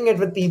 sharing it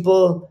with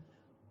people.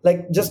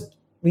 Like, just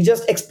we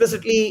just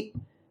explicitly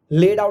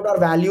laid out our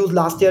values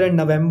last year in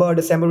November,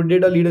 December. We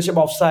did a leadership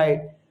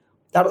offsite.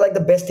 That was like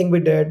the best thing we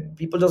did.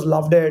 People just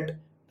loved it.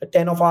 The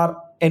 10 of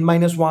our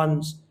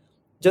N-1s.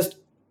 Just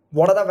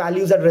what are the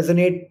values that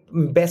resonate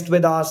best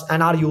with us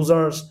and our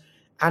users,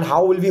 and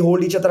how will we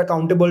hold each other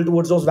accountable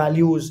towards those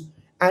values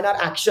and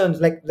our actions.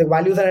 Like the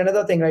values are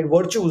another thing, right?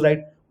 Virtues, right?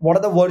 What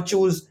are the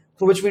virtues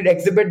through which we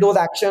exhibit those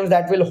actions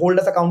that will hold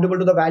us accountable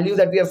to the values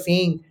that we are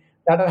seeing,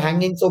 that are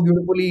hanging so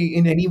beautifully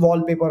in any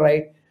wallpaper,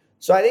 right?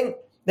 So I think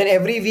then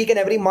every week and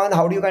every month,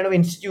 how do you kind of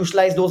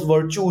institutionalize those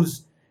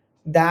virtues?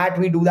 That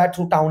we do that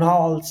through town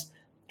halls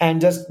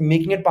and just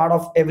making it part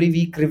of every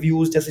week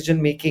reviews,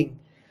 decision making.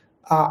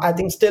 I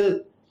think still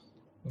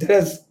there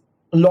is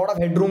a lot of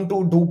headroom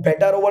to do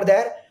better over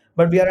there,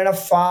 but we are in a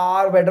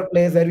far better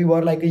place where we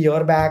were like a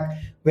year back,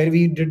 where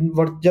we didn't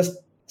were just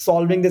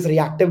solving this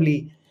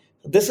reactively.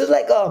 This is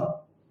like a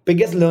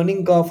biggest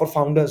learning curve for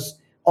founders.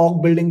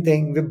 Org building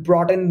thing, we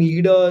brought in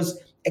leaders,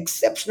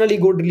 exceptionally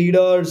good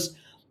leaders.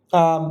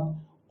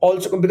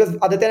 Also because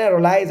other than I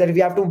realized that if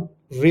we have to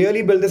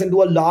really build this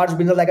into a large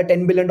business like a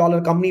 $10 billion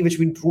company, which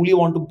we truly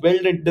want to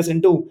build this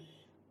into,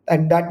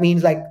 and that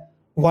means like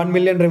 1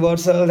 million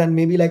reversals and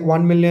maybe like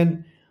 1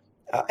 million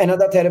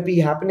another therapy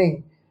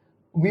happening,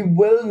 we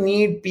will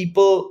need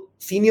people,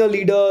 senior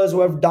leaders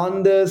who have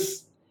done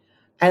this.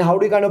 And how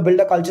do you kind of build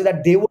a culture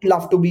that they would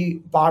love to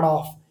be part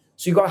of?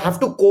 So you have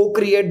to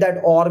co-create that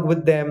org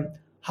with them.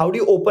 How do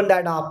you open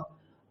that up?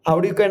 How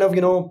do you kind of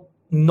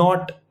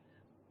not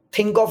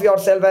think of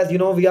yourself as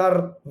we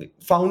are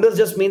founders,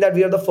 just mean that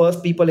we are the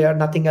first people here,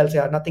 nothing else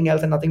here, nothing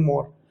else and nothing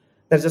more.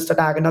 There's just a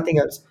tag and nothing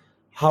else.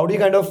 How do you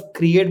kind of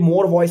create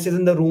more voices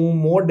in the room,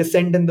 more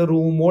dissent in the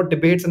room, more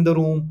debates in the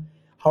room?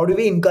 How do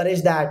we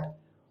encourage that?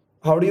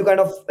 How do you kind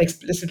of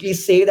explicitly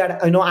say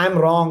that I'm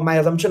wrong, my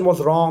assumption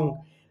was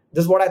wrong,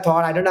 this is what I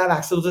thought, I didn't have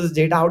access to this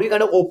data? How do you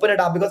kind of open it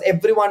up? Because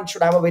everyone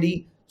should have a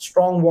very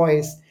strong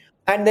voice.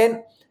 And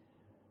then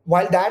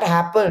while that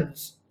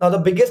happens, now the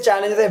biggest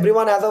challenge is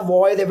everyone has a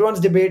voice, everyone's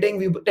debating,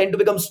 we tend to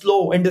become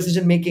slow in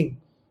decision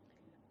making.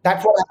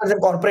 That's what happens in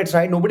corporates,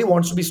 right? Nobody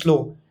wants to be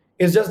slow.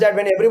 It's just that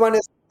when everyone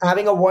is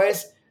having a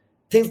voice,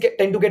 things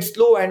tend to get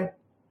slow. And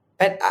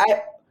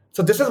I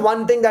so this is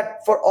one thing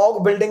that for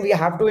org building we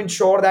have to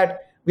ensure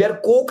that we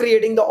are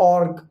co-creating the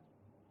org.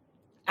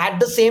 At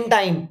the same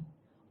time,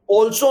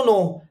 also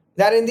know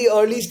that in the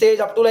early stage,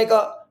 up to like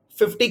a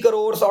 50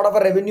 crore sort of a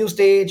revenue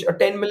stage, a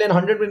 10 million,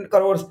 100 million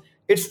crores,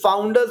 it's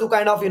founders who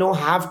kind of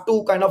have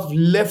to kind of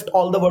lift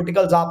all the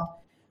verticals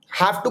up,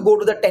 have to go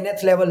to the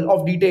 10th level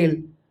of detail.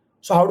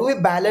 So how do we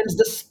balance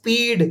the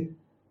speed,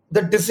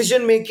 the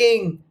decision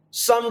making,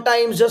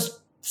 sometimes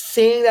just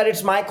saying that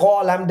it's my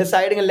call, I'm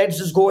deciding and let's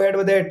just go ahead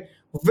with it,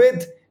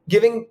 with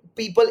giving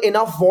people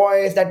enough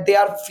voice that they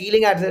are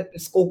feeling as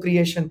it's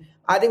co-creation.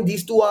 I think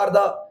these two are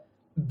the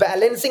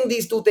balancing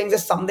these two things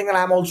is something that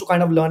I'm also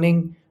kind of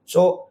learning.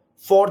 So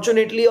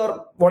fortunately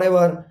or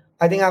whatever,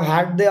 I think I've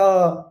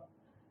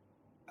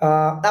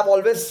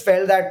always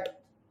felt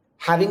that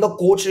having a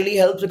coach really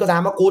helps because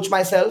I'm a coach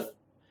myself.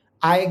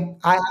 I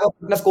have a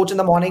fitness coach in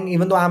the morning,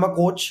 even though I'm a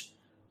coach.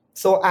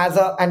 So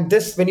and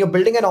this when you're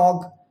building an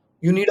org,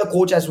 you need a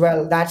coach as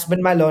well. That's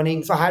been my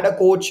learning. So I had a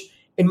coach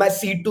in my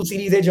seed to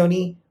Series A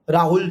journey,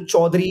 Rahul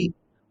Chaudhary,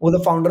 who's the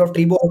founder of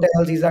Tribo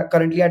Hotels. He's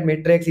currently at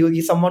Matrix.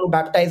 He's someone who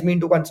baptized me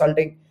into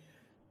consulting.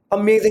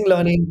 Amazing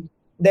learning.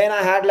 Then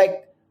I had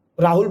like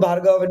Rahul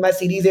Bhargav in my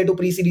Series A to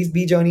pre-Series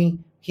B journey.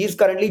 He's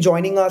currently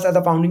joining us as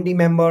a founding team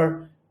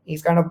member.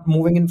 He's kind of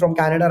moving in from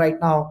Canada right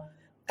now.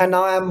 And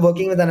now I'm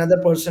working with another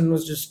person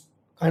who's just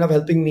kind of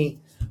helping me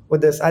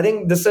with this. I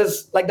think this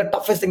is like the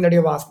toughest thing that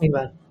you've asked me,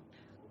 man.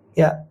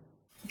 Yeah.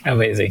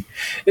 Amazing.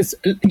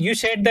 You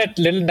shared that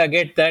little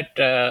nugget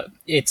that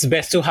it's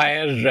best to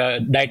hire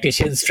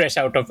dietitians fresh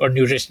out of, or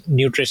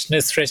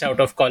nutritionists fresh out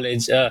of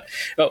college.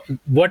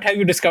 What have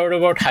you discovered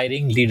about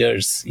hiring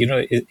leaders?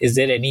 Is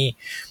there any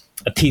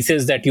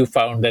thesis that you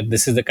found that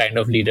this is the kind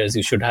of leaders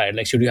you should hire?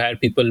 Like, should you hire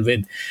people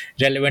with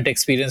relevant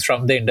experience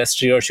from the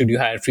industry, or should you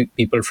hire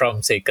people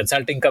from, say,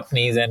 consulting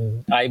companies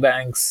and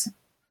iBanks?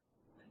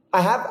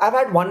 I've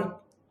had one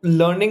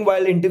learning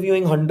while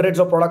interviewing hundreds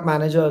of product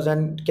managers,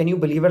 and can you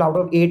believe it? Out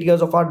of 8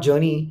 years of our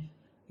journey,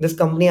 this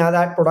company has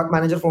had product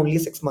manager for only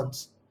 6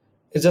 months.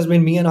 It's just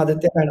been me and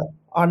Aditya, kind of,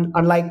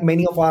 unlike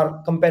many of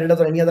our competitors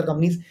or any other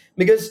companies.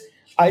 Because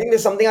I think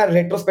there's something I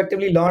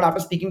retrospectively learned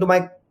after speaking to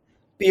my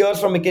peers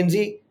from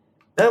McKinsey.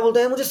 मैं बोलते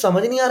हैं मुझे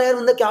समझ नहीं आ रहा है यार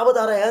बंदा क्या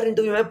बता रहा है यार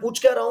इंटरव्यू में पूछ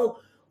क्या रहा हूँ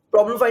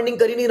प्रॉब्लम फाइंडिंग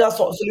कर ही नहीं रहा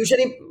सोल्यूशन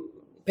ही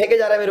फेंके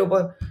जा रहा है मेरे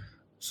ऊपर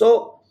so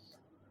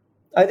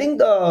I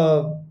think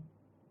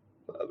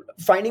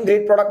finding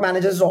great product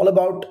managers is all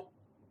about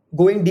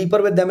going deeper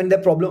with them in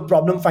their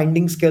problem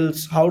finding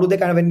skills. How do they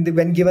kind of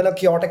when given a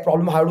chaotic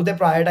problem, how do they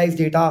prioritize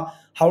data?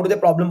 How do they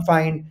problem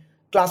find?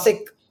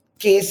 Classic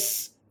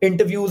case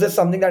interviews is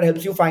something that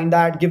helps you find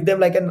that. Give them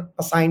like an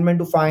assignment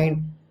to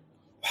find,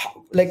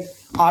 like,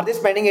 are they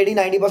spending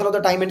 80-90% of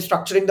the time in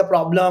structuring the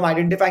problem,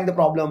 identifying the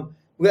problem?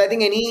 Because I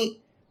think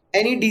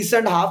any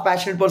decent half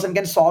passionate person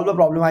can solve a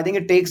problem. I think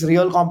it takes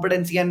real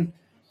competency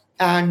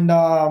and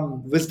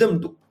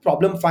wisdom to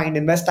problem find,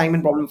 invest time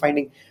in problem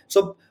finding.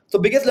 So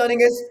biggest learning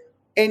is,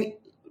 in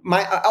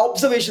my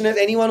observation is,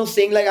 anyone who's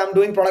saying like I'm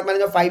doing product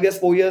manager 5 years,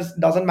 4 years,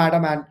 doesn't matter,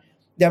 man.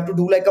 They have to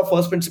do like a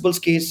first principles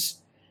case.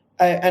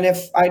 And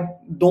if I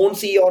don't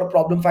see your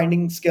problem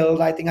finding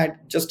skills, I think I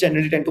just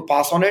generally tend to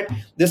pass on it.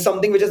 This is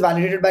something which is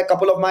validated by a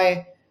couple of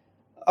my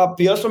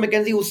peers from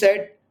McKinsey who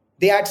said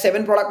they had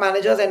 7 product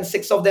managers and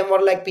 6 of them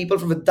were like people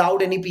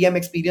without any PM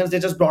experience. They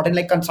just brought in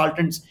like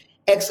consultants,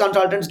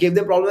 ex-consultants, gave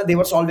them problem and they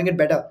were solving it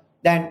better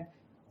than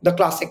the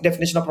classic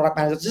definition of product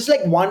managers. Just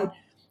like one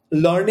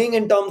learning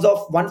in terms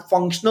of one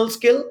functional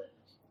skill.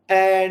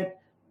 And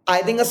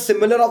I think a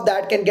similar of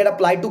that can get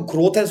applied to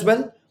growth as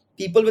well.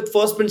 People with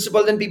first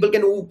principles and people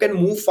who can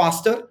move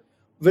faster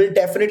will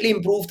definitely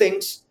improve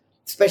things,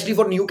 especially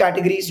for new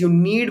categories. You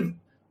need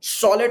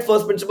solid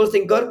first principles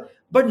thinker,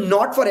 but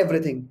not for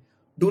everything.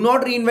 Do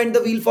not reinvent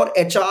the wheel for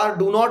HR.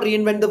 Do not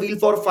reinvent the wheel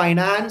for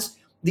finance.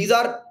 These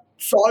are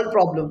solved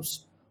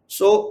problems.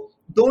 So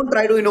don't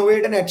try to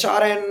innovate in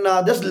HR and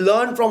just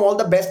learn from all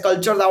the best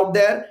cultures out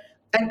there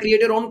and create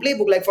your own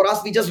playbook. Like for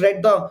us, we just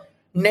read the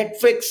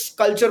Netflix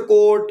culture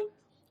code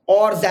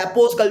or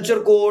Zappos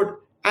culture code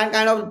and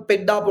kind of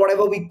picked up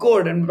whatever we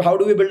could. And how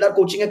do we build our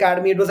coaching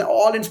academy? It was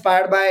all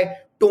inspired by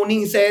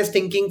Tony says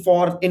thinking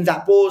for in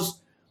Zappos.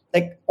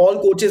 Like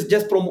all coaches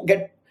just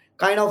get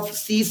kind of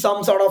see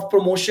some sort of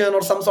promotion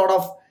or some sort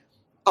of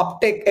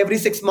uptick every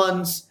 6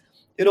 months.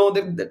 All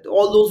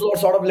those are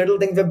sort of little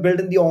things we've built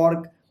in the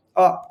org,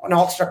 an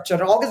org structure.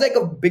 An org is like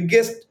a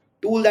biggest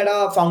tool that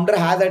a founder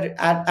has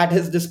at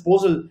his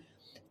disposal.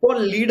 For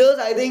leaders,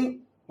 I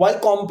think while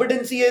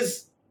competency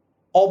is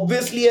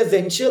obviously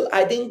essential,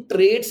 I think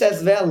traits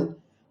as well.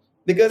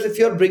 Because if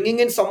you're bringing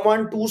in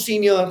someone too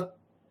senior,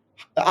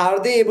 are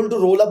they able to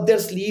roll up their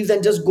sleeves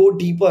and just go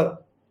deeper?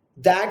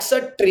 That's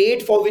a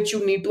trait for which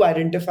you need to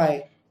identify.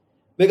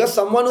 Because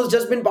someone who's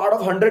just been part of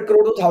 100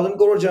 crore to 1000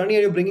 crore journey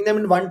and you're bringing them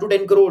in 1 to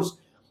 10 crores,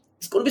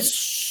 it's going to be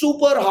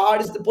super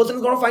hard. The person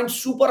is going to find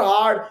super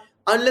hard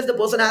unless the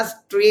person has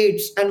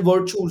traits and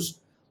virtues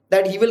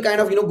that he will kind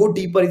of go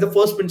deeper. He's a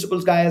first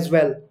principles guy as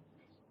well.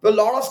 A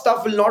lot of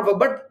stuff will not work,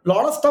 but a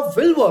lot of stuff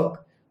will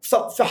work.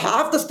 So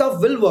half the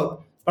stuff will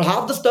work, but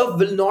half the stuff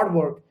will not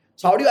work.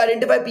 So how do you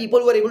identify people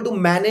who are able to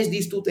manage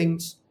these two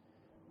things?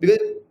 Because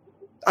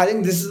I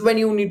think this is when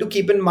you need to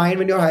keep in mind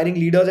when you're hiring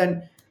leaders,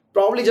 and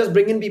probably just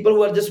bring in people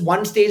who are just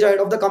one stage ahead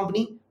of the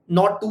company,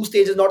 not 2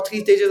 stages, not 3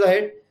 stages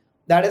ahead.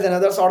 That is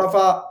another sort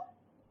of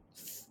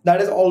that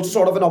is also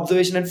sort of an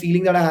observation and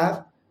feeling that I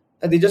have.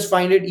 They just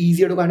find it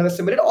easier to kind of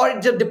assimilate, or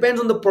it just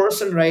depends on the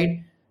person, right?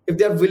 If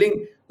they're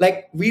willing,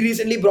 like we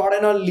recently brought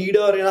in a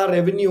leader in our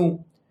revenue,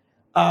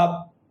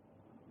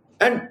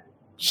 and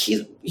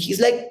he's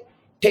like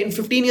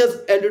 10-15 years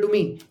elder to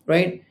me,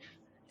 right?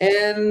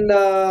 And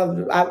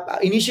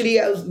initially,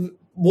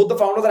 both the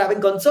founders are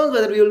having concerns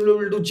whether we will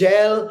be able to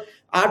gel.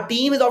 Our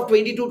team is of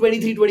 22,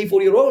 23,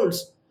 24 year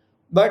olds.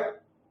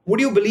 But would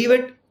you believe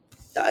it?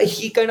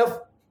 He kind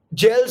of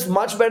gels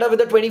much better with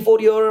the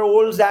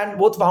 24-year-olds than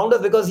both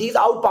founders because he's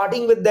out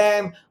partying with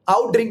them,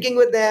 out drinking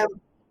with them.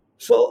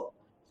 So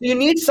you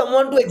need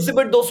someone to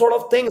exhibit those sort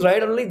of things,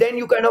 right? Only then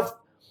you kind of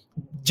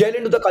gel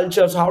into the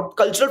culture. So how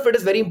cultural fit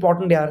is very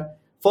important there.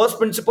 First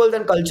principles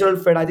and cultural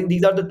fit. I think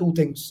these are the two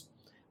things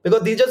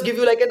because these just give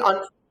you like an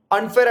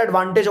unfair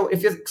advantage.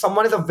 If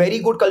someone is a very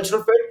good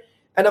cultural fit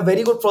and a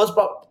very good first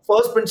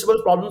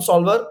principles problem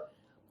solver,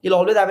 you'll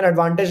always have an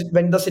advantage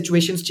when the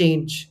situations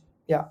change.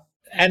 Yeah.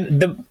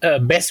 And the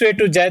best way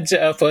to judge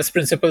a first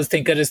principles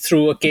thinker is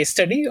through a case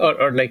study,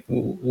 or like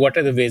what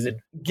are the ways?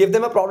 Give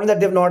them a problem that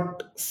they've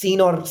not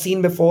seen or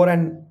seen before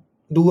and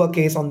do a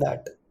case on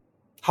that.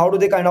 How do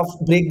they kind of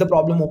break the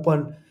problem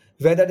open?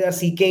 Whether they are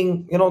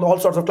seeking, all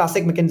sorts of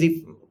classic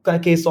McKinsey kind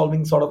of case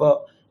solving sort of a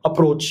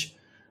approach.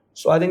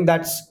 So I think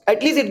that's,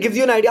 at least it gives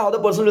you an idea how the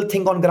person will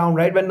think on ground,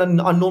 right? When an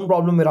unknown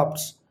problem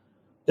erupts,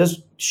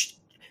 just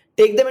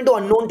take them into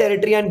unknown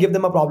territory and give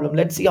them a problem.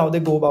 Let's see how they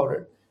go about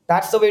it.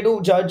 That's the way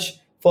to judge.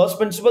 First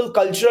principle.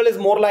 Cultural is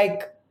more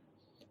like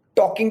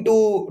talking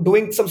to,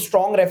 doing some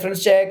strong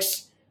reference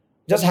checks,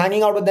 just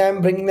hanging out with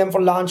them, bringing them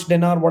for lunch,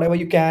 dinner, whatever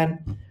you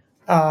can,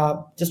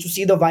 just to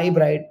see the vibe,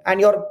 right? And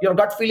your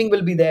gut feeling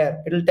will be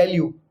there. It'll tell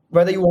you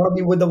whether you want to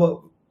be with the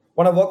want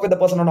to work with the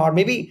person or not.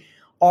 Maybe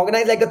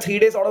organize like a 3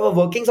 day sort of a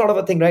working sort of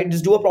a thing, right?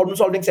 Just do a problem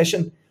solving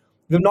session.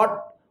 We've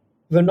not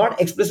we've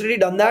not explicitly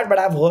done that, but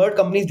I've heard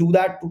companies do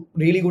that to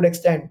really good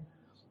extent.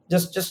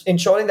 Just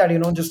ensuring that,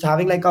 just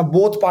having like a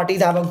both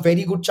parties have a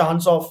very good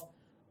chance of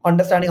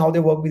understanding how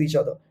they work with each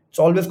other. It's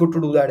always good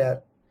to do that, yeah.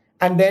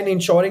 And then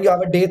ensuring you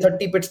have a day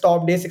 30 pit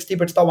stop, day 60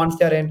 pit stop once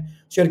they're in,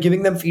 so you're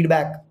giving them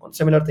feedback on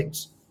similar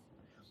things.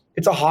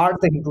 It's a hard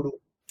thing to do.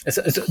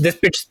 So this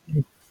pitch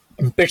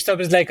stop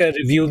is like a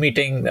review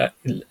meeting,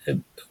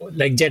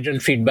 like general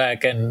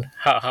feedback and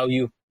how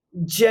you.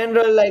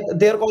 General, like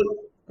they're called,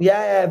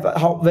 yeah, yeah,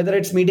 how, whether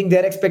it's meeting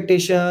their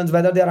expectations,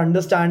 whether they're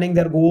understanding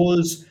their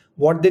goals,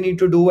 what they need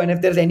to do, and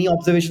if there's any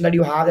observation that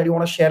you have that you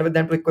want to share with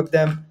them to equip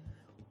them,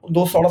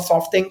 those sort of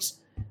soft things,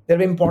 they're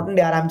very important.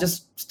 Yeah, I'm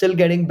just still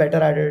getting better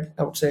at it,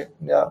 I would say.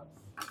 Yeah,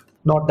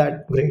 not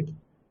that great,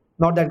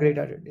 not that great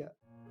at it. Yeah.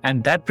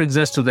 And that brings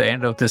us to the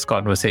end of this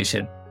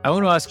conversation. I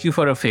want to ask you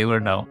for a favor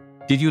now.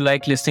 Did you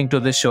like listening to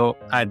this show?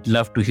 I'd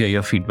love to hear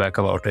your feedback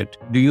about it.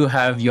 Do you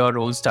have your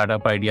own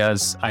startup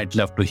ideas? I'd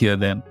love to hear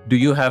them. Do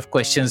you have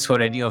questions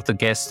for any of the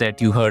guests that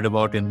you heard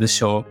about in this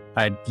show?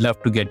 I'd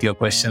love to get your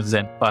questions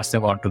and pass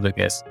them on to the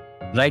guests.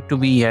 Write to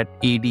me at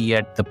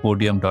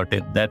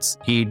ad@thepodium.in. That's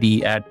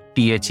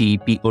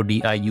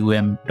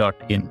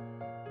ad@thepodium.in.